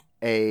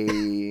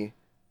a...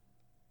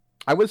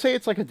 I would say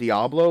it's like a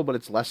Diablo, but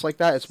it's less like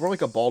that. It's more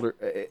like a Baldur...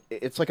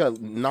 It's like a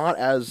not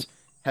as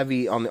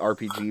heavy on the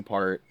RPG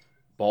part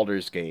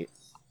Baldur's Gate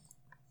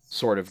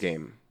sort of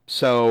game.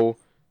 So,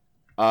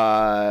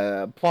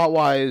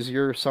 plot-wise,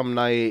 you're some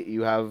knight,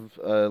 you have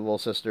a little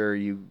sister,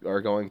 you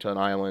are going to an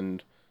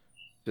island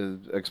to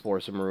explore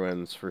some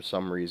ruins for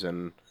some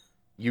reason.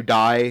 You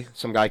die,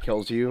 some guy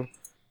kills you,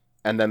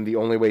 and then the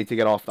only way to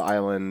get off the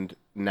island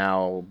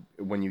now,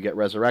 when you get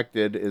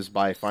resurrected, is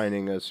by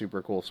finding a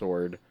super cool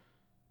sword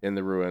in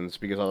the ruins,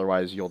 because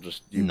otherwise when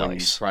you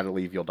Nice. try to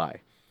leave, you'll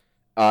die.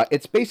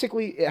 It's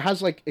basically,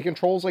 it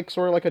controls like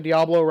sort of like a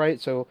Diablo, right?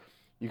 So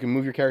you can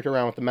move your character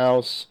around with the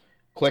mouse,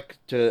 click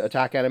to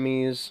attack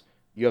enemies.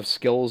 You have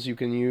skills you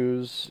can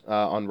use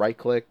on right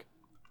click,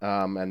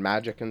 and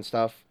magic and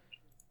stuff.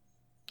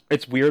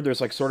 It's weird.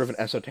 There's like sort of an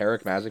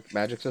esoteric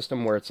magic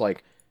system where it's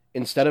like,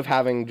 instead of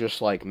having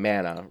just like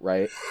mana,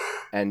 right,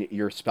 and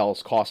your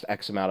spells cost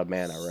X amount of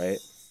mana, right?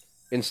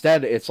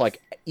 Instead, it's like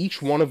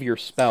each one of your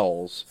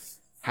spells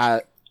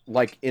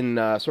like in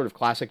sort of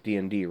classic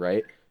D&D,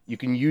 right? You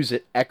can use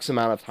it X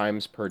amount of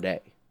times per day.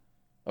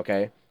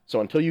 Okay? So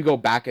until you go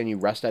back and you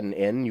rest at an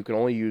inn, you can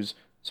only use...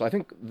 So I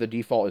think the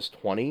default is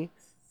 20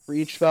 for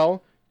each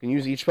spell. You can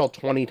use each spell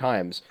 20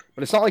 times.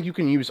 But it's not like you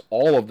can use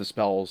all of the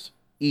spells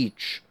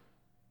each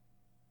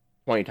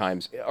 20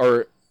 times.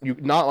 Or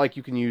not like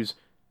you can use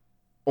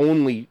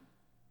only...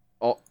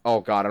 Oh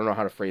god, I don't know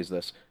how to phrase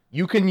this.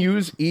 You can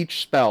use each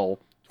spell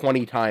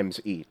 20 times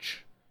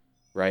each.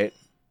 right?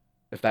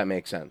 If that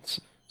makes sense.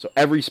 So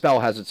every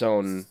spell has its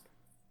own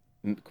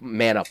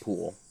mana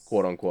pool,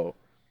 quote unquote,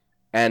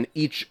 and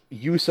each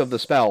use of the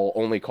spell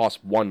only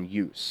costs one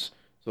use.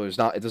 So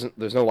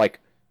there's no like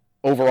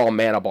overall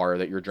mana bar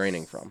that you're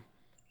draining from.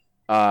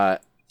 And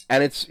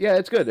it's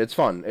good. It's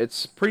fun.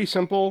 It's pretty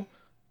simple,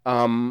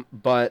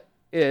 but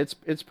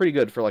it's pretty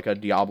good for like a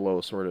Diablo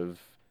sort of,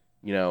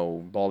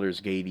 Baldur's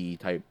Gate-y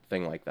type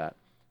thing like that.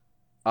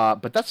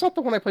 But that's not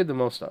the one I played the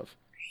most of.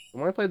 The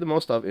one I played the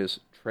most of is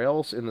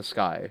Trails in the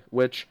Sky,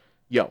 which,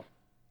 you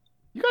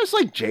guys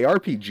like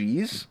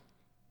JRPGs?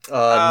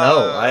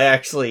 No, I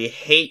actually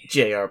hate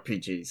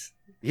JRPGs.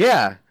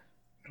 Yeah.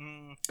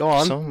 Go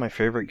on. Some of my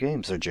favorite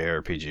games are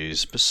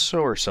JRPGs, but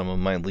so are some of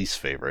my least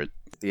favorite.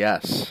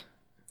 Yes.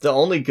 The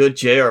only good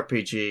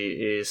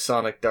JRPG is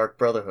Sonic Dark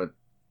Brotherhood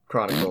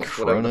Chronicles,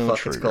 whatever the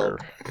fuck it's called.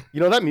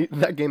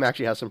 That game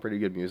actually has some pretty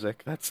good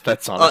music. That's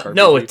Sonic RPG.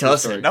 No, it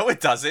doesn't. No, it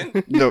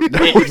doesn't. No,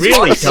 It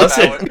really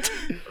doesn't.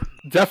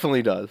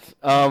 Definitely does.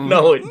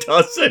 No, it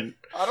doesn't.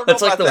 I don't know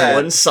That's like about the that.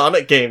 one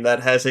Sonic game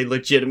that has a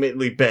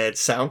legitimately bad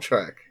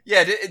soundtrack.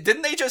 Yeah,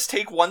 didn't they just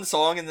take one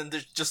song and then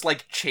just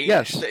like change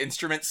Yes. the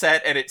instrument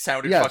set and it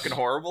sounded Yes. fucking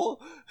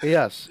horrible?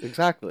 Yes,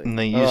 exactly. and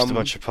they used a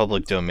bunch of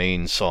public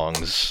domain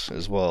songs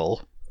as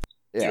well.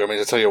 Do Yeah. you want me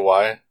to tell you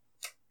why?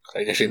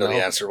 I actually know No.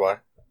 the answer why.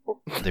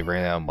 They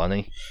ran out of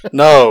money.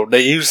 No,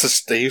 they use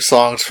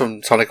songs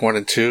from Sonic 1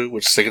 and 2,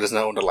 which Sega does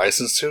not own the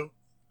license to.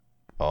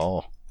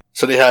 Oh.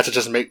 So they had to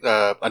just make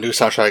a new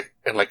soundtrack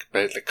in like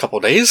a couple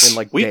days? In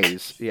like week?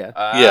 days. Yeah.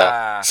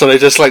 Yeah. So they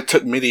just like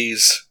took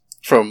MIDIs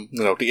from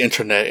the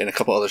internet and a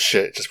couple other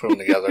shit, just put them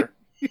together.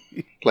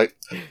 Like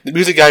the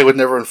music guy would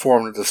never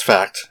inform of this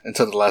fact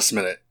until the last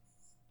minute.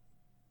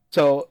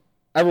 So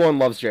everyone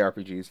loves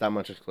JRPGs. That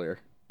much is clear.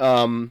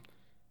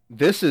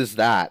 This is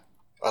that.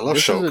 I love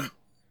This is Shoke.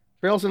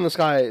 Trails in the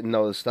Sky.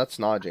 No, that's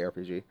not a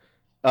JRPG.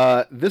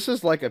 This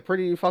is like a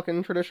pretty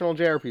fucking traditional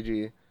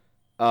JRPG.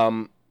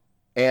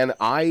 And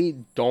I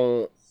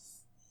don't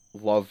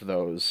love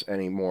those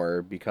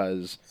anymore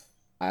because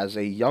as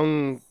a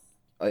young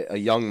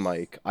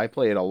Mike, I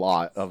played a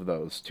lot of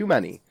those. Too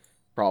many,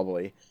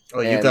 probably. Oh,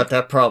 you And- got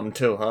that problem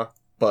too, huh?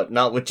 But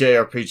not with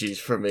JRPGs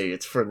for me,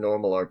 it's for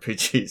normal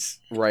RPGs.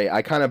 Right,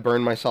 I kind of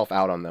burned myself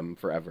out on them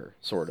forever,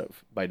 sort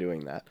of, by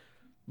doing that.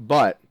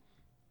 But,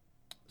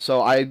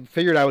 so I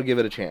figured I would give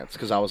it a chance,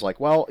 because I was like,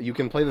 well, you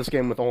can play this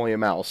game with only a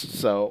mouse,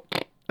 so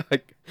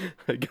I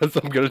guess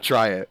I'm going to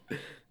try it.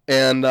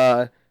 And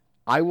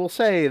I will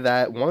say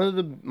that one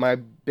of my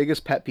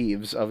biggest pet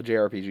peeves of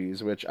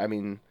JRPGs, which, I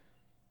mean,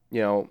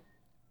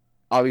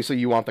 obviously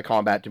you want the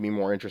combat to be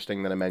more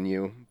interesting than a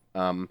menu,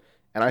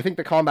 and I think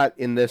the combat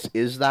in this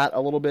is that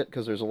a little bit,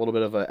 because there's a little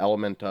bit of an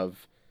element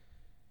of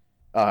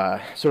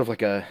sort of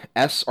like a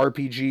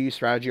SRPG,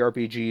 strategy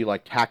RPG,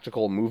 like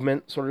tactical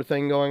movement sort of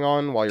thing going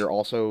on, while you're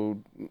also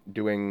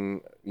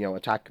doing,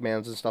 attack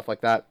commands and stuff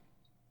like that.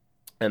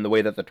 And the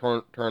way that the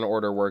turn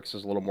order works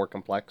is a little more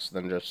complex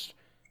than just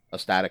a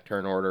static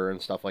turn order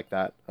and stuff like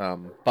that.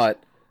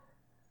 But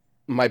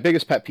my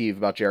biggest pet peeve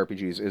about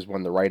JRPGs is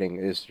when the writing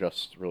is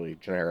just really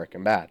generic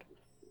and bad,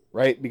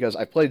 right? Because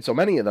I've played so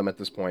many of them at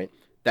this point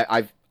that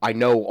I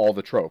know all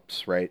the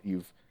tropes, right?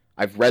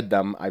 I've read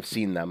them, I've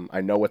seen them,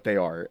 I know what they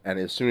are, and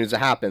as soon as it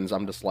happens,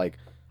 I'm just like,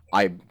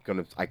 I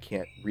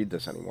can't read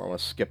this anymore. I want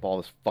to skip all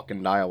this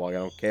fucking dialogue. I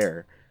don't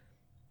care.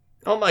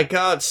 Oh my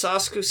god,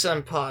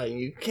 Sasuke-senpai,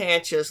 you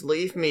can't just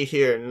leave me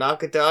here and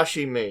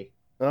Nakadashi me.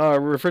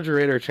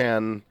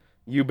 Refrigerator-chan,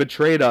 you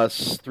betrayed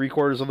us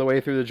 3/4 of the way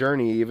through the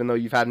journey, even though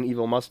you've had an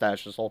evil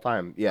mustache this whole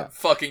time. Yeah.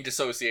 Fucking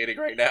dissociating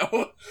right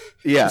now.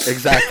 Yeah,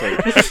 exactly.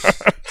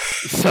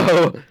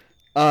 So,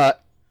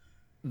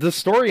 the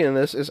story in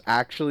this is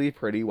actually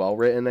pretty well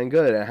written and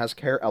good. It has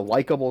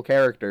likable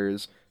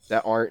characters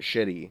that aren't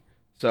shitty.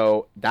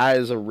 So that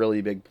is a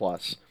really big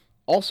plus.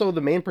 Also, the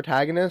main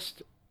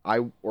protagonist,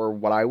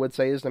 what I would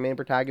say is the main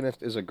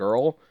protagonist is a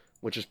girl,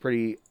 which is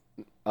pretty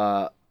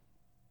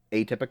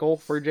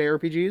atypical for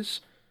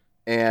JRPGs.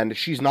 And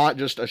she's not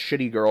just a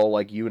shitty girl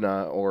like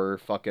Yuna or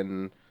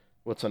fucking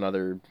what's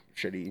another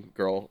shitty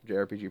girl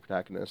JRPG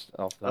protagonist?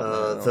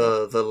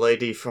 The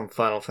lady from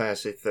Final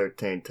Fantasy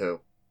 13 too.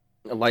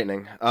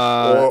 Lightning.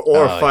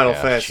 Or Final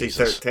yeah, Fantasy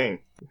Jesus. 13.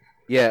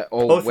 Yeah.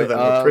 Oh, Both of them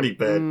are pretty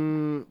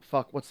bad.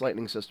 Fuck. What's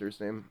Lightning Sister's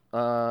name?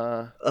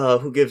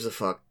 Who gives a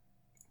fuck?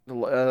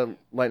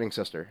 Lightning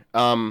Sister.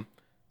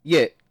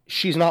 Yeah.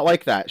 She's not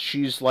like that.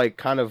 She's like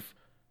kind of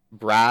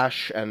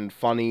brash and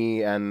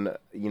funny, and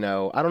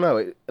I don't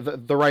know.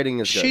 The writing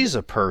is good. She's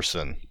a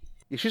person.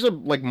 She's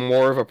like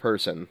more of a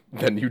person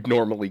than you'd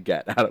normally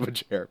get out of a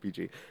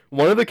JRPG.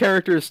 One of the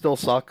characters still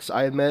sucks,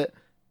 I admit,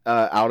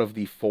 out of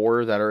the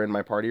 4 that are in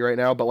my party right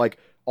now. But like,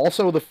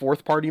 also the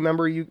 4th party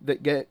member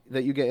that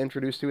you get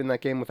introduced to in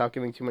that game, without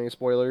giving too many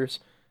spoilers,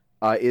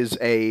 is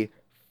a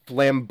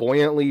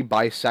flamboyantly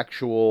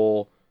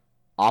bisexual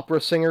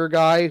opera singer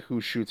guy who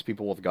shoots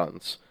people with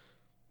guns.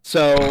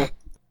 So,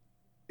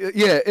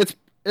 yeah, it's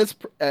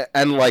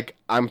and like,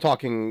 I'm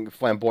talking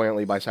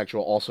flamboyantly bisexual.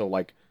 Also,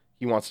 like,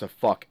 he wants to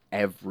fuck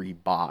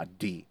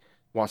everybody.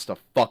 wants to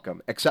fuck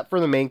him, except for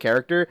the main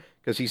character,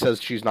 because he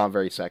says she's not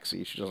very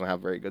sexy. She doesn't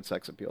have very good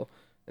sex appeal,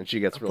 and she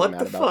gets really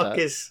mad about that. What the fuck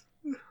is...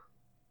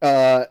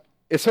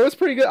 So it's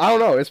pretty good. I don't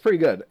know. It's pretty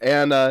good,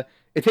 and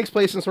it takes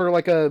place in sort of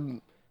like a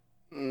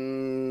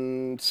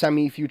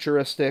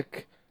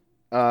semi-futuristic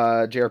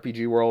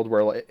JRPG world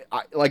where,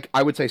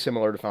 I would say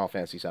similar to Final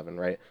Fantasy VII,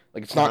 right?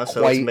 Like it's not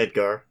so quite. It's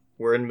Midgar.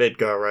 We're in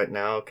Midgar right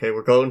now. Okay,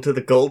 we're going to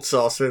the Gold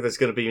Saucer. There's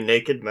going to be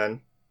naked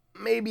men.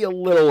 Maybe a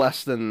little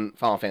less than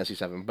Final Fantasy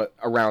VII, but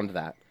around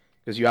that.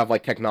 Because you have,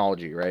 like,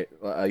 technology, right?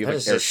 You have, That like,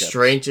 is the airships.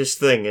 strangest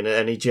thing in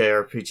any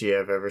JRPG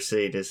I've ever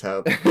seen, is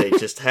how they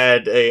just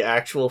had a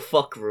actual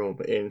fuck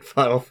room in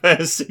Final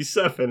Fantasy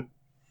VII.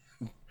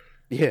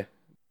 Yeah.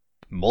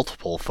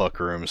 Multiple fuck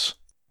rooms.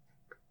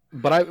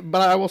 But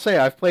I will say,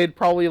 I've played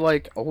probably,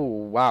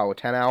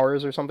 10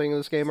 hours or something of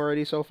this game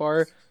already so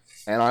far,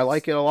 and I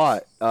like it a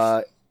lot.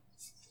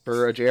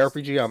 For a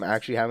JRPG, I'm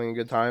actually having a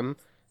good time,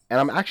 and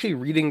I'm actually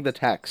reading the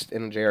text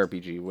in a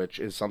JRPG, which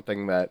is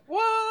something that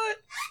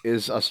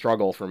is a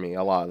struggle for me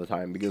a lot of the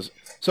time, because...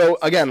 So,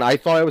 again, I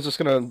thought I was just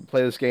going to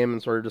play this game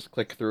and sort of just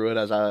click through it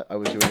as I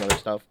was doing other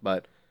stuff,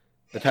 but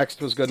the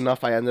text was good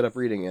enough, I ended up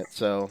reading it,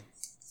 so...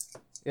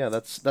 Yeah,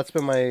 that's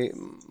been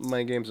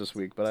my games this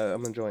week, but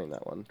I'm enjoying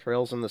that one.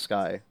 Trails in the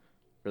Sky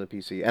for the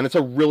PC. And it's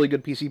a really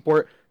good PC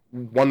port.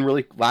 One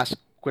really last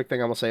quick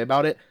thing I'm going to say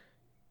about it.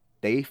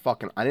 I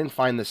didn't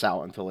find this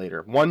out until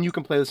later. 1, you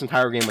can play this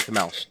entire game with the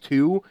mouse.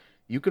 2,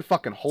 you could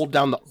fucking hold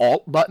down the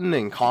Alt button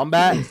in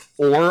combat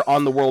or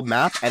on the world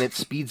map, and it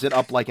speeds it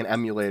up like an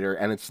emulator,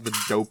 and it's the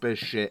dopest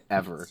shit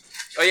ever.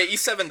 Oh yeah,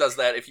 E7 does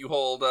that. If you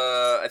hold,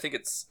 I think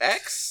it's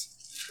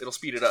X, it'll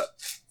speed it up.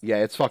 Yeah,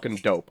 it's fucking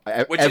dope.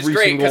 Which is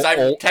great, because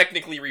I'm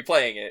technically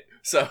replaying it,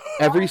 so...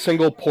 Every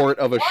single port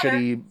of a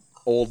shitty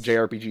old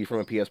JRPG from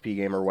a PSP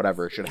game or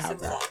whatever should have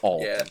that.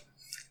 Alt. Yeah.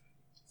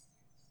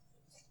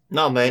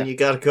 No, man, you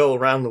gotta go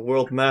around the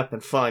world map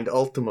and find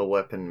Ultima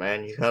Weapon,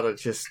 man. You gotta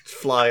just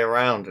fly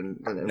around and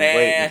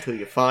wait until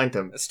you find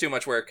them. It's too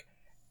much work.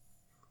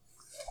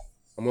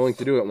 I'm willing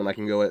to do it when I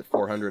can go at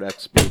 400x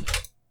speed.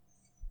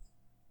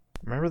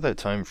 Remember that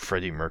time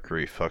Freddie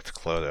Mercury fucked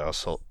Cloud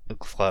Asshole?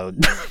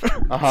 Cloud.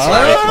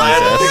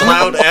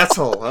 Cloud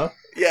asshole, huh?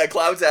 Yeah,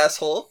 Cloud's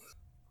asshole.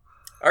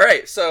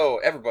 Alright, so,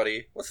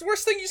 everybody, what's the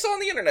worst thing you saw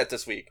on the internet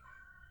this week?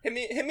 Hit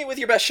me with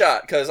your best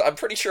shot, because I'm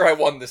pretty sure I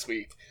won this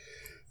week.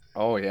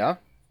 Oh, yeah?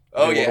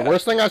 Oh, well, yeah. The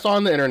worst thing I saw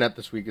on the internet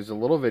this week is a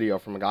little video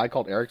from a guy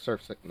called Eric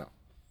Surfsick. No.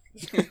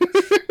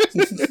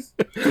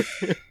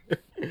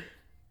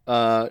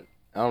 I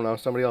don't know.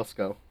 Somebody else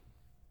go.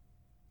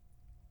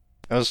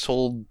 I was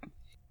told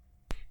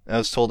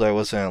I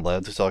wasn't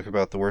allowed to talk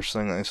about the worst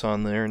thing I saw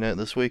on the internet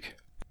this week.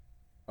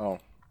 Oh.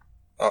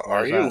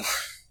 Are you?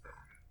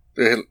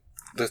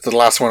 There's the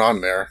last one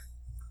on there.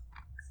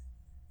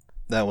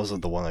 That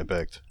wasn't the one I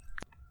picked.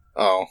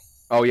 Oh.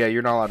 Oh, yeah,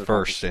 you're not allowed to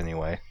First,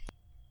 anyway.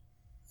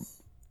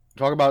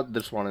 Talk about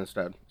this one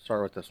instead.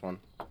 Start with this one.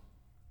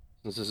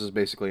 Since this is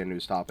basically a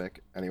news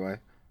topic, anyway.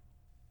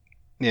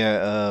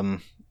 Yeah,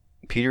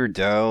 Peter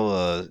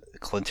Dow,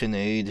 Clinton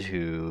aide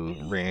who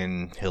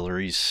ran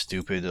Hillary's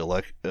stupid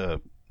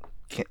election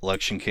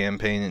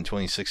campaign in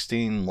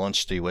 2016,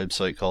 launched a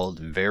website called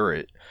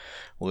Verrit,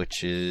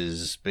 which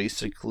is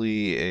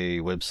basically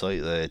a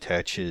website that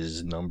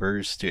attaches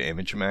numbers to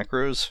image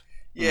macros.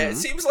 Yeah, It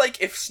seems like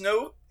if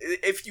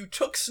you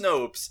took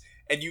Snopes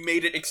and you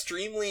made it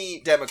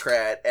extremely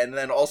Democrat, and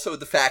then also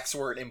the facts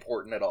weren't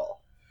important at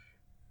all.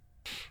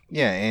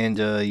 Yeah, and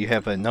you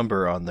have a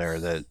number on there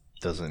that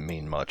doesn't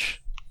mean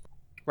much.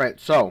 Right,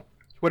 so,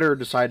 Twitter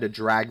decided to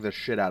drag the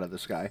shit out of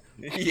this guy.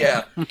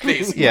 Yeah,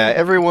 basically. Yeah,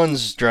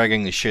 everyone's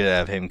dragging the shit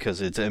out of him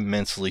because it's an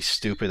immensely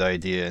stupid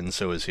idea, and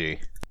so is he.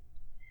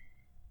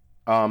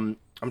 I'm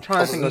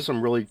trying to think of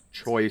some really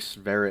choice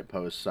Verrit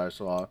posts I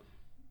saw.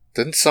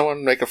 Didn't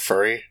someone make a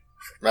furry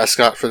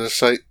mascot for this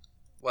site?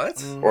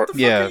 What? Or, What the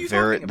fuck Yeah, are you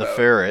Verrit talking the about?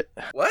 ferret.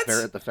 What?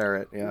 Verrit the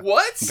ferret, yeah.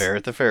 What?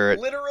 Verrit the ferret.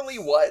 Literally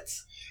what?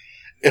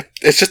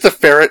 It's just a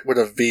ferret with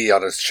a V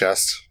on his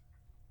chest.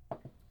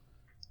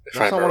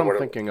 That's not what I'm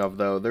thinking of,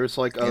 though. There's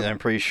like a... And I'm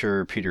pretty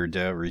sure Peter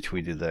Dow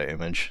retweeted that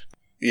image.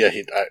 Yeah,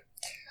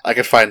 I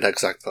could find the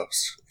exact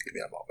post. Give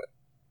me a moment.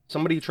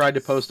 Somebody tried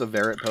to post a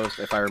Verrit post,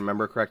 if I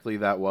remember correctly,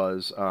 that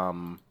was,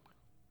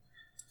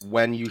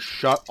 when you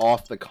shut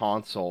off the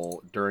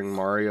console during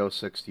Mario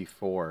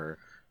 64,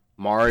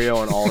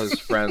 Mario and all his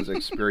friends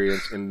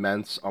experience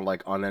immense,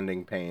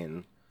 unending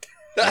pain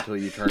until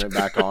you turn it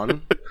back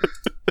on.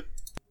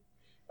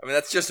 I mean,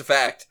 that's just a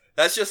fact.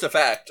 That's just a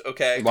fact,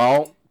 okay?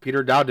 Well,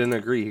 Peter Dow didn't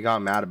agree. He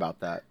got mad about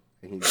that.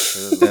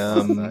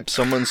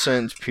 Someone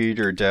sent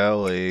Peter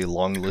Dow a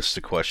long list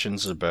of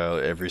questions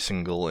about every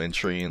single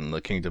entry in the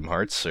Kingdom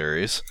Hearts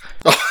series.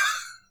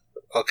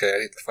 Okay, I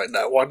need to find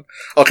that one.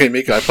 Okay,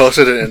 Mika, I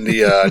posted it in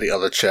the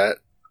other chat.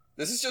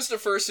 This is just a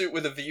fursuit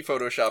with a V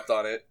photoshopped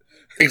on it.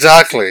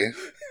 Exactly.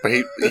 But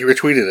he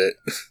retweeted it.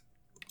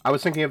 I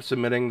was thinking of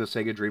submitting the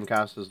Sega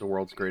Dreamcast as the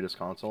world's greatest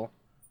console.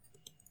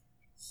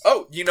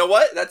 Oh, you know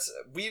what?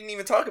 We didn't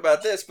even talk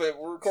about this, but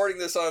we're recording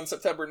this on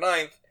September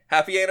 9th.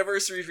 Happy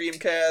anniversary,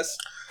 Dreamcast.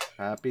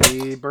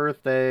 Happy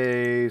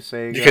birthday,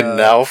 Sega. You can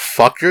now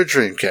fuck your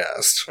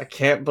Dreamcast. I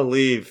can't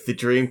believe the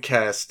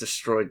Dreamcast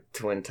destroyed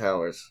Twin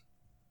Towers.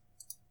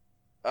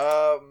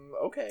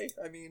 Okay.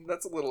 I mean,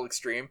 that's a little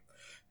extreme.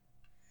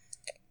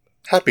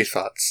 Happy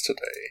thoughts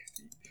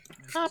today.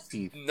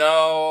 Happy.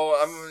 No,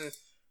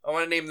 I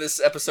want to name this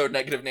episode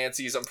Negative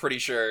Nancy's, I'm pretty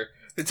sure.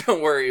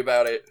 Don't worry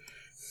about it.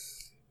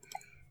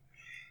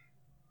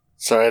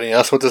 So, anything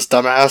else with this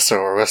dumbass,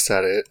 or rest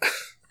at it?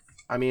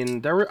 I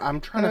mean, I'm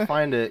trying to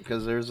find it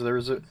because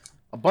there's a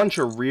bunch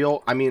of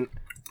real. I mean,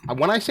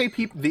 when I say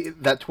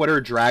that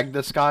Twitter dragged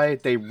this guy,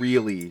 they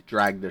really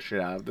dragged the shit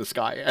out of this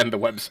guy and the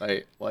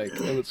website. Like,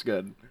 it was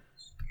good.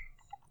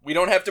 We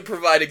don't have to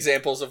provide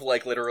examples of,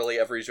 like, literally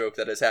every joke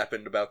that has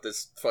happened about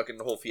this fucking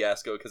whole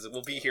fiasco, because it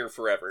will be here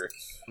forever.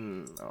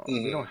 No,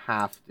 we don't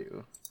have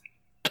to.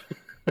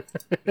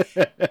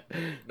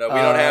 No, we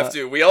don't have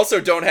to. We also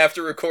don't have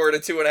to record a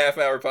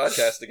 2.5-hour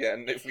podcast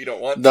again if we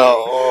don't want to.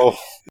 No.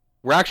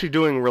 We're actually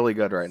doing really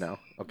good right now.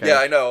 Okay. Yeah,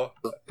 I know.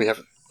 We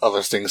have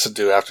other things to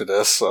do after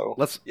this, so...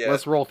 Let's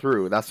roll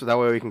through. That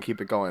way we can keep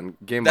it going.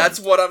 Game That's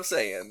on. what I'm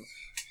saying.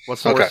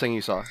 What's the worst thing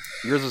you saw?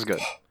 Yours is good.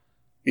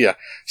 Yeah.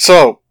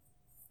 So,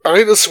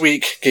 earlier this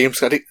week,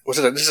 this is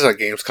at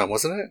Gamescom,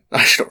 wasn't it?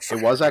 I don't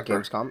It was at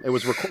Gamescom. It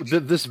was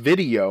this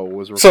video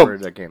was So,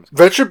 recorded at Gamescom.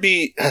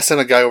 VentureBeat has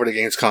sent a guy over to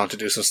Gamescom to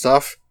do some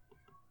stuff,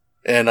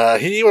 and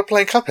he was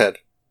playing Cuphead.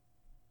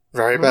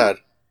 Very bad.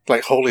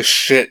 Like, holy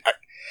shit.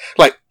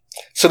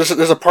 So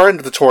there's a part in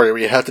the tutorial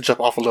where you have to jump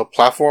off a little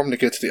platform to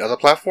get to the other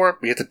platform,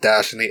 but you have to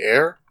dash in the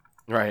air.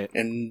 Right.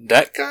 And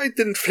that guy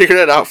didn't figure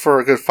that out for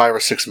a good 5 or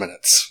 6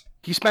 minutes.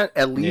 He spent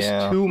at least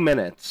 2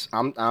 minutes.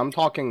 I'm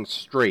talking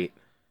straight.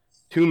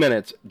 2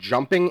 minutes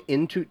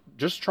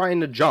just trying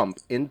to jump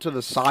into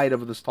the side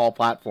of this tall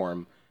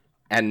platform,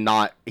 and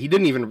he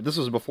didn't even. This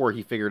was before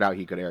he figured out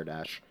he could air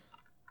dash.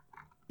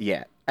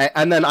 Yeah,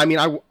 and then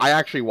I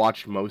actually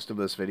watched most of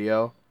this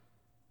video,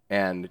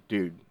 and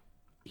dude,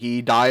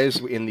 he dies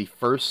in the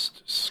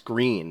first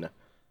screen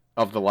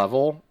of the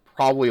level,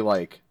 probably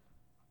like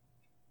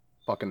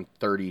fucking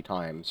 30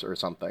 times or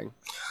something.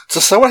 So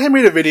someone had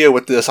made a video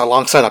with this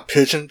alongside a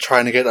pigeon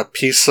trying to get a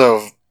piece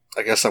of,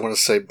 I guess I want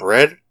to say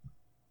bread,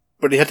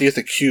 but he had to use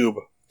the cube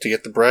to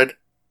get the bread,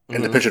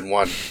 and the pigeon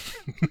won.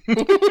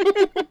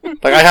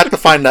 Like, I have to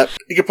find that.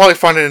 You can probably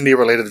find it in the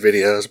related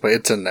videos, but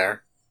it's in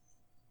there.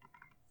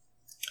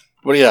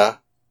 But yeah,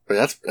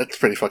 that's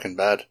pretty fucking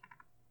bad.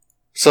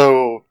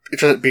 So,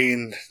 it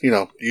being,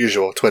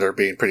 usual, Twitter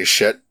being pretty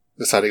shit,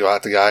 decided to go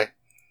out the guy.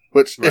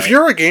 Which, if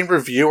you're a game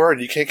reviewer and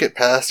you can't get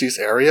past these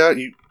area,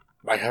 you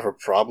might have a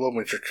problem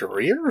with your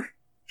career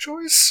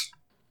choice.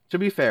 To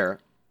be fair,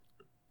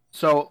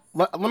 so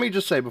let me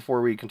just say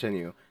before we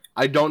continue,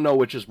 I don't know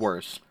which is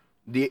worse.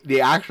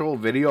 The actual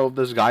video of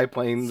this guy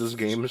playing this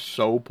game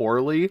so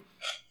poorly,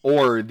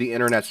 or the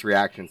internet's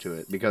reaction to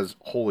it, because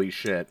holy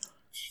shit,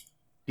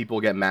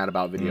 people get mad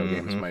about video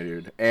games, my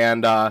dude.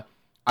 And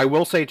I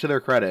will say, to their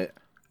credit,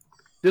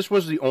 this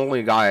was the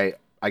only guy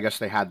I guess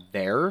they had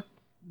there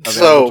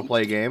available to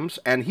play games,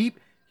 and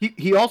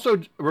he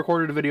also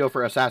recorded a video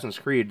for Assassin's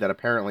Creed that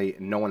apparently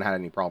no one had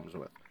any problems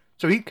with.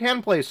 So he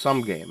can play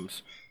some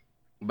games,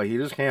 but he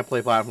just can't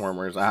play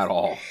platformers at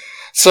all.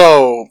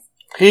 So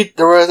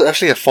there was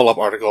actually a follow-up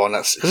article on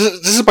that.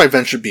 This is by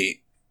VentureBeat.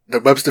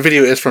 The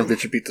video is from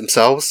VentureBeat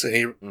themselves,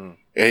 and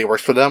he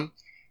works for them.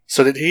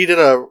 So he did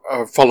a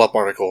follow-up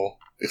article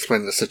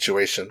explaining the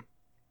situation.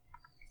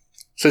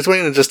 So he's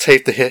willing to just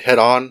take the hit head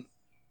on.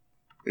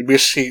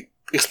 He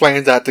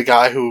explained that the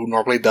guy who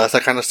normally does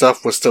that kind of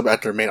stuff was still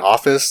at their main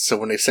office, so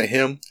when they sent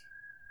him,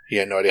 he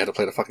had no idea how to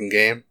play the fucking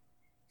game.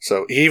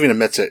 So he even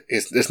admits it.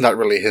 It's not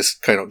really his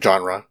kind of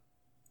genre.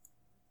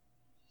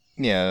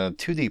 Yeah,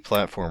 2D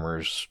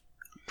platformers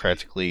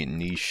practically a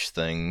niche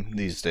thing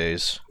these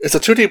days. It's a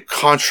 2D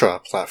Contra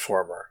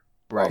platformer.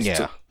 Right.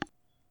 Yeah.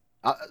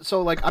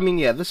 So,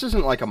 this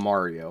isn't like a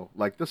Mario.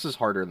 Like, this is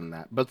harder than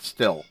that. But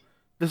still,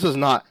 this is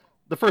not...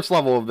 The first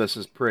level of this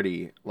is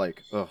pretty,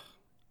 not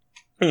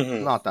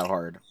that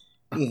hard.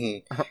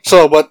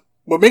 So, what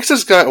makes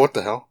this guy... What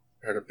the hell?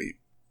 I heard a beep.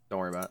 Don't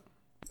worry about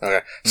it.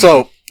 Okay.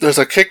 So, there's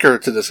a kicker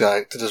to this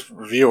guy, to this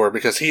reviewer,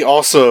 because he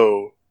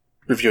also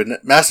reviewed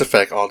Mass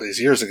Effect all these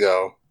years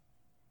ago,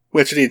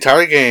 went through the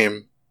entire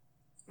game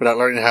without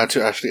learning how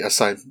to actually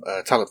assign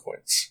talent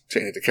points to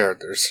any of the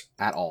characters.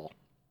 At all.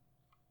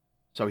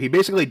 So he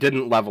basically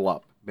didn't level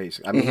up,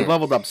 basically. He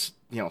leveled up,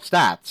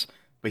 stats,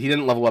 but he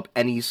didn't level up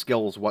any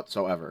skills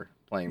whatsoever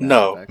playing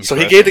Mass Effect. So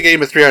he gave the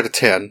game a 3 out of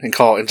 10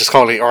 and just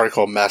called the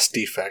article Mass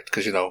Defect,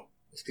 because,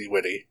 it's be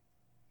witty.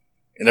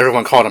 And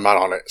everyone called him out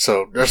on it.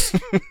 So there's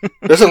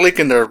a link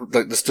in there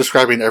that's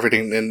describing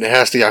everything, and it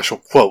has the actual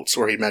quotes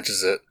where he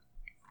mentions it.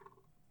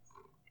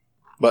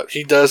 But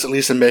he does at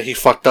least admit he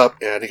fucked up,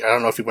 and I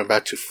don't know if he went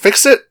back to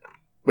fix it,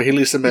 but he at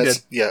least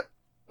admits,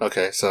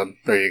 okay, so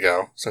there you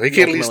go. So he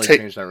can at least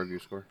change that review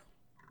score.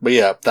 But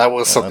yeah, that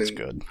was something that's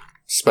good.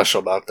 Special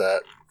about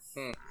that.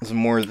 It's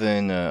more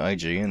than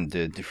IGN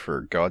did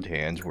for God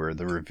Hand, where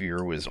the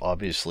reviewer was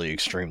obviously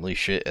extremely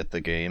shit at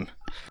the game.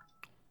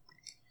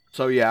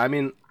 So yeah,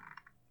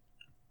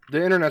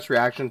 The internet's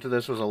reaction to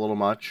this was a little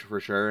much, for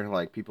sure.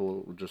 Like,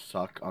 people just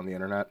suck on the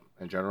internet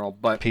in general.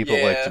 But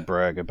People like Yeah. to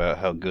brag about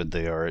how good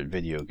they are at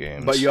video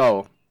games. But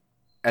yo,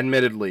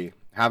 admittedly,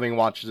 having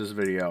watched this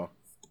video,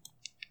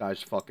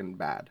 guy's fucking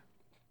bad.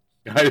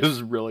 Guy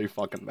is really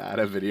fucking bad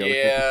at video games.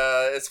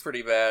 Yeah, it's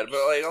pretty bad. But,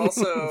 like,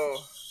 also...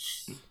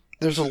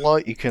 There's a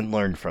lot you can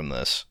learn from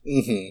this.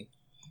 Mm-hmm.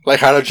 Like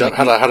how to jump,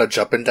 how to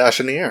jump and dash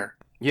in the air.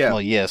 Yeah.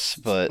 Well, yes,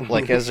 but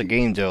like as a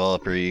game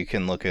developer, you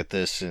can look at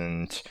this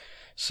and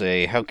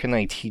say, how can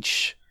I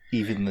teach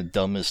even the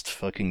dumbest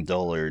fucking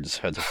dullards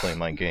how to play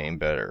my game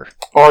better?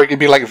 Or you could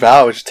be like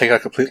Valve, and just take it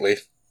out completely.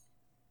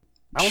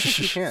 I don't think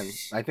you can.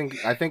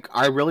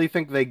 I really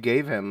think they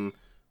gave him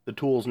the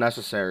tools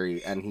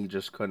necessary, and he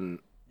just couldn't.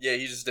 Yeah,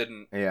 he just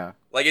didn't. Yeah.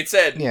 Like it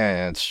said,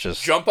 Yeah, it's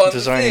just jump on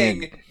designing.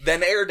 the thing,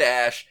 then air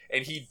dash,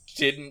 and he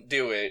didn't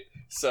do it.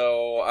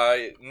 So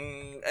I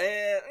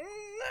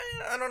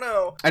don't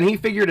know. And he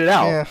figured it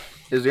out. Yeah.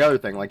 Is the other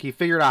thing. Like, he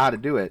figured out how to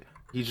do it.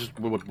 He just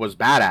was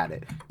bad at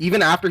it.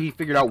 Even after he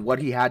figured out what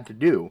he had to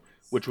do,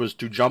 which was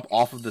to jump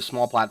off of the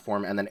small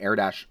platform and then air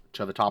dash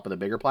to the top of the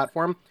bigger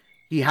platform,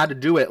 he had to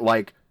do it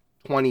like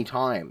 20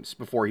 times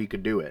before he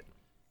could do it.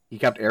 He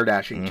kept air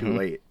dashing too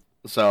late.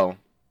 So,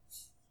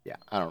 yeah,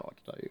 I don't know what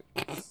to tell you.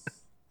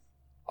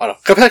 I don't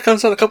know. Cuphead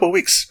comes out in a couple of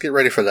weeks. Get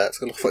ready for that.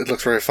 It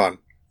looks very fun.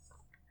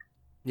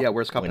 Yeah,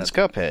 where's Cuphead? When's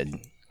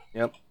Cuphead?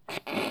 Yep.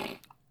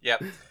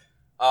 Yep.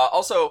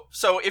 Also,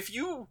 so if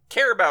you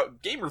care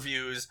about game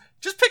reviews,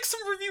 just pick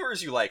some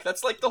reviewers you like.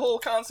 That's like the whole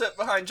concept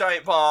behind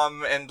Giant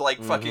Bomb, and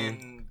like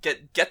fucking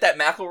get that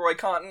McElroy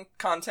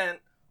content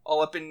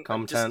all up in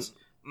Content.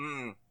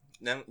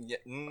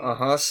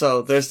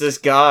 So there's this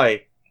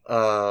guy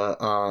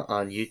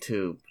on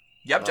YouTube.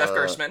 Yep, Jeff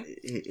Gerstmann.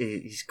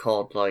 He's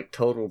called like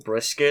Total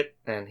Brisket,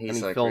 and he's And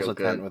he like fills real a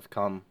tent good. with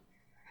cum.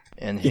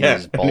 And Yeah.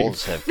 his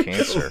balls have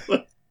cancer.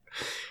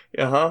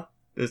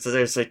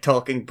 There's a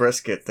talking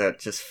brisket that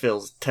just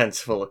fills tents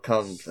full of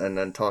cum and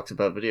then talks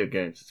about video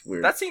games. It's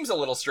weird. That seems a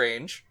little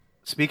strange.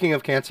 Speaking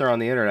of cancer on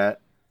the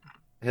internet,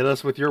 hit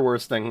us with your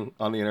worst thing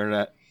on the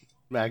internet,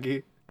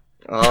 Maggie.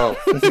 Oh.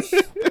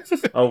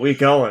 Oh, we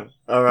going.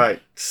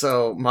 Alright,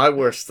 so my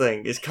worst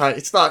thing is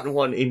it's not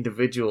one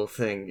individual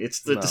thing, it's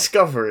the No.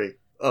 discovery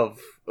of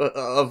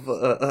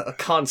a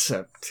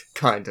concept,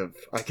 kind of,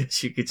 I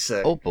guess you could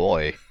say. Oh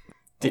boy.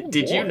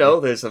 Did you know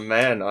there's a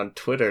man on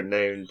Twitter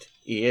named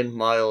Ian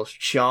Miles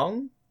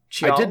Chong?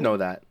 I did know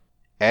that.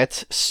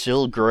 At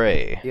Still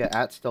Gray. Yeah,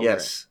 at still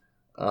Yes.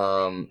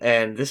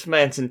 And this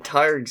man's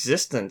entire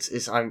existence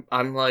is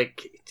I'm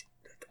like,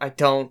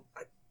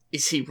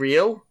 is he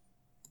real?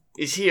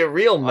 Is he a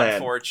real man?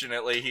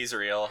 Unfortunately, he's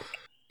real.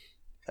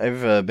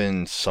 I've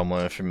been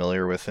somewhat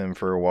familiar with him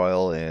for a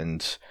while,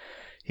 and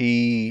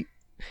he,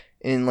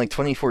 in like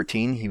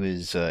 2014, he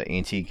was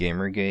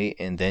anti-Gamergate,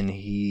 and then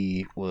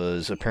he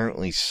was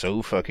apparently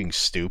so fucking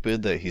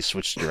stupid that he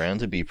switched around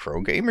to be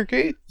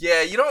pro-Gamergate.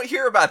 Yeah, you don't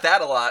hear about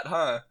that a lot,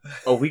 huh?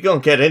 Oh, we gonna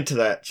get into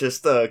that.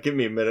 Just give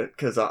me a minute,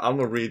 because I'm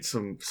gonna read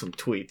some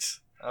tweets.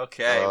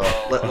 Okay,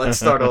 well... Let's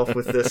start off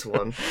with this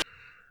one.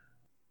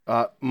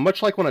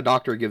 Much like when a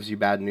doctor gives you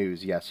bad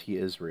news, yes, he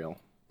is real.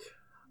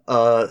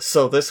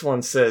 So this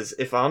one says,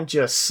 if I'm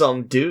just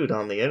some dude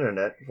on the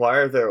internet, why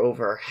are there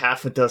over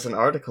half a dozen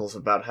articles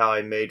about how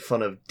I made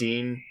fun of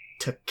Dean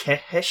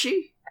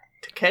Takeshi?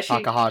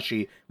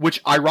 Takahashi,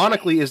 which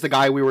ironically is the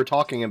guy we were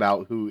talking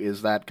about, who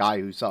is that guy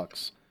who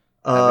sucks.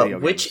 at video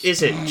Which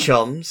games. is it,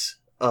 chums?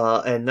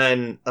 And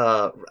then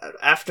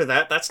after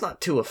that, that's not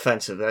too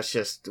offensive. That's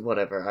just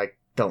whatever. I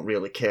don't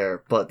really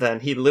care. But then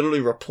he literally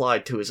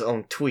replied to his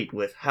own tweet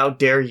with, "How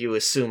dare you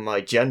assume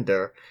my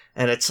gender?"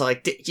 And it's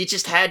like, you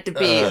just had to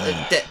be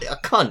a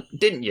cunt,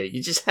 didn't you?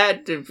 You just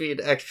had to be an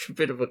extra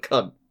bit of a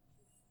cunt.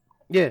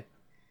 Yeah.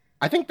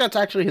 I think that's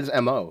actually his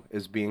MO,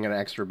 is being an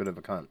extra bit of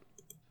a cunt.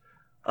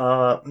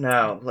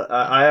 Now,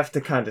 I have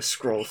to kind of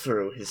scroll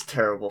through his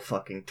terrible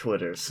fucking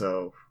Twitter,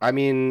 so... I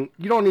mean,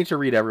 you don't need to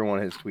read every one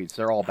of his tweets.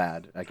 They're all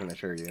bad, I can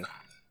assure you.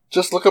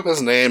 Just look up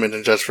his name and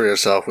then judge for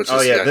yourself. Which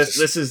is,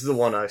 this is the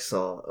one I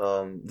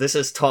saw. This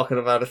is talking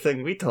about a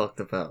thing we talked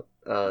about.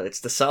 It's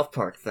the South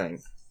Park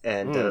thing.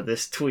 And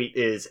this tweet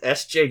is,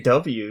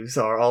 SJWs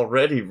are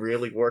already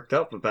really worked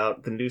up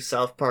about the new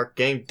South Park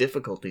game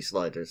difficulty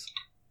sliders.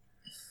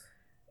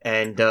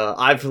 And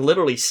I've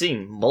literally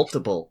seen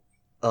multiple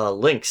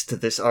links to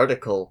this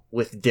article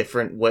with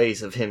different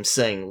ways of him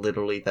saying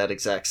literally that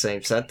exact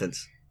same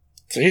sentence.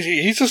 So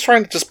he's just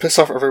trying to just piss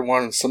off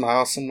everyone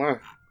somehow,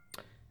 somewhere.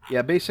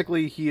 Yeah,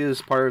 basically, he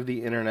is part of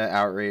the internet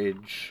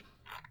outrage.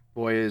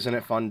 Boy, isn't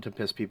it fun to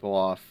piss people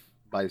off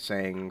by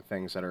saying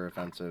things that are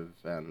offensive,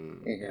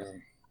 and...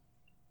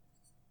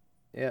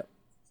 Yeah.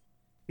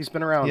 He's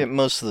been around. Yeah,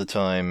 most of the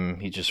time,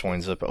 he just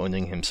winds up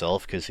owning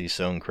himself because he's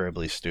so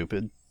incredibly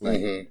stupid.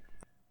 Mm-hmm.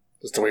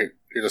 Just the way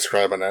you're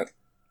describing it.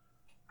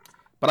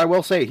 But I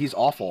will say, he's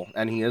awful,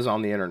 and he is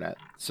on the internet,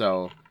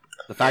 so...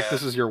 The fact Yeah.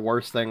 this is your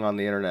worst thing on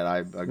the internet,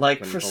 I Like,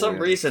 can for totally some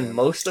reason, understand.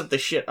 most of the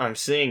shit I'm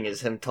seeing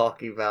is him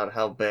talking about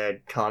how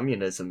bad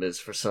communism is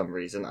for some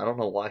reason. I don't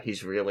know why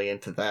he's really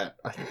into that.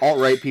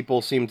 alt-right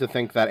people seem to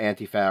think that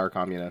Antifa are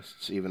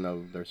communists, even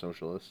though they're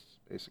socialists,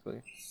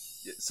 basically.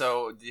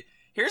 So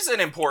here's an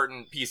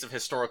important piece of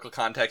historical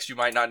context you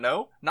might not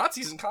know: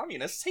 Nazis and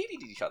communists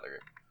hated each other.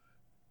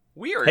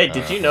 Weird. Hey,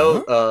 did you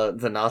know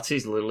the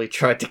Nazis literally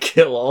tried to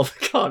kill all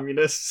the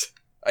communists?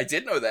 I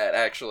did know that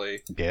actually.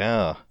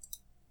 Yeah.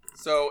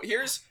 So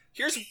here's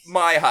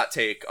my hot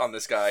take on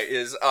this guy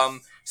is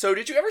so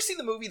did you ever see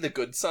the movie The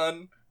Good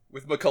Son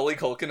with Macaulay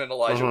Culkin and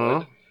Elijah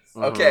Wood?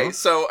 Okay,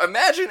 so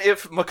imagine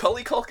if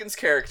Macaulay Culkin's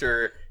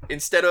character,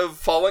 instead of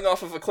falling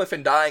off of a cliff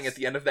and dying at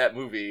the end of that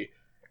movie,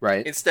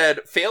 Right.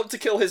 instead failed to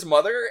kill his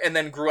mother and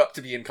then grew up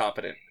to be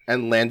incompetent.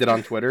 And landed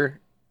on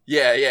Twitter.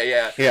 Yeah.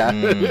 Yeah.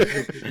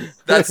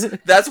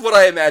 That's what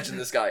I imagine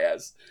this guy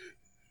as.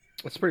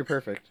 It's pretty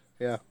perfect.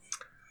 Yeah.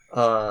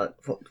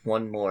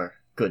 One more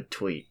good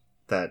tweet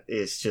that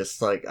is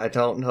just like, I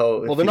don't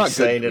know if Well, they're not he's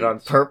good saying it on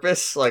tweets.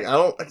 purpose. Like, I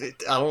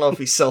don't know if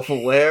he's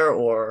self-aware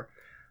or...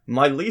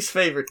 My least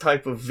favorite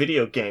type of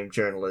video game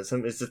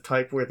journalism is the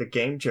type where the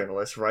game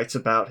journalist writes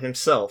about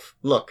himself.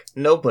 Look,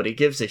 nobody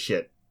gives a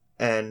shit.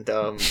 And,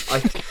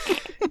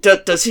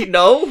 does he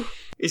know?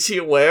 Is he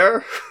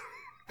aware?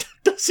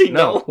 Does he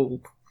know?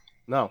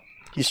 No.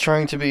 He's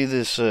trying to be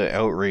this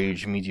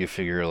outrage media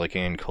figure like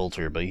Ann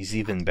Coulter, but he's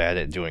even bad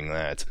at doing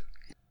that.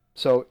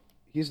 So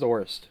he's the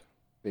worst,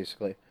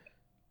 basically.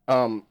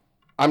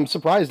 I'm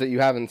surprised that you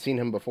haven't seen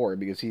him before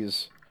because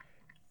he's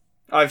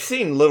I've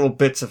seen little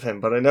bits of him,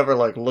 but I never,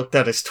 looked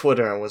at his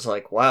Twitter and was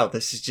like, wow,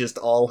 this is just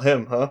all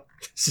him, huh?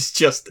 This is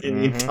just the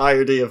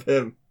entirety of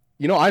him.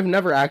 You know, I've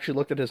never actually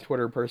looked at his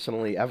Twitter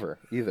personally ever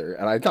either,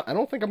 and I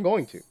don't think I'm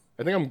going to.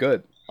 I think I'm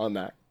good on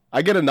that.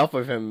 I get enough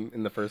of him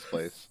in the first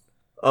place.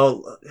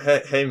 Oh,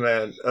 hey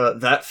man,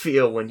 that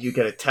feel when you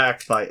get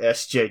attacked by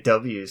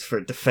SJWs for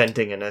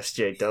defending an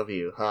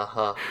SJW,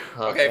 ha.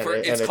 Okay,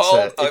 it's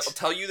called. I'll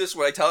tell you this.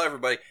 What I tell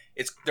everybody: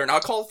 they're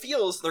not called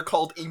feels. They're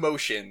called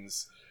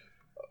emotions.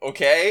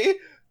 Okay,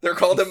 they're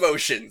called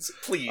emotions.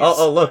 Please.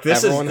 Oh, look,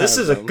 this Everyone is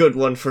has a them. good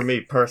one for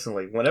me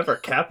personally. Whenever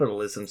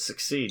capitalism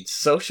succeeds,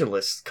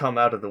 socialists come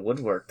out of the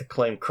woodwork to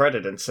claim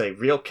credit and say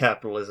real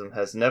capitalism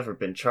has never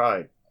been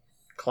tried.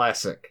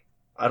 Classic.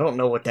 I don't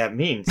know what that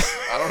means.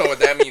 I don't know what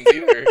that means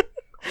either.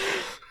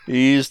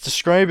 He's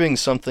describing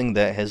something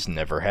that has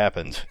never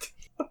happened.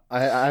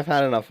 I've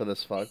had enough of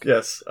this fuck.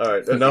 Yes,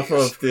 alright, enough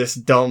of this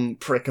dumb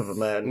prick of a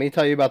Let man. me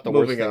tell you about the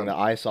worst Moving thing on. that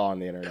I saw on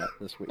the internet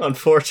this week.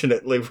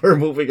 Unfortunately, we're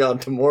moving on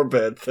to more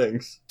bad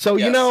things. So,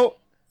 you Yes. know,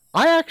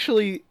 I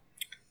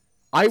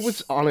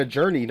was on a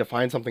journey to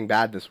find something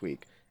bad this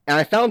week, and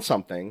I found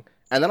something,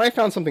 and then I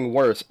found something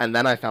worse, and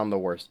then I found the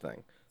worst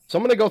thing. So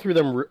I'm going to go through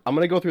them. I'm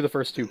going to go through the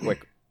first two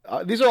quick.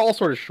 These are all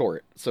sort of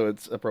short, so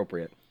it's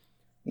appropriate.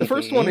 The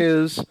first one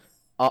is,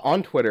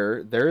 on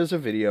Twitter, there is a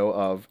video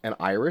of an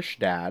Irish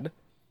dad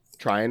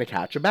trying to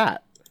catch a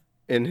bat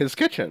in his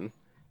kitchen,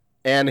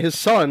 and his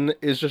son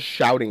is just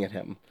shouting at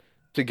him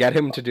to get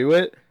him to do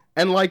it.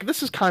 And,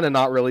 this is kind of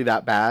not really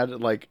that bad.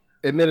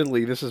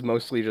 Admittedly, this is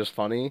mostly just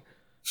funny.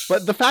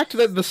 But the fact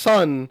that the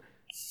son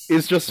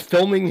is just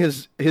filming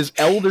his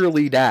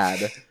elderly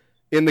dad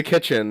in the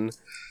kitchen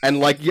and,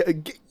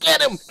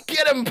 get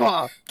him,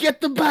 Pa!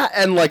 Get the bat!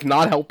 And,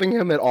 not helping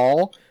him at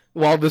all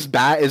while this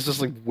bat is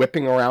just,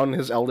 whipping around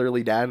his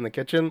elderly dad in the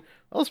kitchen,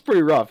 that was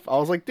pretty rough. I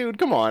was like, dude,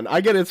 come on.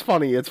 I get it's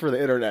funny, it's for the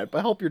internet,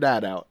 but help your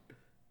dad out.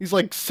 He's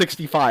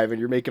 65 and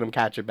you're making him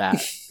catch a bat.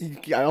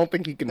 I don't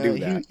think he can do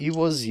that. He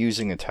was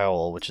using a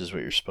towel, which is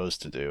what you're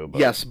supposed to do. But...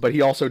 Yes, but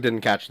he also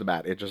didn't catch the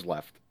bat. It just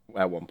left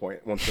at one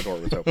point once the door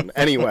was open.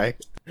 Anyway,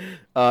 so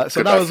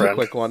Goodbye, that was a friend.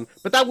 quick one.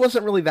 But that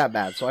wasn't really that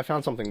bad, so I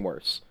found something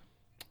worse.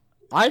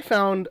 I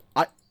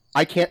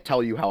can't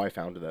tell you how I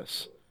found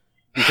this.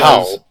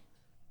 Because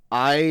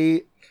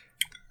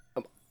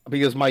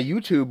because my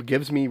YouTube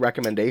gives me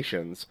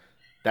recommendations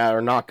that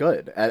are not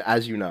good,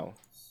 as you know.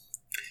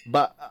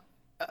 But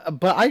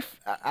I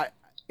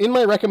in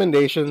my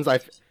recommendations, I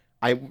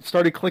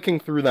started clicking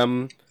through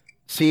them,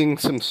 seeing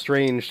some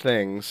strange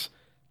things.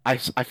 I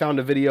found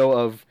a video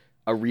of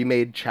a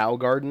remade Chow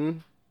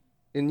Garden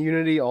in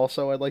Unity.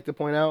 Also, I'd like to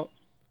point out,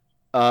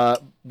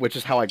 which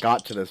is how I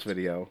got to this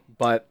video.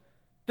 But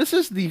this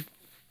is the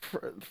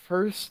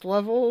first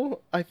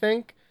level, I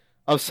think,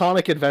 of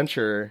Sonic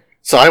Adventure.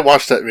 So I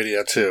watched that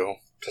video too,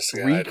 just to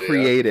get an idea.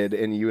 Recreated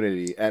in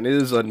Unity, and it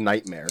is a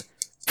nightmare.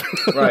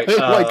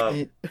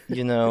 Right,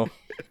 You know,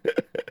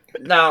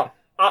 now,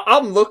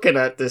 I'm looking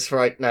at this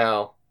right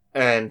now,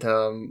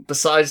 and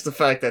besides the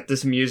fact that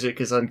this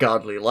music is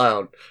ungodly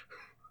loud,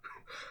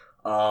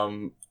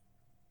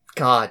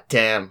 god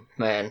damn,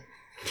 man.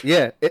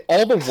 Yeah,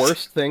 all the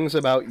worst things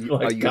about a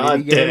Unity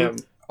God game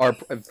damn. are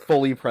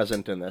fully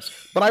present in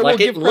this. But I will Like,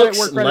 give it credit looks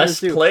where credit less is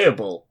due.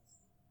 playable.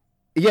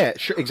 Yeah,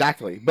 sure,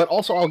 exactly. But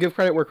also, I'll give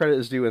credit where credit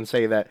is due and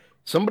say that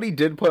somebody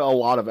did put a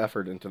lot of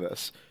effort into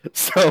this.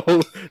 So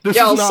this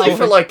Yeah, is I'll not say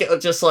for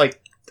just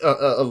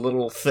a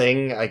little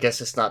thing, I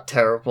guess it's not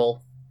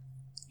terrible.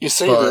 You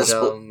say But this,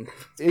 but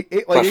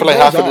Like, I feel like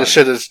half of this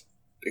shit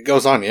it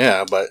goes on,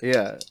 yeah, but...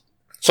 Yeah.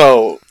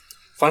 So,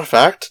 fun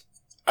fact,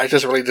 I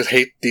just really just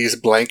hate these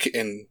blank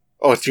in...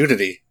 Oh, it's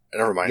Unity.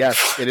 Never mind.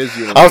 Yes, it is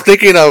Unity. I was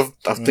thinking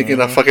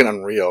of fucking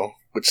Unreal,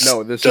 which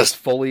No, this is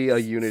fully a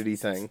Unity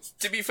thing.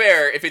 To be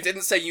fair, if it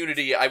didn't say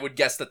Unity, I would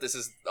guess that this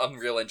is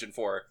Unreal Engine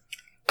 4.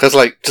 Because,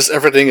 like, just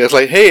everything is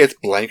like, hey, it's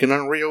blank in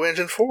Unreal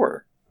Engine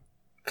 4.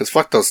 Because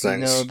fuck those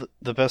things.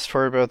 The best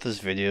part about this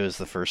video is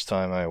the first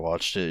time I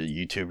watched it,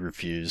 YouTube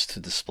refused to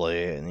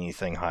display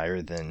anything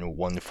higher than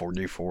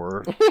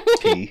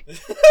 144p.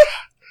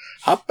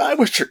 How bad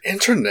was your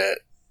internet?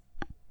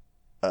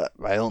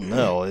 I don't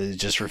know. It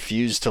just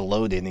refused to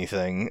load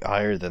anything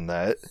higher than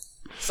that.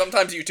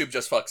 Sometimes YouTube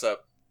just fucks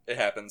up. It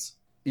happens.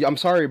 Yeah, I'm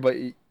sorry, but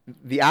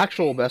the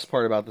actual best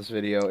part about this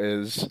video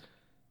is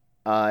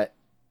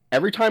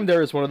every time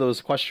there is one of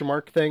those question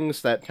mark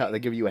things that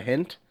give you a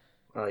hint,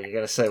 Oh, you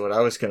gotta say what I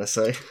was gonna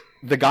say.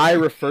 the guy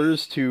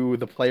refers to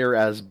the player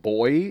as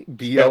boy,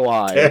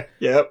 B-O-I,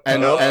 Yep.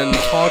 and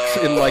talks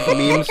in like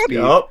meme speak.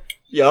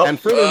 Yup. And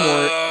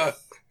furthermore,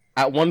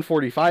 at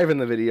 1:45 in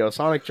the video,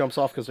 Sonic jumps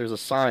off because there's a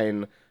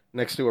sign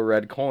next to a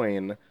red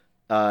coin,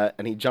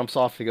 and he jumps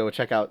off to go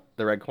check out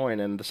the red coin,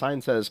 and the sign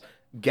says,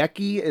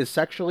 Geki is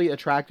sexually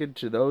attracted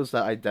to those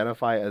that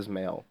identify as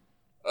male.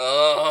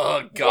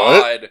 Oh,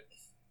 God.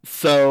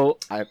 So,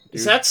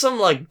 Is that some,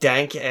 like,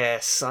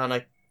 dank-ass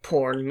Sonic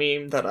porn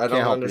meme that I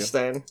don't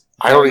understand?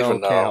 I don't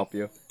even know. Can't help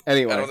you.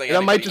 Anyway, I don't think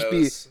that might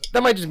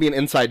anybody just be an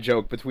inside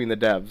joke between the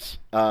devs.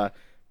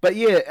 But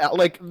yeah,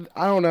 like,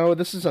 I don't know,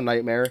 this is a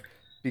nightmare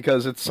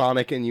because it's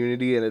Sonic and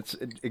Unity, and it's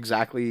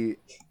exactly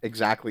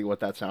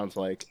what that sounds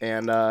like.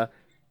 And yeah,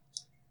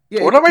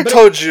 what have I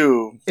told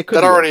you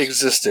that already worse.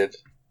 existed?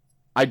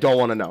 I don't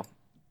want to know.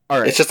 All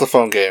right, It's just a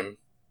phone game.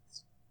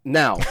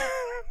 now.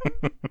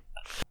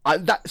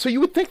 So you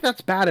would think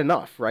that's bad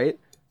enough, right?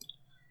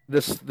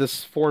 This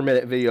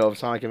 4-minute video of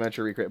Sonic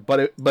Adventure Recreate,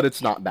 but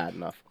it's not bad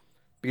enough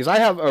because I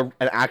have an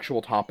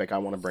actual topic I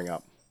want to bring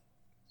up.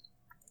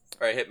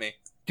 All right, hit me.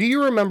 Do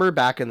you remember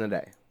back in the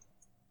day?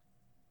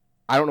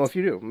 I don't know if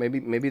you do.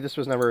 Maybe this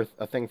was never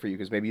a thing for you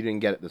because maybe you didn't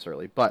get it this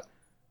early. But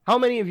how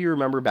many of you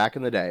remember back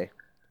in the day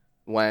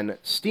when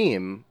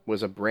Steam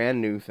was a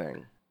brand new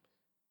thing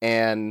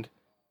and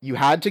you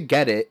had to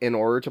get it in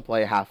order to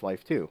play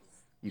Half-Life 2?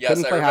 You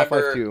couldn't play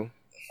Half-Life 2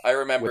 I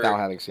remember. without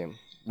having Steam.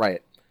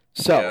 Right.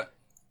 So,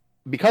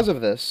 because of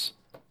this,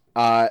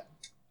 a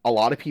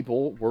lot of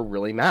people were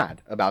really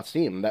mad about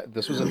Steam.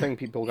 This was a thing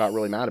people got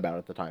really mad about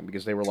at the time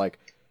because they were like,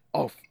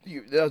 oh,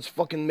 that's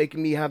fucking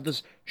making me have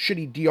this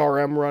shitty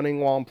DRM running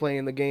while I'm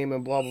playing the game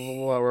and blah, blah, blah,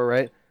 blah,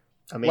 right?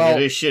 I mean,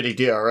 it is shitty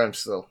DRM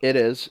still. It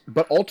is,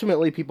 but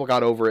ultimately people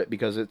got over it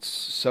because it's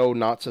so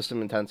not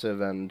system intensive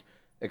and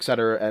et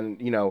cetera,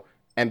 and, you know,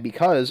 and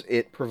because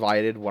it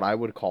provided what I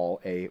would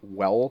call a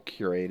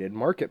well-curated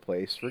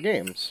marketplace for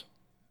games.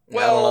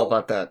 Well, I don't know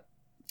about that.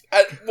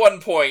 At one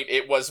point,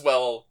 it was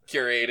well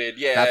curated.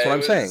 Yeah, that's what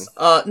I'm saying.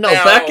 No,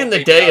 now, back in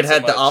the day, it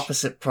had so the much.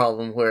 opposite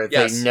problem where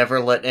they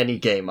never let any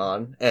game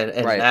on,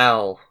 and Right.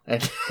 now,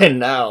 and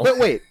now. But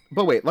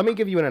wait, let me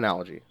give you an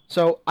analogy.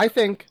 So I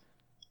think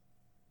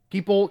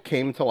people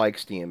came to like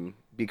Steam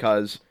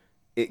because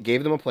it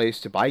gave them a place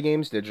to buy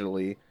games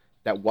digitally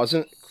that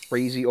wasn't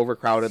crazy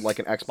overcrowded like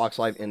an Xbox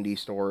Live Indie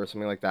store or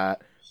something like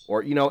that,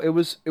 or you know, it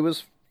was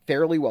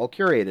fairly well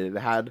curated. It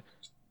had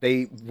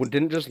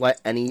didn't just let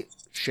any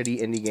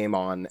shitty indie game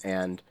on,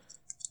 and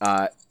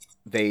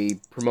they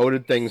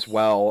promoted things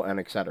well and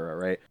etc.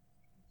 Right?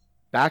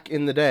 Back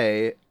in the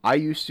day,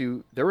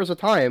 there was a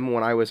time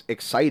when I was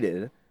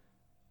excited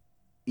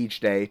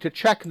each day to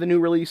check the new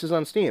releases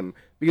on Steam,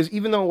 because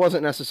even though it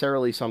wasn't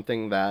necessarily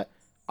something that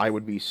I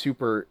would be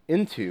super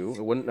into,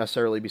 it wouldn't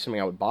necessarily be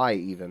something I would buy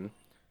even,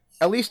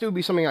 at least it would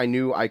be something I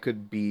knew I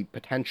could be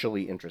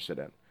potentially interested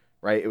in,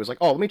 right? It was like,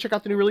 oh, let me check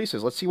out the new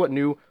releases. Let's see what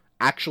new,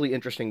 actually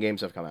interesting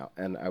games have come out,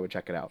 and I would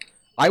check it out.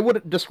 I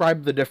would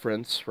describe the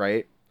difference,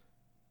 right,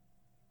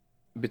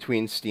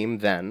 between Steam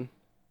then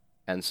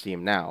and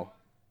Steam now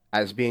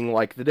as being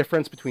like the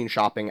difference between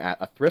shopping at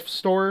a thrift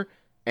store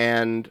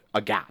and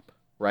a Gap,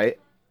 right?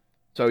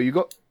 So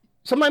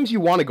sometimes you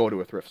want to go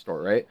to a thrift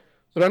store, right?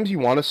 Sometimes you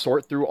want to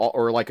sort through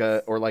or like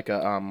a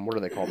what are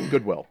they called?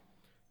 Goodwill.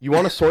 You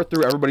want to sort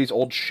through everybody's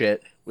old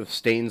shit with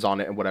stains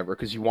on it and whatever,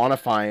 because you want to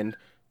find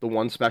the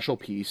one special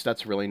piece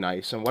that's really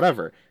nice and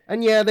whatever.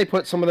 And yeah, they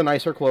put some of the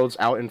nicer clothes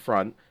out in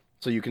front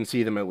so you can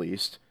see them at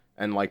least,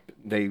 and like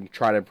they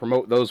try to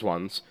promote those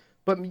ones.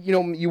 But you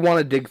know, you want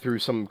to dig through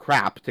some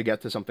crap to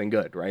get to something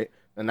good, right?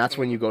 And that's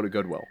when you go to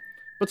Goodwill.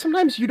 But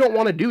sometimes you don't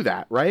want to do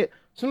that, right?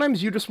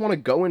 Sometimes you just want to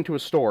go into a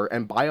store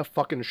and buy a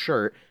fucking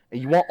shirt, and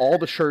you want all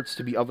the shirts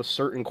to be of a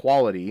certain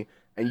quality,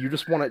 and you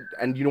just want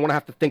to, and you don't want to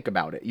have to think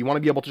about it. You want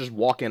to be able to just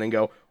walk in and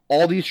go,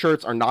 all these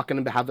shirts are not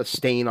going to have a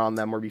stain on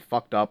them or be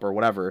fucked up or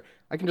whatever.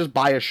 I can just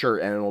buy a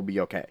shirt and it'll be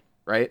okay,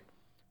 right?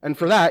 And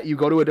for that, you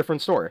go to a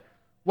different store.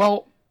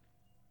 Well,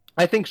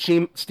 I think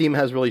Steam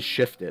has really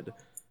shifted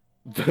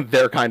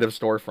their kind of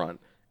storefront,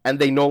 and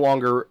they no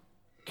longer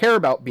care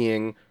about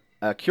being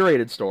a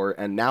curated store,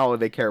 and now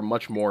they care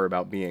much more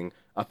about being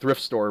a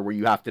thrift store where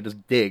you have to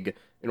just dig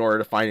in order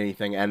to find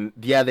anything. And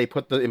yeah, they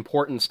put the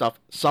important stuff,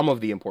 some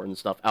of the important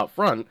stuff, out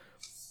front.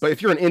 But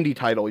if you're an indie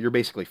title, you're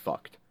basically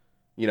fucked.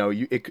 You know,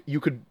 you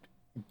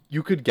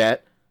could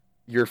get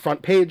your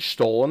front page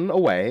stolen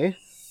away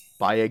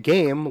by a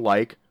game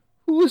like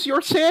 "Who's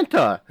Your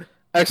Santa?"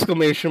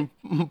 exclamation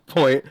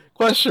point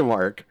question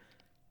mark.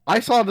 I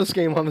saw this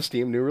game on the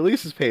Steam new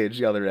releases page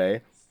the other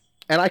day,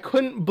 and I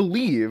couldn't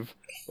believe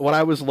what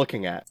I was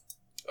looking at.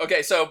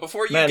 Okay, so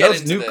before you Man, get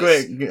those into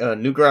this...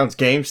 Newgrounds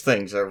Games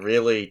things are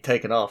really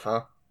taking off,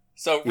 huh?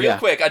 So, real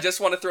quick, I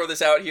just want to throw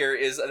this out here,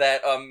 is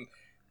that,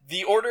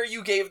 the order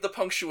you gave the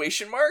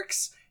punctuation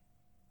marks,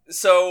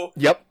 so,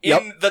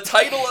 in the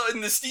title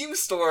in the Steam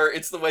store,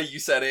 it's the way you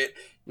said it.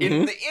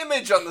 In the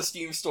image on the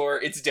Steam store,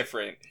 it's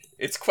different.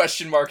 It's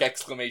question mark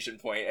exclamation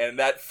point, and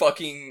that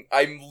fucking...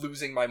 I'm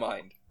losing my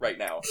mind right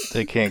now.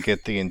 They can't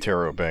get the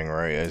interrobang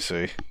right, I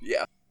see.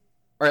 Yeah.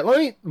 Alright, let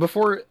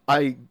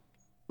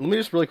me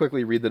just really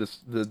quickly read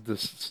the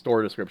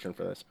store description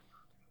for this.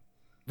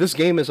 This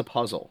game is a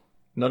puzzle.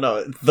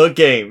 No, the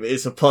game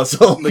is a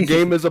puzzle. The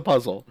game is a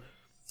puzzle.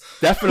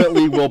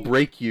 Definitely will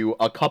break you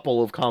a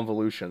couple of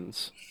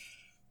convolutions.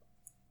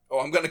 Oh,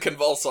 I'm gonna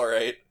convulse,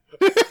 alright.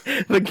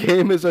 The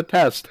game is a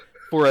test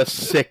for a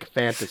sick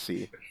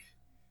fantasy.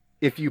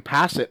 If you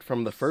pass it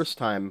from the first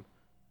time,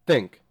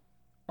 think,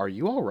 are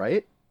you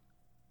alright?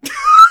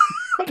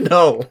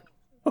 No,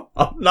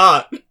 I'm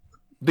not.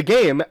 The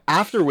game,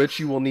 after which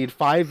you will need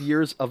 5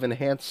 years of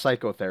enhanced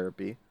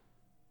psychotherapy.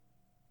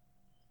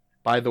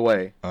 By the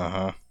way,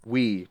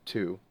 we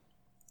too.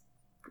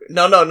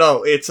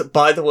 No, it's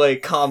by the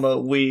way,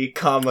 we,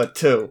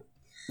 too.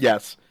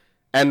 Yes.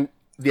 And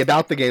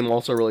about the game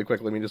also really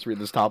quick, let me just read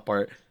this top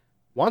part.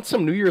 Want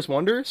some New Year's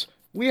wonders?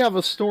 We have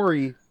a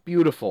story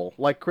beautiful,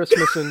 like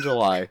Christmas in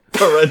July.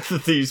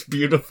 Parentheses,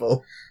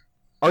 beautiful.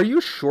 Are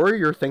you sure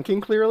you're thinking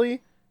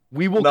clearly?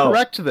 We will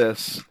correct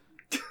this.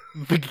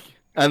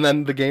 And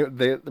then the game,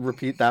 they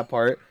repeat that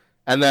part,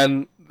 and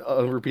then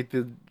repeat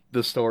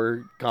the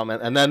store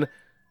comment, and then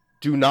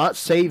do not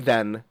say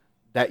then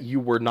that you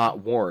were not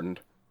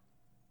warned.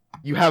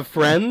 You have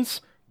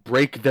friends?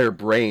 Break their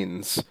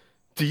brains.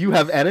 Do you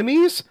have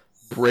enemies?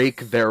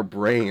 Break their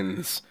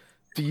brains.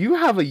 Do you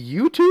have a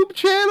YouTube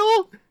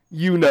channel?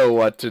 You know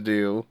what to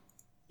do.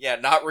 Yeah,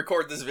 not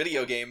record this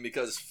video game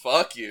because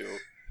fuck you.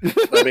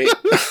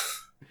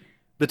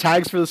 The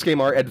tags for this game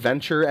are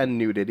adventure and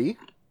nudity.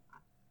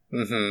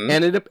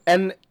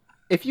 And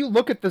if you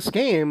look at this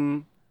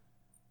game,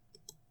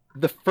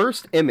 the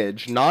first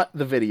image, not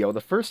the video,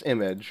 the first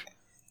image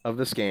of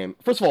this game.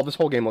 First of all, this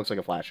whole game looks like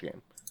a Flash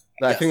game.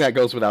 I think that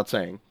goes without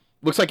saying.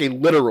 Looks like a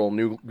literal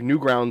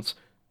Newgrounds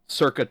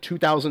circa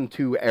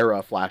 2002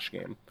 era Flash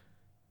game.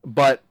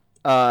 But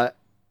the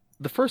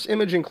first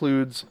image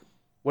includes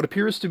what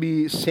appears to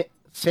be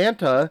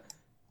Santa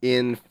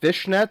in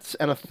fishnets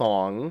and a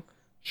thong,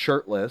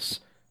 shirtless,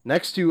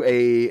 next to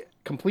a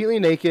completely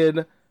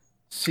naked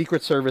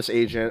Secret Service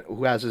agent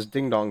who has his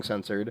ding-dong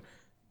censored,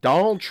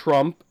 Donald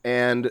Trump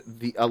and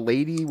a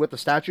lady with the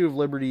Statue of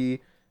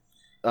Liberty,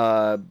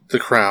 the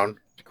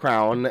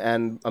crown,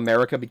 and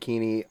America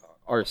bikini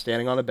are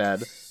standing on a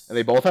bed, and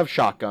they both have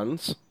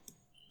shotguns.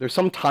 There's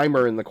some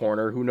timer in the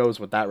corner. Who knows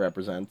what that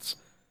represents?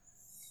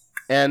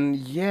 And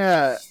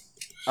yeah,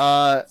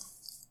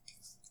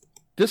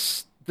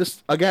 this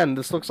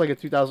looks like a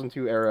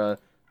 2002 era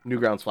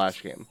Newgrounds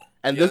Flash game,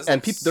 and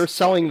they're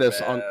selling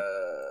this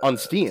on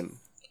Steam.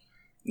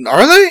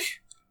 Are they?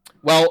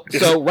 Well,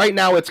 so right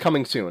now it's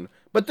coming soon.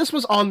 But this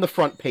was on the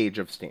front page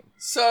of Steam.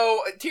 So,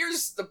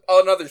 here's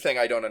another thing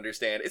I don't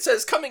understand. It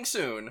says, coming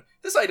soon.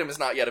 This item is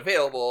not yet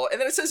available. And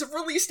then it says,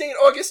 release date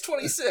August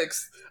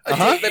 26th.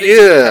 What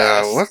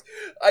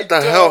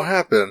the hell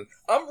happened?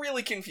 I'm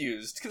really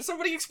confused. Can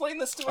somebody explain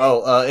this to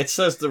me? It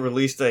says the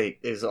release date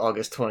is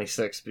August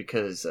 26th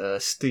because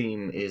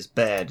Steam is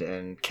bad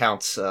and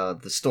counts the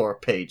store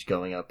page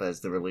going up as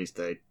the release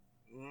date.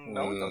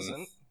 No, it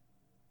doesn't.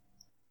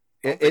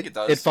 It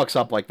fucks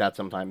up like that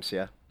sometimes,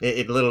 yeah.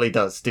 It literally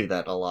does do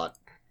that a lot.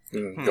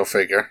 Go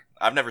figure.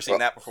 I've never seen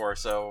that before,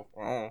 so...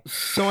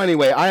 So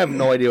anyway, I have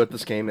no idea what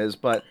this game is,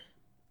 but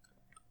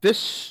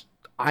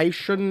I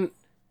shouldn't...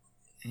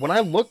 When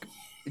I look...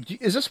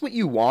 Is this what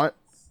you want?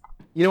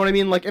 You know what I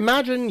mean? Like,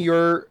 imagine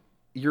your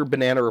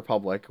Banana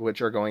Republic,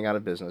 which are going out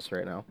of business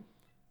right now.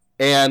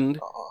 And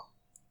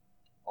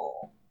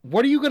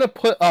what are you going to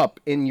put up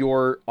on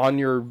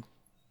your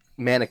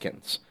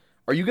mannequins?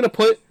 Are you going to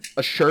put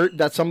a shirt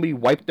that somebody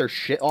wiped their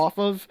shit off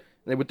of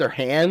with their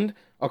hand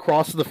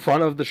across the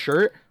front of the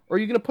shirt? Or are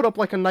you going to put up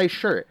like a nice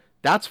shirt?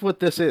 That's what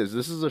this is.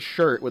 This is a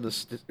shirt with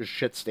a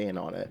shit stain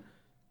on it.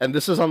 And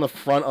this is on the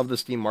front of the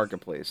Steam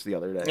Marketplace the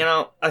other day. You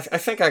know, I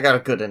think I got a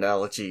good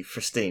analogy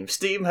for Steam.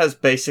 Steam has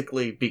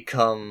basically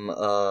become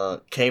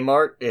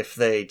Kmart if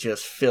they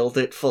just filled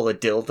it full of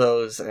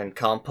dildos and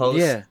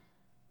compost.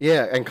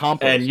 Yeah, and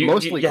compost. And you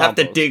have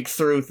to dig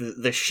through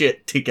the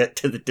shit to get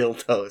to the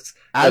dildos.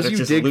 As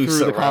you dig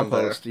through the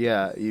compost,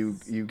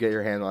 you get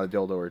your hand on a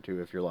dildo or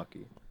two if you're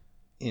lucky.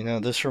 You know,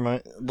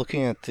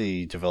 looking at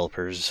the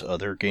developers'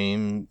 other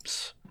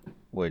games,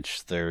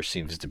 which there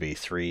seems to be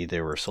 3.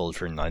 They were sold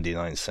for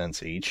 99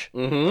 cents each.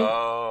 Mm-hmm.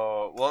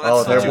 Oh, well, that's Oh,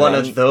 not they're too one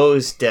much. of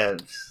those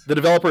devs. The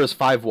developer is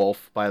Five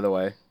Wolf, by the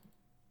way.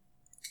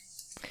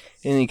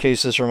 In any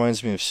case, this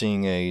reminds me of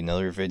seeing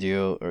another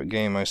video or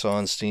game I saw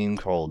on Steam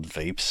called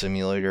Vape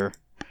Simulator,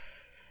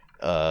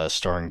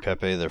 starring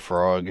Pepe the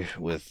Frog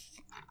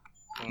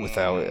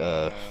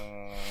without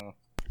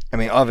I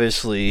mean,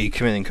 obviously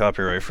committing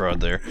copyright fraud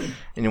there.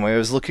 Anyway, I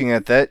was looking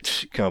at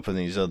that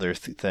company's other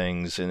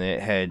things, and it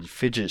had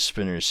Fidget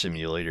Spinner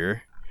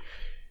Simulator,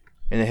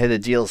 and it had a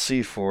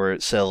DLC for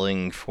it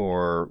selling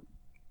I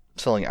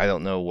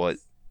don't know what.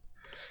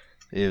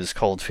 It was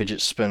called Fidget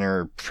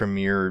Spinner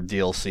Premier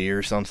DLC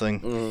or something,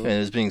 and it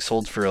was being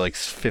sold for like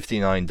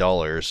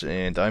 $59,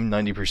 and I'm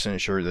 90%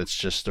 sure that's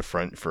just a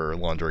front for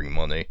laundering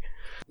money.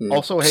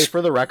 Also, hey,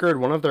 for the record,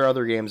 one of their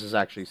other games is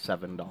actually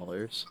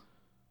 $7.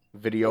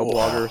 Video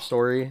Blogger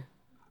Story,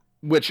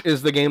 which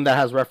is the game that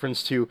has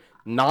reference to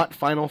not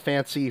Final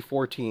Fantasy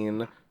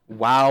 14,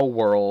 WoW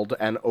World,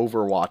 and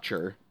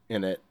Overwatcher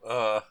in it.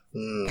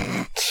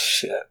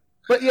 Shit.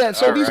 But yeah,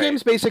 so these Alright.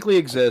 games basically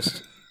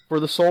exist for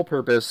the sole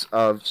purpose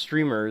of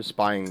streamers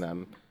buying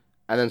them,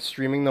 and then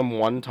streaming them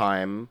one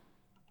time,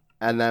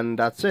 and then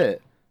that's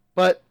it.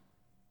 But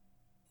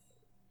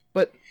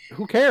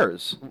who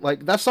cares?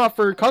 Like, that's not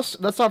for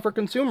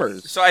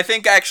consumers. So I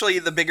think actually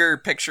the bigger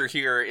picture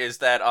here is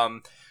that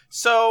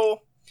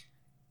so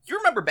you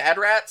remember Bad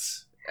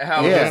Rats?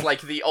 How it Yeah. was like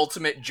the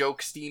ultimate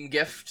joke Steam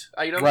gift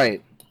item?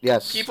 Right.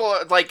 Yes. People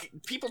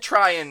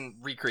try and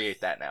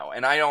recreate that now,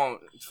 and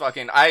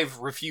I've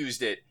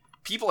refused it.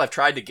 People have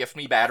tried to gift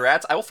me Bad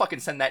Rats. I will fucking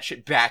send that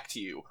shit back to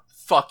you.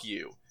 Fuck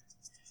you.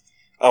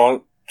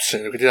 Oh,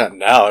 shit, we could do that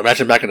now.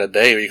 Imagine back in the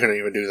day where you couldn't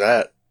even do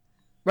that.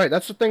 Right,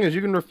 that's the thing, is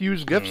you can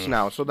refuse gifts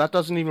now, so that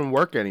doesn't even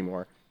work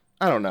anymore.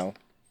 I don't know.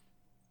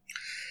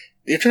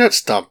 The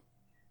internet's dumb.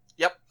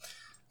 Yep.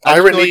 I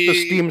feel like Irony. the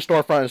Steam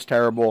storefront is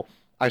terrible.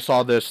 I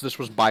saw this. This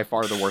was by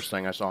far the worst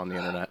thing I saw on the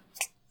internet.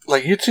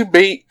 Like, YouTube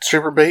bait,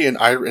 stripper bait, and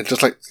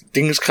just like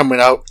things coming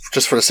out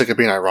just for the sake of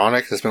being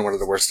ironic has been one of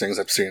the worst things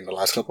I've seen in the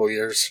last couple of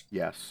years.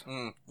 Yes.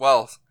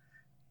 Well,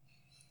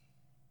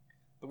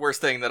 the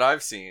worst thing that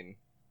I've seen,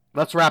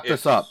 Let's wrap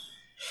this up.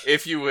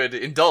 if you would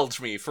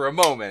indulge me for a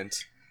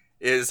moment,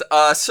 is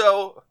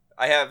so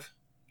I have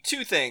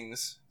 2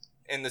 things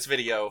in this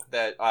video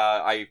that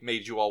I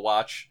made you all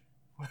watch.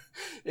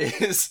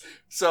 Is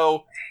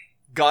so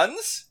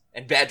guns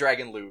and Bad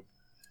Dragon Lube.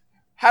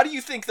 How do you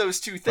think those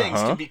 2 things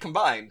can be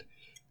combined?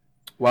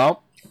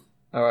 Well,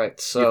 Alright,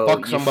 so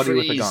fuck somebody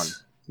with a gun.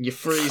 You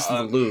freeze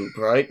the lube,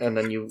 right? And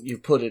then you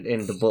put it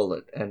in the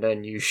bullet, and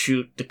then you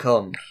shoot the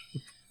cum.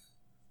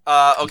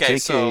 Okay, You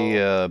take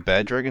so a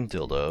Bad Dragon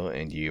dildo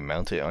and you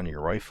mount it on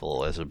your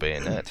rifle as a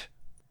bayonet.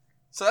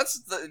 so that's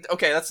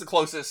the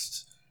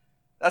closest.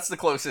 That's the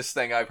closest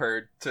thing I've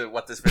heard to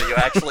what this video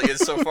actually is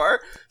so far.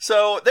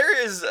 So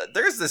there's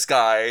this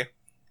guy,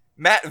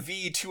 Matt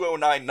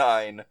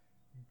V2099,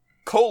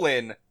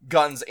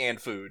 guns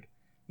and food.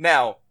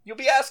 Now, you'll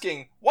be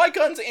asking, why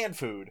guns and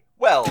food?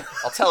 Well,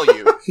 I'll tell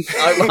you.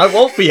 I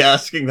won't be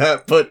asking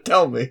that, but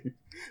tell me.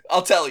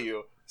 I'll tell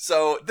you.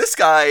 So, this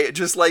guy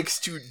just likes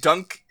to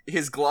dunk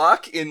his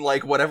Glock in,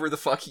 like, whatever the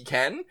fuck he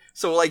can.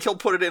 So, like, he'll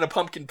put it in a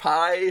pumpkin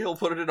pie, he'll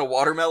put it in a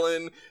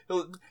watermelon,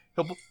 he'll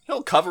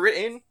cover it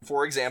in,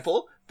 for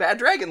example, Bad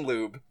Dragon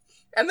Lube.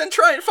 And then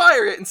try and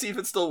fire it and see if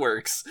it still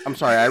works. I'm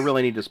sorry, I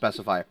really need to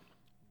specify.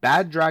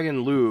 Bad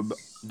Dragon Lube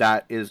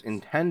that is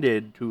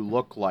intended to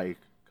look like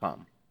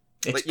cum.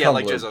 It's Yeah, cum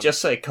like lube. Jism.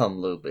 Just say cum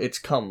lube. It's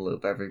cum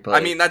lube, everybody.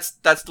 I mean, that's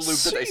the lube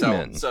that they sell.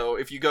 Semen. So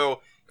if you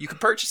go, you can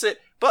purchase it.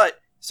 But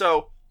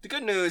so the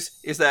good news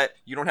is that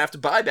you don't have to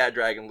buy Bad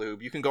Dragon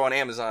Lube. You can go on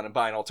Amazon and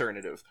buy an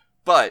alternative.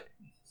 But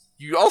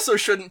you also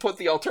shouldn't put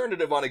the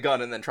alternative on a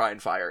gun and then try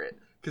and fire it,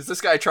 because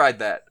this guy tried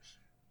that.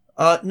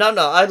 No,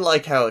 I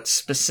like how it's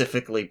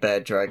specifically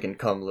Bad Dragon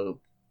cum lube.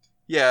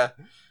 Yeah,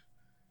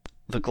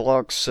 The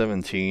Glock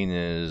 17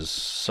 is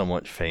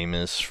somewhat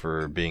famous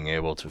for being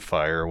able to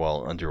fire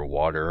while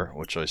underwater,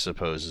 which I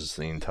suppose is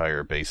the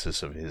entire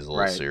basis of his little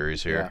Right,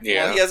 series here.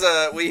 Yeah.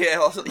 Well,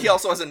 he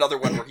also has another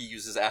one where he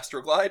uses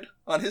Astroglide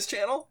on his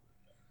channel.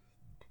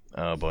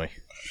 Oh boy.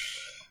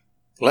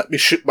 Let me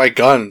shoot my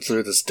gun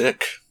through this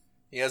dick.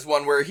 He has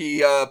one where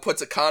he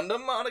puts a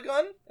condom on a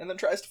gun and then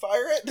tries to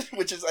fire it,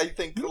 which is, I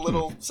think, a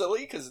little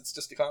silly because it's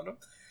just a condom.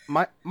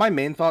 My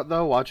main thought,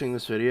 though, watching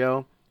this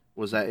video,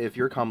 was that if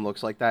your cum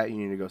looks like that, you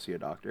need to go see a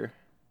doctor.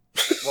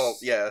 Well,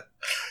 yeah.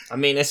 I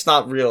mean, it's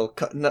not real.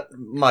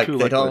 Mike, Too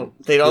they liquid.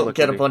 don't Too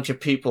get a liquidy. bunch of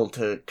people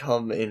to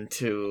come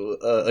into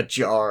a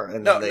jar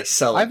and No, then they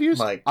sell it. I've used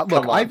Mike, look,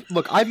 come on.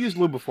 I've used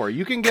lube before.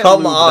 You can get Come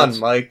lube on, that's-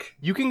 Mike.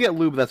 You can get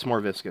lube that's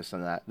more viscous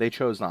than that. They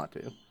chose not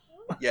to.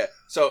 Yeah.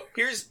 So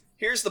here's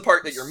the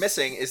part that you're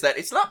missing is that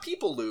it's not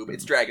people lube,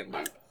 it's dragon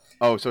lube.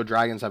 Oh, so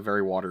dragons have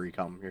very watery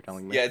cum. You're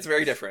telling me? Yeah, it's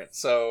very different.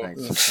 So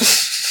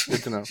Thanks.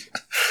 Good to know.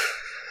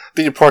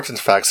 The important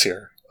facts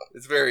here.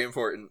 it's very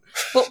important.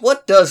 But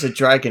what does a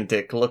dragon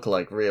dick look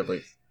like,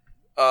 really?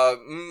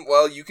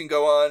 Well, you can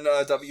go on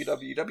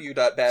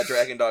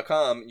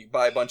www.baddragon.com and you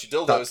buy a bunch of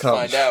dildos to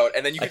find out,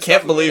 and then you can I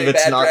can't believe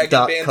it's not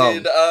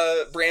Dragon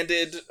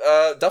branded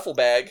duffel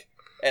bag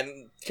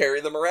and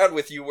carry them around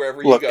with you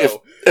wherever Look, you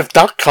go. if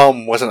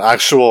 .com was an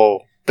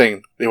actual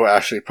thing, they would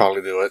actually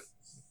probably do it.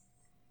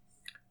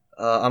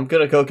 I'm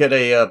gonna go get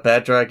a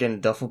Bad Dragon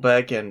duffel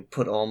bag and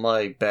put all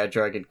my Bad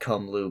Dragon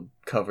cum lube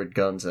covered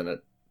guns in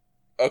it.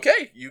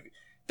 Okay,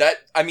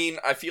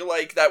 I feel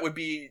like that would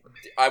be.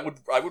 I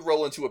would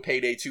roll into a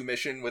Payday 2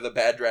 mission with a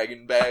Bad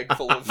Dragon bag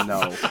full of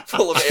No.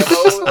 full of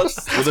ammo.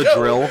 Let's With a go.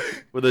 drill,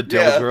 with a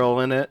dill Yeah. drill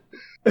in it.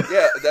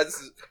 Yeah,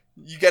 that's.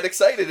 You get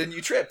excited and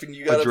you trip, and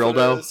you gotta put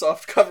dildo? a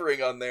soft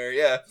covering on there.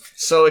 Yeah.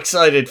 So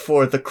excited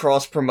for the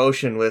cross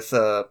promotion with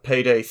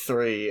Payday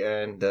 3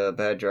 and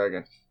Bad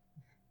Dragon.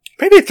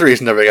 Payday 3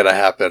 is never gonna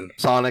happen.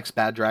 Sonic's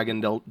Bad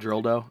Dragon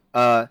Drildo.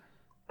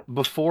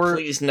 Before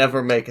Please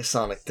never make a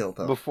Sonic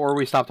dildo. before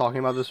we stop talking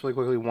about this really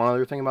quickly, one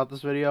other thing about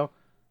this video.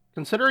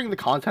 Considering the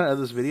content of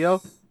this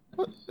video,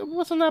 it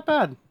wasn't that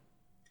bad.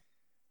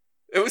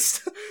 It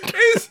was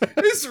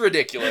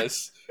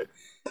ridiculous.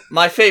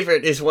 My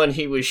favorite is when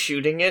he was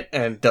shooting it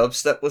and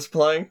dubstep was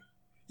playing.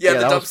 Yeah, Yeah,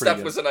 the that was pretty dubstep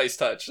good. was a nice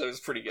touch. That was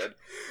pretty good.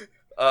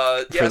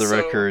 For the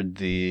record,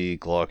 the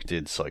Glock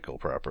did cycle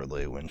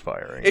properly when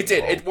firing. It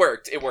did. All It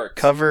worked. It worked.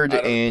 covered I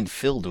don't- and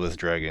filled with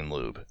dragon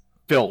lube.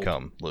 Filled.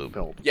 Cum lube.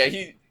 Filled. Yeah,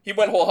 he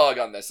went whole hog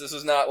on this. This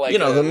was not like You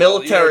know, a the little,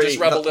 military, just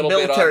rub a the little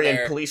bit military on and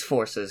there. police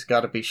forces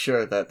got to be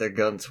sure that their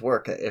guns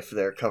work if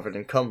they're covered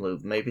in cum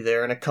lube. Maybe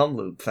they're in a cum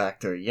lube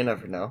factory. You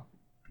never know.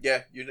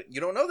 Yeah,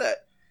 you don't know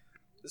that.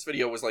 This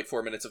video was like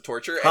 4 minutes of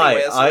torture. Hi,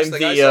 Anyway, that's the I'm first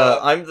thing I saw.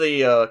 I'm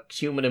the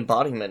human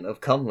embodiment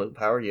of cum lube.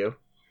 How are you?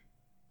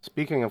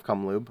 Speaking of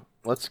cum lube,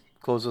 let's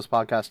close this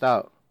podcast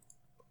out.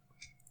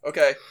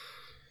 Okay.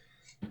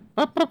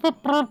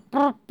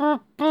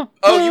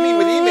 Oh, you mean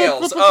with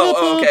emails?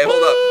 Oh, okay.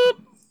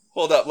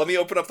 Hold up. Let me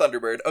open up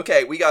Thunderbird.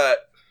 Okay, we got.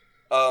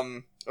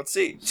 Let's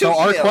see. 2 So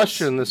our emails.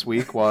 question this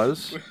week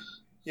was,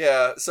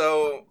 Yeah.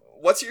 So,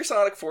 what's your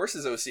Sonic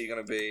Forces OC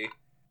gonna be?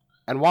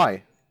 and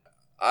why?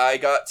 I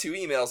got 2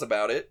 emails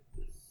about it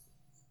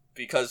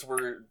because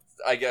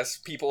I guess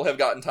people have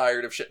gotten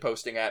tired of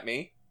shitposting at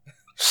me.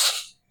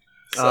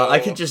 I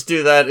could just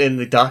do that in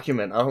the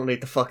document. I don't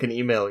need to fucking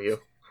email you.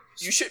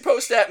 You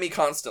shitpost at me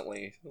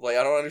constantly. Like,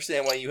 I don't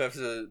understand why you have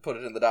to put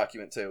it in the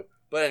document too.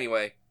 But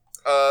anyway,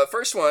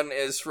 first one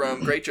is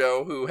from Great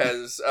Joe, who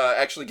has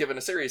actually given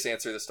a serious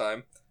answer this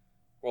time.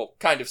 Well,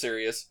 kind of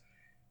serious.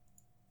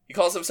 He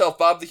calls himself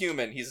Bob the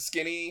Human. He's a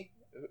skinny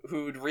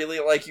who'd really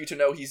like you to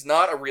know he's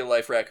not a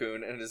real-life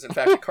raccoon and is in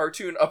fact a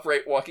cartoon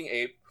upright walking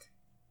ape.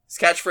 His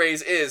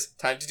catchphrase is,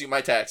 "Time to do my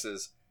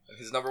taxes." And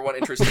his number one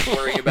interest is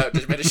worrying about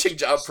diminishing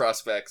job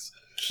prospects.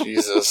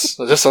 Jesus.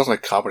 That just sounds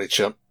like comedy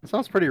chimp. It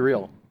sounds pretty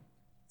real.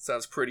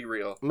 Sounds pretty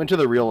real. I'm into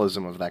the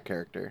realism of that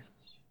character.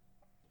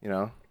 You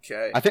know,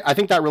 Okay. I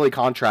think that really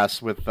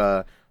contrasts with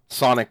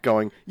Sonic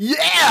going,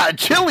 "Yeah,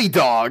 chili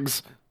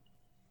dogs."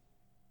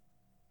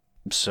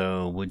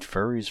 So, would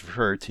furries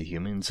refer to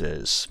humans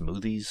as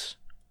smoothies?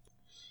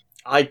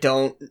 I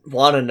don't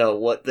want to know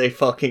what they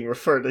fucking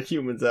refer to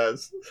humans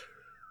as.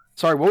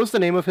 Sorry, what was the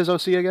name of his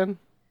OC again?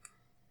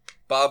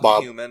 Bob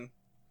Bob. the Human.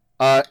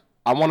 I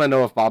want to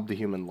know if Bob the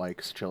Human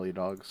likes chili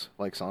dogs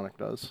like Sonic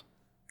does.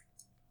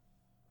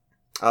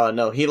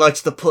 No, he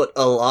likes to put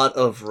a lot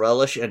of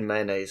relish and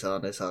mayonnaise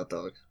on his hot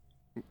dog.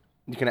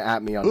 You can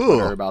at me on Ooh.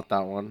 Twitter about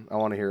that one. I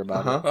want to hear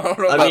about it. I don't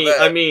know about that.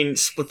 I mean,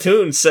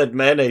 Splatoon said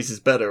mayonnaise is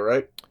better,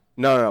 right?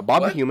 No.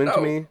 Bob What? the Human to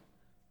No. me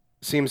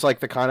seems like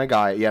the kind of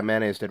guy. Yeah,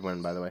 mayonnaise did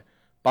win, by the way.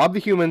 Bob the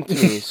Human to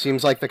me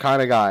seems like the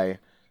kind of guy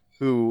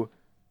who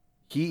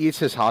he eats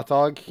his hot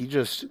dog.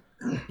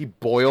 He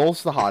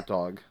boils the hot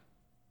dog.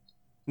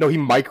 No, he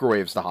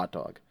microwaves the hot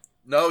dog.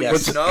 No,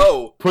 Yes.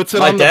 no. Puts it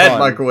My on the dad bun.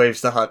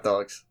 microwaves the hot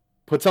dogs.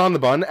 Puts it on the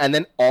bun, and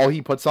then all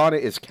he puts on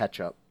it is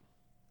ketchup.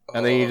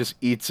 And then he Oh. just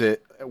eats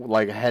it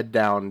like head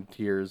down,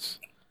 tears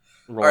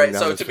All rolling right.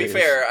 down So his to be face.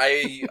 fair,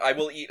 I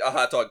will eat a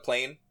hot dog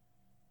plain.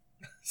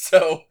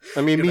 So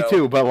I mean, you me know.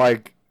 too, but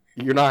like,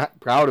 you're not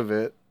proud of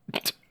it.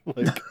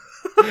 Like,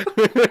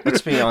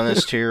 Let's be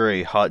honest here,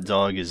 a hot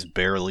dog is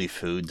barely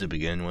food to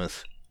begin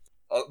with.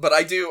 but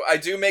I do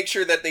make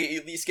sure that they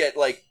at least get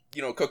like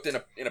cooked in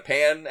a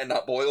pan and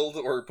not boiled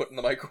or put in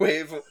the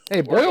microwave. Hey,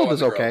 or go boiled on is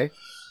the grill. okay.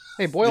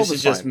 Hey, boiled This is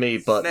is just fine. me,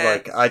 but Nah.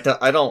 like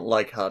I don't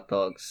like hot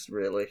dogs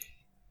really.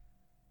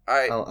 All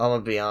right, I'm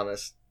gonna be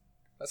honest.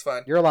 that's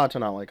fine. You're allowed to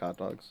not like hot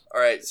dogs. All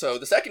right. So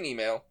the second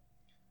email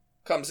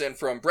comes in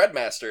from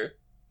Breadmaster,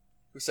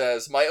 who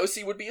says, "My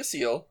OC would be a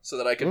seal, so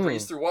that I could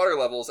breeze through water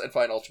levels and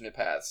find alternate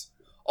paths.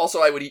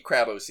 Also, I would eat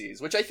crab OCs,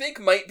 which I think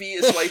might be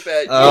a swipe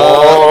at."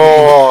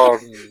 Oh,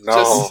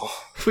 no.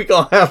 We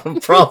gonna have a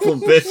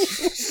problem,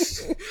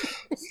 bitch.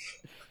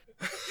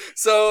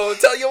 So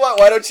tell you what,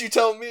 why don't you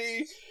tell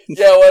me?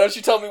 Yeah, why don't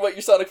you tell me what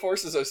your Sonic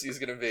Forces OC is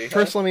going to be?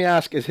 First, let me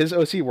ask: is his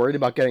OC worried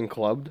about getting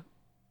clubbed?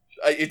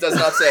 It does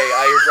not say.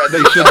 I read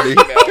They the should be.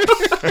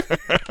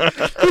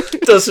 email.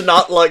 Does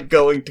not like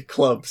going to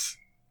clubs.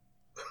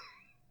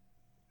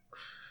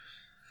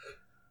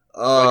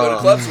 Why go to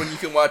clubs when you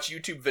can watch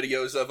YouTube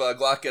videos of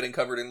Glock getting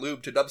covered in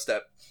lube to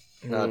dubstep?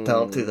 No,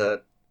 don't do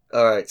that.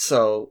 Alright,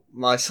 so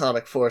my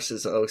Sonic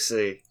Forces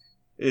OC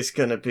is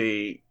gonna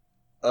be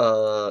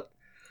a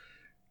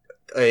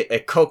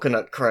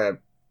coconut crab.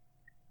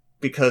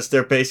 Because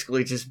they're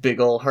basically just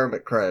big ol'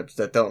 hermit crabs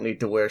that don't need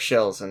to wear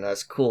shells, and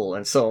that's cool.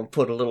 And someone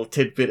put a little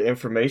tidbit of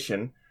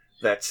information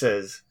that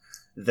says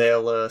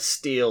they'll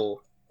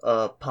steal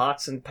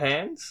pots and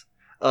pans.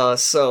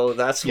 So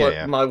that's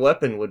what my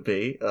weapon would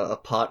be, a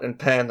pot and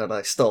pan that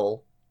I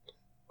stole.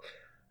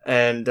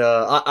 And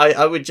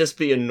I would just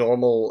be a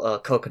normal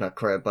coconut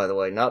crab, by the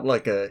way, not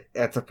like a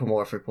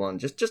anthropomorphic one,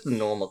 just a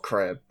normal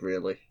crab,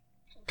 really.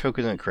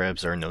 Coconut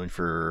crabs are known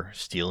for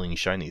stealing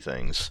shiny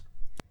things.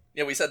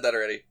 Yeah, we said that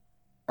already.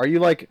 Are you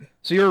like...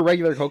 So you're a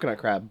regular coconut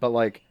crab, but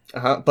like...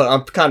 But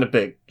I'm kind of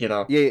big, you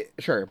know. Yeah,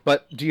 sure.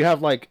 But do you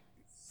have like...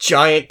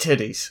 Giant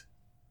titties.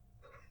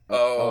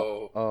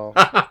 Oh.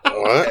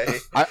 Okay.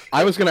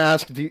 I was gonna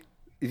ask, do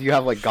you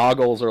have like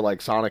goggles or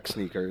like Sonic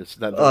sneakers?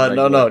 That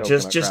no,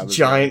 just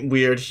giant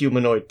weird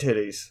humanoid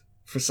titties.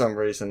 For some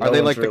reason. Are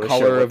they like the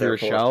color of your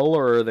shell,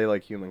 or are they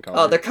like human color?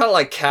 Oh, they're kind of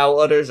like cow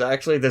udders,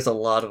 actually. There's a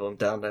lot of them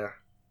down there.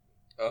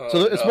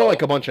 So it's more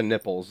like a bunch of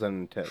nipples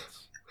than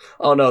tits.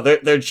 Oh no,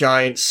 they're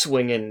giant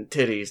swinging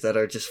titties that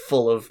are just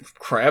full of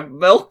crab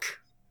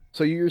milk.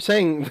 So you're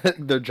saying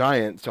that they're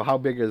giant, so how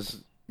big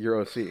is your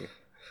OC?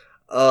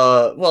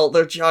 Well,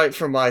 they're giant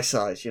for my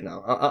size, you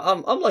know.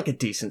 I'm like a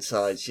decent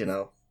size, you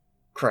know,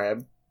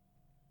 crab.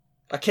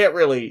 I can't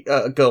really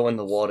go in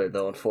the water,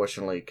 though,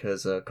 unfortunately,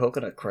 because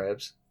coconut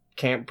crabs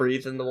can't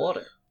breathe in the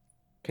water.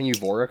 Can you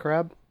vor a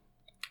crab?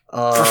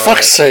 For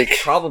fuck's sake!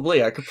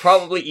 Probably. I could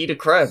probably eat a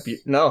crab.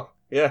 No.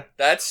 Yeah.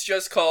 That's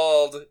just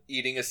called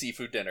eating a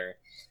seafood dinner.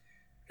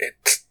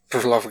 For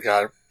the love of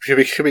God.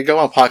 Should we go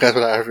on podcast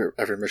without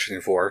ever mentioning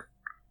vor?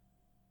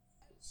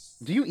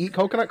 Do you eat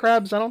coconut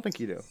crabs? I don't think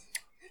you do.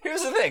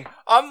 Here's the thing.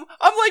 I'm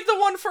like the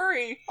one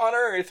furry on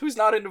Earth who's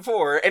not into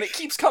vor, and it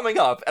keeps coming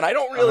up, and I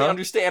don't really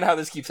understand how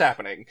this keeps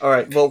happening.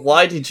 Alright, well,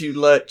 why did you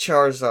let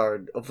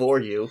Charizard vor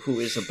you,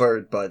 who is a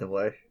bird, by the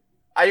way?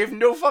 I have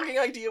no fucking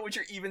idea what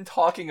you're even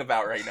talking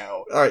about right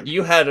now. Alright,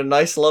 you had a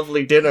nice,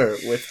 lovely dinner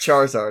with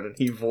Charizard, and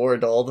he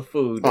vored all the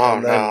food,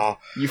 and then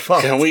you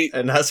fucked,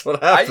 and that's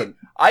what happened.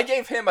 I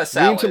gave him a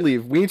salad. We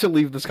need to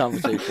leave this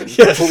conversation.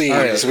 Yes.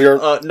 Please,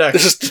 right.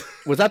 Next.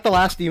 Was that the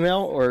last email,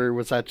 or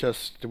was that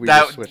just... We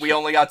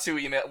only got two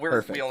emails.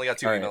 We only got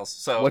two right. emails,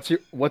 so...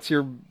 What's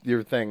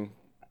your thing?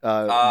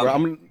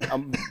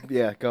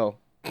 Yeah, go.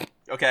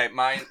 Okay,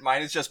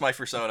 mine is just my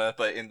persona,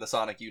 but in the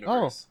Sonic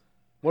universe. Oh.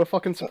 What a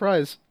fucking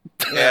surprise.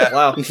 Yeah.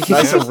 Wow,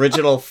 nice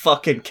original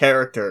fucking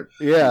character.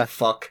 Yeah.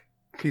 Fuck.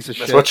 Piece of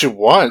shit. That's what you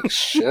want,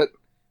 shit.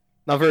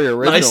 Not very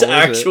original, nice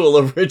actual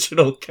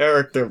original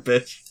character,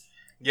 bitch.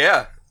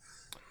 Yeah.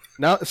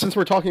 Now, since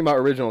we're talking about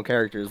original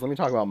characters, let me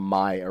talk about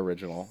my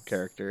original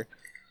character.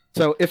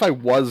 So, if I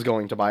was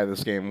going to buy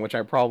this game, which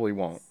I probably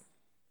won't,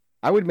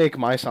 I would make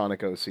my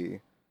Sonic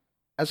OC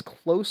as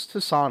close to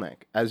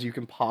Sonic as you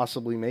can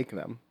possibly make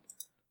them.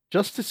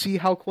 Just to see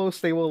how close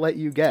they will let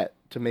you get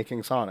to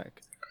making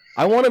Sonic.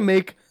 I want to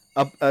make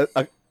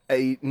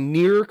a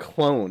near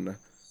clone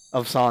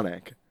of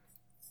Sonic,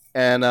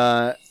 and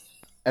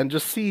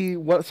just see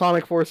what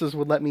Sonic Forces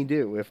would let me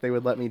do, if they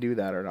would let me do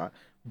that or not.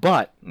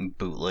 But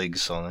bootleg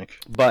Sonic.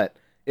 But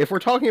if we're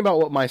talking about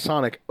what my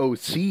Sonic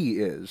OC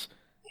is,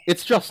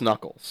 it's just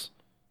Knuckles.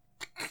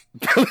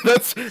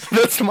 that's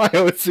my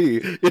OC.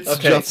 It's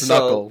just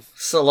Knuckles.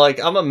 So like,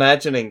 I'm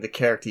imagining the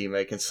character you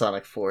make in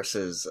Sonic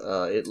Forces.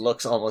 It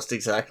looks almost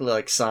exactly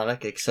like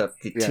Sonic,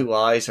 except the two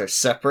eyes are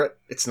separate.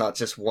 It's not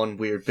just one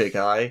weird big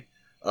eye.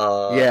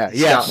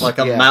 He's got like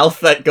a mouth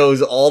that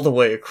goes all the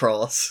way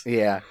across.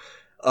 Yeah.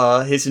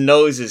 His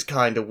nose is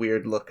kind of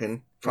weird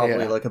looking,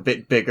 probably like a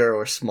bit bigger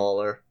or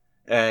smaller,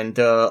 and he's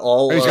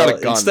got a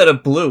gun. Instead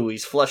of blue,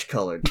 he's flesh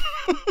colored.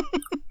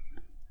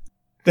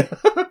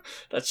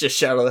 That's just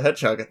Shadow the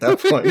Hedgehog at that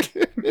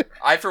point.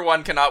 I, for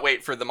one, cannot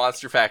wait for the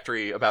Monster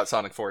Factory about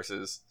Sonic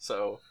Forces,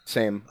 so...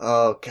 Same.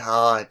 Oh,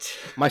 God.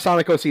 My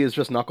Sonic OC is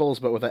just Knuckles,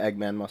 but with an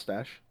Eggman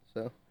mustache,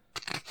 so...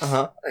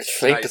 Uh-huh. I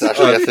think that's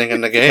actually a thing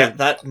in the game.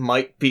 That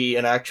might be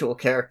an actual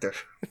character.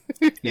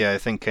 Yeah, I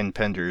think Ken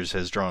Penders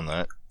has drawn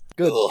that.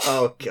 Good.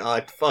 Oh,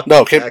 God. Fuck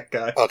that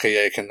guy.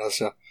 Okay, yeah, Ken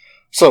does, yeah.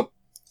 So...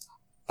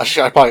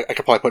 Actually, I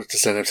could probably put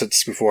this in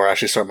since before I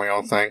actually start my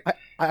own thing.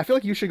 I feel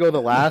like you should go the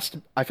last.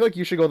 I feel like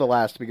you should go the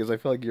last because I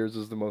feel like yours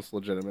is the most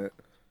legitimate.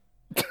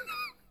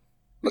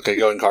 Okay,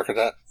 go and conquer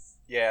that.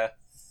 Yeah.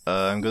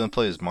 I'm gonna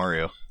play as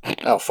Mario.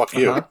 Oh, fuck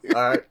you.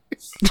 Alright.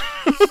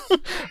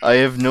 I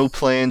have no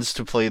plans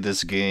to play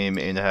this game,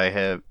 and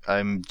I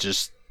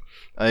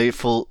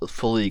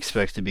fully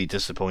expect to be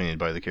disappointed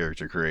by the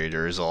character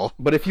creator is all.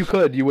 But if you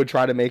could, you would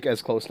try to make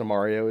as close to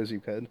Mario as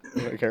you could,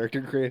 a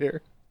character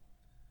creator.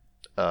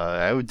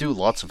 I would do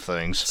lots of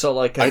things. So,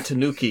 like a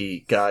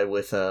Tanuki guy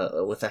with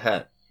a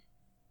hat.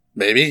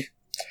 Maybe.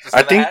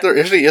 I think there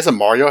usually is a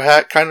Mario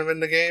hat kind of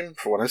in the game,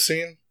 for what I've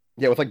seen.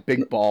 Yeah, with like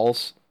big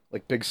balls,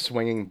 like big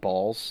swinging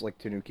balls, like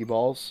Tanuki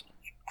balls.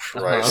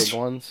 Christ. Big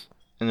ones.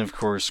 And of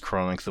course,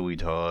 Chronic the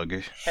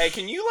Weedhog. Hey,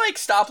 can you,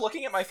 stop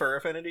looking at my Fur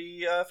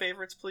Affinity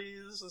favorites,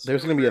 please? This is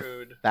There's really gonna be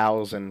rude.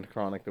 1,000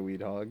 Chronic the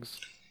Weedhogs.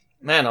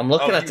 Man, I'm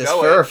looking Oh, at you this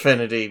know Fur it.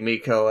 Affinity,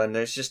 Miko, and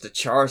there's just a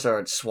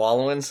Charizard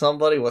swallowing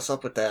somebody. What's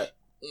up with that?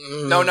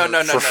 No.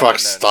 For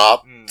fuck's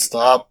stop.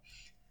 Stop.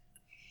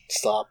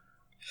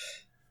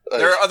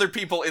 There are other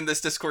people in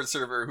this Discord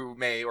server who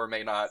may or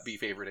may not be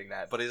favoriting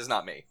that, but it is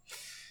not me.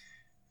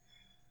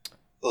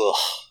 Ugh.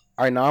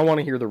 Alright, now I want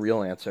to hear the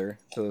real answer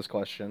to this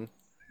question.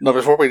 No,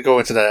 before we go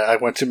into that, I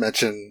want to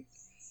mention.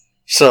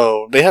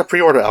 So they have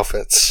pre-order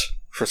outfits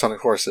for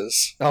Sonic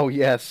Forces. Oh,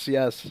 yes.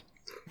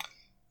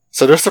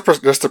 So there's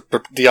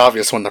the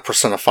obvious one, the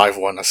Persona 5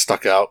 one that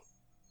stuck out.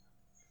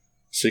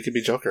 So you could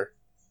be Joker.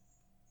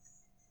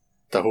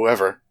 The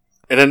whoever.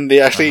 And then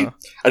they actually,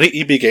 I think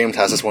EB Games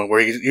has this one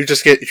where you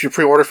just get, if you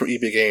pre-order from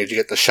EB Games, you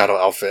get the Shadow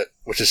outfit,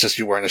 which is just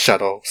you wearing a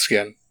Shadow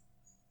skin.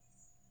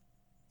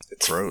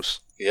 It's gross.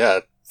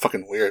 Yeah,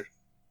 fucking weird.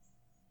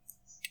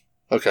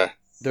 Okay.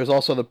 There's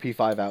also the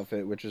P5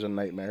 outfit, which is a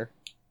nightmare.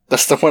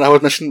 That's the one I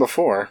was mentioning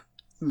before.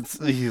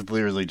 He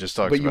literally just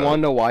talked But about you want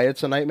to know why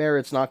it's a nightmare?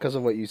 It's not because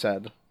of what you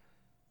said.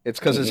 It's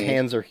because his Mhm.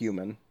 hands are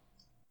human.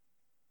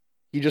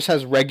 He just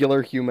has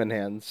regular human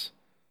hands.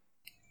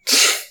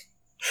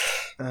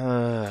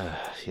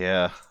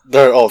 Yeah.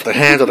 The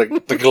hands are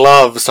the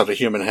gloves are the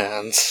human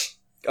hands.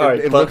 Alright,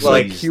 it but looks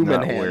like Please human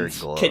not wear hands.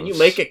 gloves. can you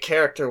make a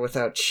character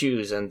without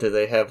shoes, and do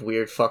they have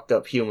weird, fucked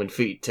up human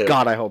feet, too?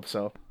 God, I hope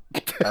so.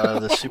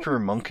 The Super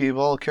Monkey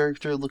Ball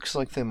character looks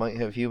like they might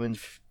have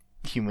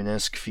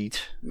human-esque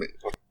feet.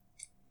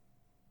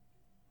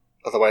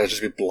 Otherwise, it'd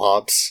just be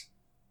blobs.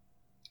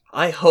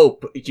 I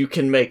hope you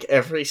can make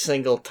every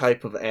single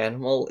type of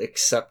animal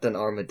except an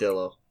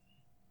armadillo.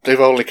 They've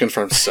only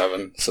confirmed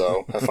 7,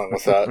 so have fun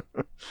with that.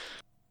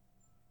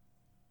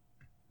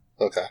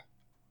 Okay.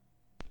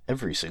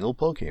 Every single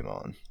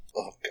Pokemon.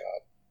 Oh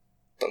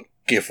god.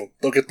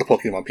 Don't get the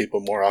Pokemon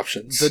people more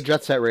options. The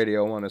Jet Set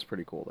Radio one is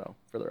pretty cool, though,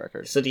 for the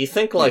record. So do you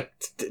think,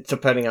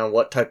 depending on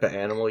what type of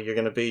animal you're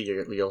gonna be,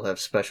 you'll have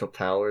special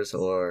powers,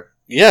 or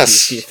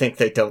Yes. do you think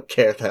they don't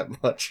care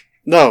that much?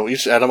 No,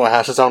 each animal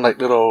has its own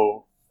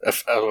little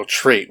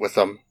trait with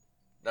them.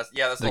 That's the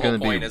They're whole gonna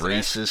point, be isn't it?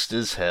 racist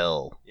as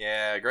hell.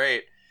 Yeah,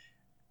 great.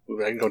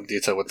 I can go into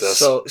detail with this.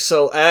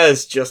 So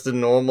as just a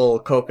normal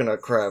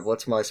coconut crab,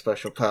 what's my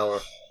special power?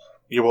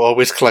 You will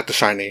always collect a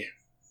shiny.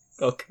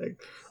 Okay,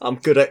 I'm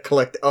good at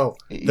collect. Oh,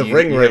 the You-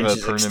 ring you range have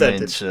is a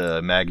extended.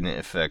 permanent magnet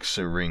effect,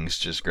 so rings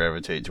just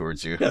gravitate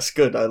towards you. That's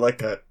good. I like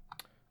that.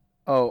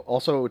 Oh,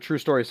 also, True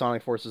Story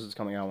Sonic Forces is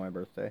coming out on my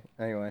birthday.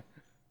 Anyway,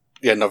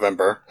 Yeah,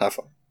 November. Have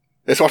fun.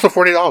 It's also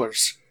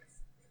 $40.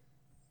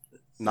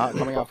 not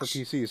coming out for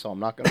PC, so I'm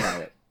not gonna buy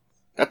it.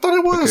 I thought it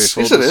Okay, was.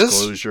 full Yes, it is.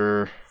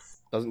 disclosure.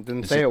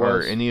 Didn't say it Are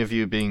was. any of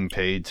you being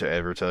paid to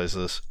advertise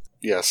this?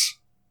 Yes.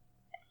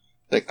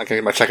 I can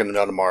get my check in the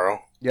mail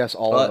tomorrow. Yes,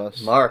 all of But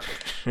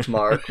us.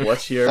 Mark,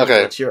 what's your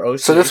Okay, what's your OC?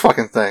 So this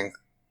fucking thing.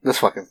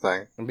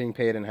 I'm being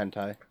paid in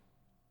hentai.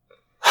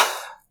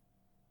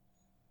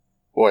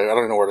 Boy, I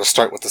don't know where to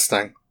start with this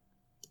thing.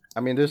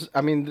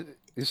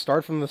 You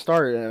start from the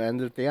start and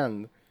end at the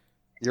end.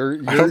 I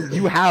don't-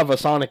 You have a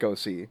Sonic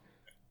OC.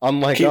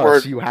 Unlike Keyword,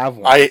 us, you have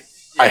one. I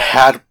Yeah.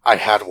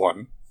 had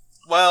one.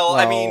 Well,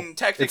 I Well, mean,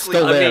 technically, it's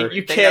still I there. mean,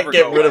 you they can't never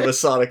get go rid of away. a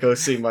Sonic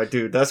OC, my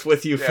dude. That's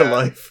with you for Yeah.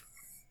 life.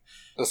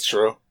 That's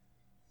true.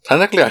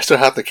 Technically, I still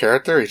have the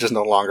character. He's just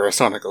no longer a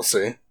Sonic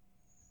OC.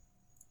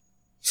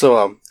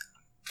 So,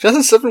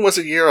 2007 was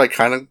a year I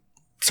kind of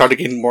started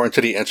getting more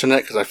into the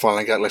internet because I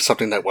finally got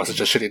something that wasn't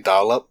just shitty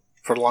dial-up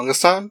for the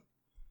longest time.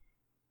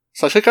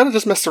 So I kind of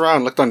just messed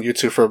around, looked on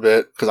YouTube for a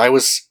bit because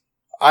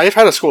I've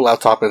had a school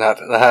laptop that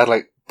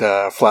had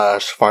the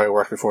Flash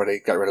Firework before they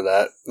got rid of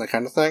that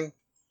kind of thing.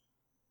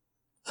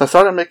 So I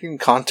started making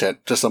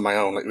content just on my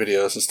own,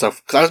 videos and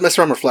stuff. Because I was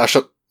messing around with Flash.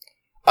 I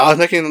was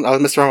messing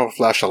around with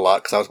Flash a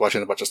lot because I was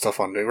watching a bunch of stuff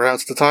on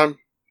Newgrounds at the time.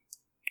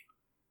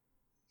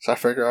 So I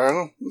figured, I don't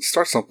know, let's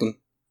start something.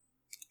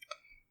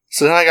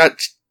 So then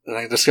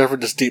I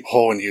discovered this deep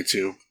hole in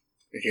YouTube.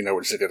 You know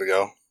where it's good to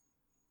go.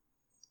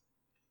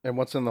 And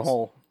what's in the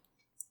hole?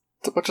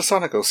 It's a bunch of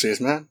Sonic OCs,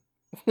 man.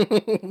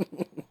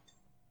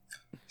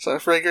 So I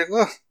figured,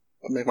 I'll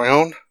make my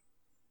own.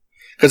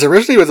 Because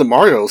originally it was a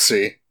Mario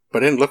OC,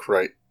 but it didn't look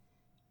right.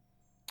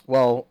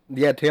 Well,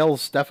 yeah,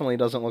 Tails definitely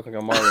doesn't look like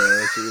a Mario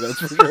OC, that's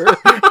for sure.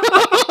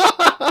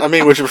 I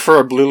mean, would you prefer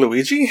a blue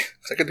Luigi?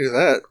 'Cause I could do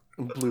that.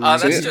 Blue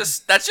that's Luigi.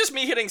 just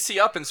me hitting C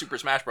up in Super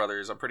Smash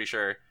Brothers. I'm pretty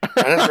sure.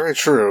 That is very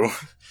true.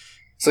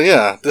 So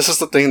yeah, this is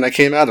the thing that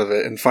came out of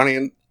it, and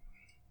funny.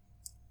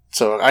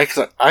 So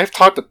I've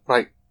talked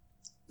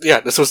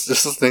this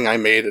is the thing I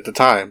made at the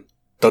time.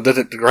 Though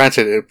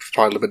granted, it was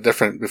probably a little bit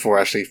different before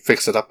I actually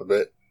fixed it up a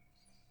bit.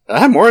 I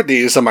have more of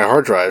these on my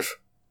hard drive.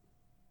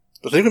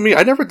 The thing with me,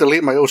 I never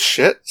delete my old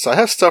shit, so I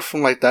have stuff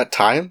from that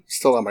time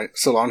still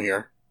on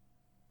here.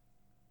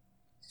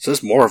 So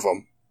there's more of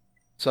them.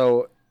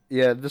 So,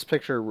 yeah, this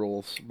picture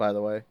rules, by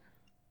the way.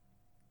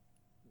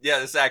 Yeah,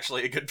 this is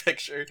actually a good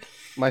picture.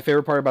 My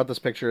favorite part about this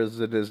picture is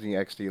the Disney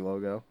XD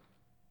logo.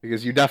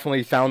 Because you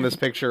definitely found this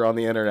picture on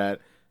the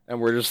internet and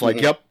we're just like,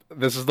 Mhm. yep,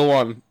 this is the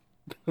one.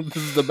 This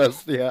is the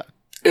best. Yeah.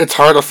 It's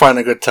hard to find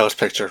a good Tails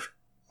picture.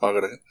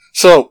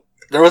 So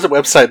there was a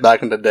website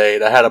back in the day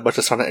that had a bunch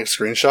of Sonic X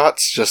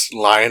screenshots just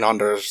lying on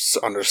their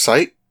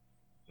site,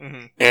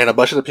 Mm-hmm. and a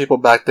bunch of the people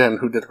back then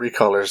who did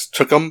recolors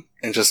took them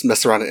and just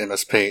messed around in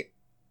MS Paint.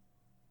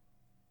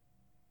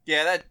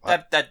 Yeah,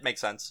 that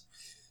makes sense.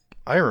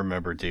 I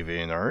remember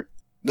DeviantArt.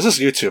 This is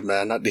YouTube,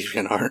 man, not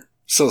DeviantArt.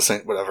 Still the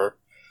same, whatever.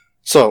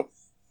 So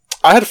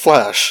I had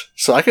Flash,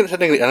 so I can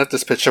technically edit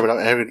this picture without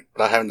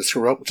having to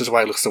screw up, which is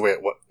why it looks the way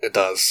it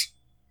does.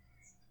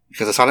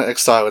 Because the Sonic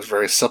X style is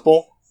very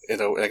simple, I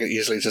can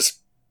easily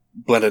just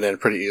blend it in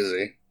pretty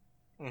easy.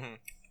 Mm-hmm.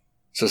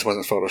 So this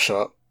wasn't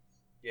Photoshop.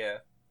 Yeah.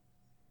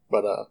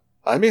 But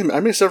I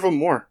made several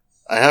more.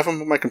 I have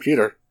them on my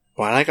computer.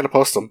 Why am I gonna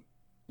post them?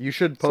 You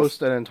should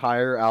post an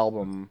entire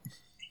album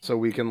so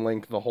we can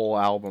link the whole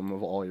album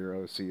of all your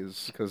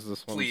OCs, because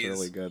this one's Please.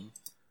 really good.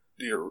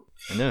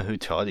 I know who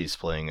Toddy's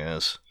playing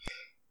as.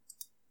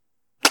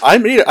 I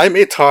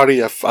made Toddy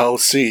a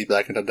OC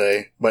back in the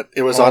day, but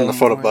it was on the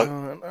photo book.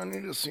 God, I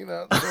need to see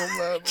that so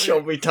badly.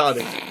 Show me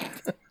Toddy.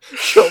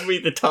 Show me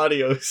the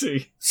Toddy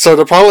OC. So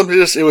the problem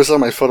is, it was on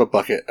my photo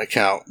bucket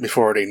account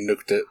before they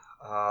nuked it.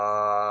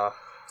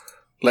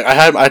 Like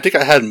I think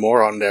I had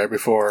more on there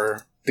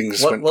before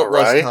things went what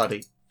awry. was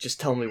Toddy? Just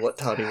tell me what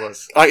Toddy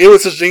was. It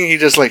was a thing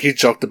he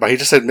joked about. He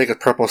just said make a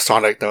purple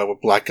Sonic though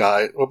with black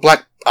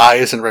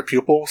eyes and red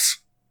pupils.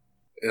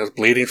 It was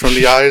bleeding from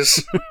the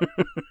eyes.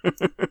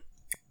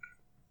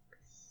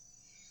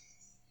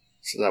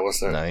 So that was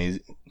that.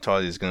 Nah,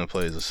 Toddy's gonna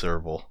play as a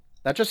Serval.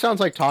 That just sounds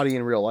like Toddy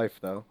in real life,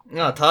 though.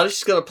 No, Toddy's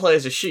just gonna play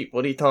as a sheep.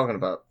 What are you talking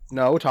about?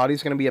 No,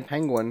 Toddy's gonna be a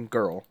penguin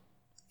girl.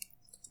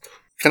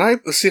 Can I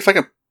let's see if I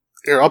can?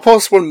 Here, I'll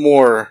post one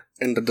more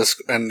in the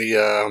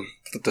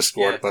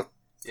Discord, Yeah. but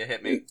Yeah,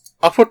 hit me.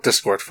 I'll put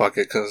Discord. Fuck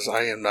it, because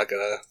I am not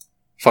gonna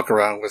fuck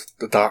around with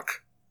the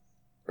doc.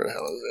 Where the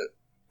hell is it?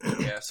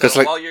 Yeah. So 'Cause,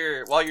 like- while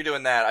you're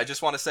doing that, I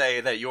just want to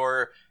say that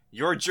your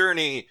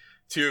journey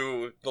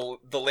to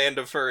the land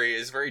of furry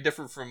is very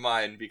different from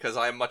mine because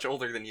I am much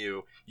older than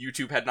you.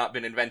 YouTube had not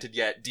been invented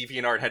yet.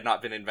 DeviantArt had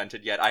not been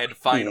invented yet. I had to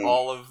find Mhm.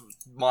 all of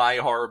my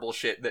horrible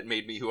shit that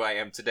made me who I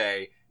am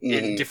today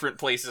in Mhm. different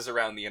places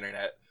around the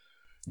internet.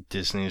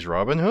 Disney's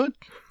Robin Hood?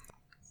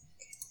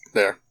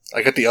 There.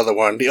 I got the other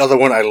one. The other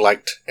one I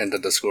liked in the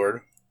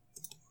Discord.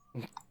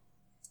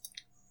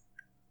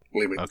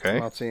 Believe me. I'm Okay.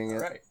 not seeing it.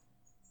 All right.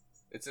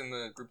 It's in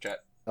the group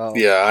chat. Oh.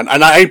 Yeah, and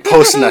I ain't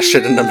posting that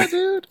shit in the... Yeah,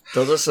 dude.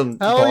 Those are some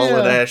Hell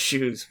ballin' yeah. ass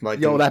shoes, my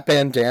Yo, dude. that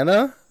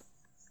bandana?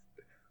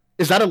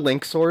 Is that a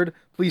Link sword?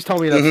 Please tell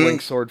me that's Mhm.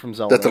 Link's sword from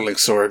Zelda. That's the Link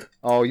sword.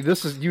 Oh,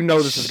 this is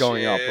this is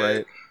going up, Shit.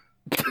 right?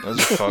 Those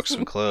are Fox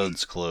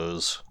McCloud's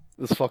clothes.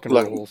 This fucking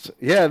Look. rules.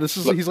 Yeah, this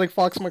is Look. he's like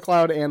Fox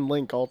McCloud and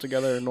Link all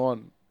together in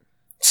one.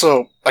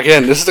 So,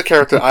 again, this is the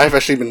character... I've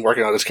actually been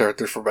working on this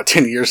character for about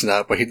 10 years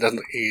now, but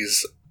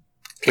he's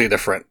completely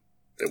different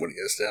than what he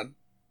is then.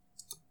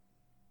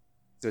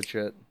 Good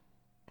shit.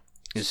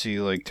 Is he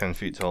like 10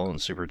 feet tall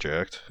and super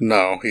jacked?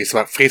 No, he's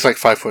like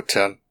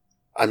 5'10".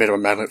 I made him a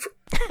magnet.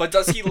 But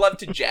does he love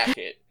to jack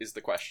it, is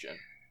the question.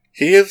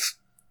 He is...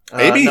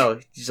 Maybe? No,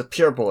 he's a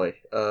pure boy.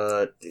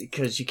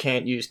 Because you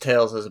can't use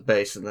Tails as a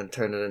base and then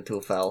turn it into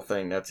a foul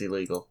thing. That's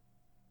illegal.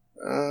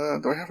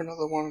 Do I have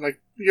another one? Like,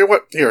 you know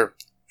what? Here.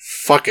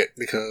 Fuck it,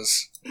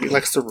 because he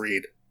likes to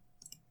read.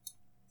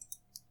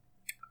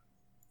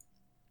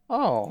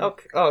 Oh.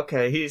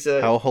 Okay. He's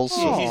a How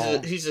wholesome. Oh.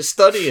 he's a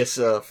studious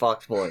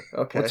fox boy.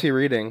 Okay. What's he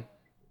reading?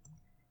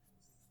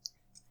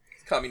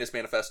 Communist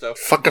Manifesto.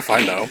 Fuck if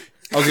I know.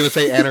 I was gonna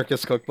say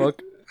Anarchist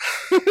Cookbook.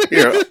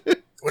 Here.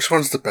 Which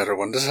one's the better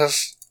one? This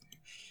has...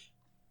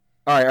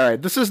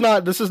 Alright. This is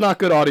not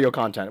good audio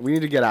content. We need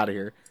to get out of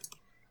here.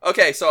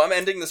 Okay, so I'm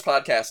ending this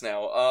podcast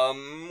now.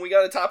 We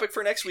got a topic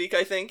for next week,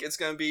 I think. It's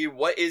going to be,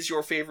 what is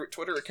your favorite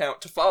Twitter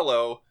account to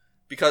follow?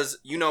 Because,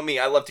 you know me,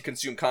 I love to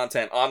consume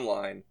content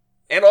online.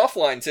 And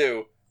offline,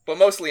 too. But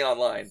mostly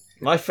online.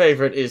 My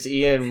favorite is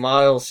Ian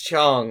Miles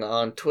Chong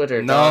on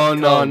Twitter. No.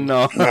 No,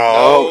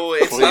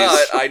 it's please. not.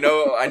 I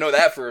know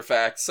that for a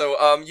fact.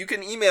 So, you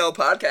can email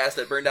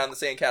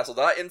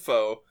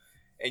podcast@burndownthesandcastle.info,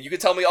 and you can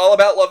tell me all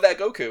about Love That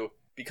Goku,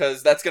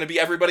 because that's going to be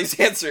everybody's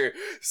answer.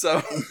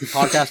 So,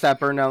 Podcast at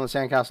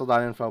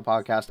burndownthesandcastle.info.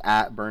 Podcast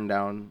at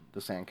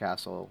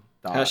burndownthesandcastle.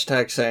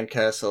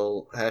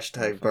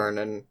 #Sandcastle.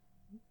 #Burnin.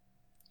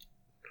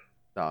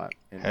 .info.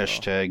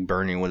 Hashtag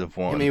Bernie would have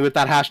Hit won. me with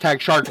that hashtag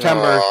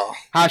Sharktember.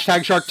 Hashtag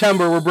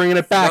Sharktember. We're bringing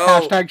it back. No,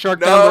 Hashtag Sharktember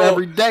no.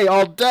 every day,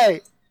 all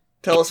day.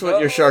 Tell us what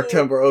your Shark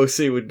Timber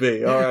OC would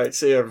be. Alright,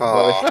 see you,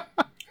 everybody.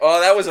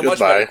 oh, that was a much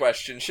Goodbye. better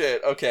question.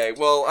 Shit. Okay,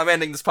 well, I'm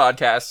ending this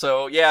podcast.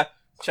 So, yeah,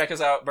 check us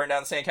out,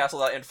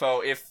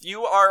 burndownthesandcastle.info. If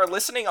you are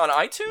listening on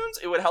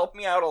iTunes, it would help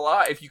me out a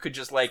lot if you could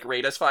just, like,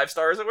 rate us 5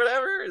 stars or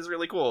whatever. It's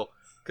really cool.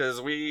 Because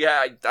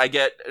I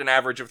get an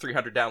average of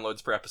 300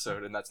 downloads per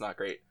episode, and that's not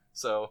great.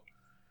 So,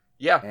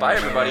 yeah, bye,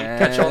 everybody.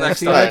 Catch y'all next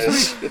See you time.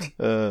 next week.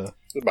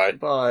 Goodbye.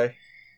 Bye.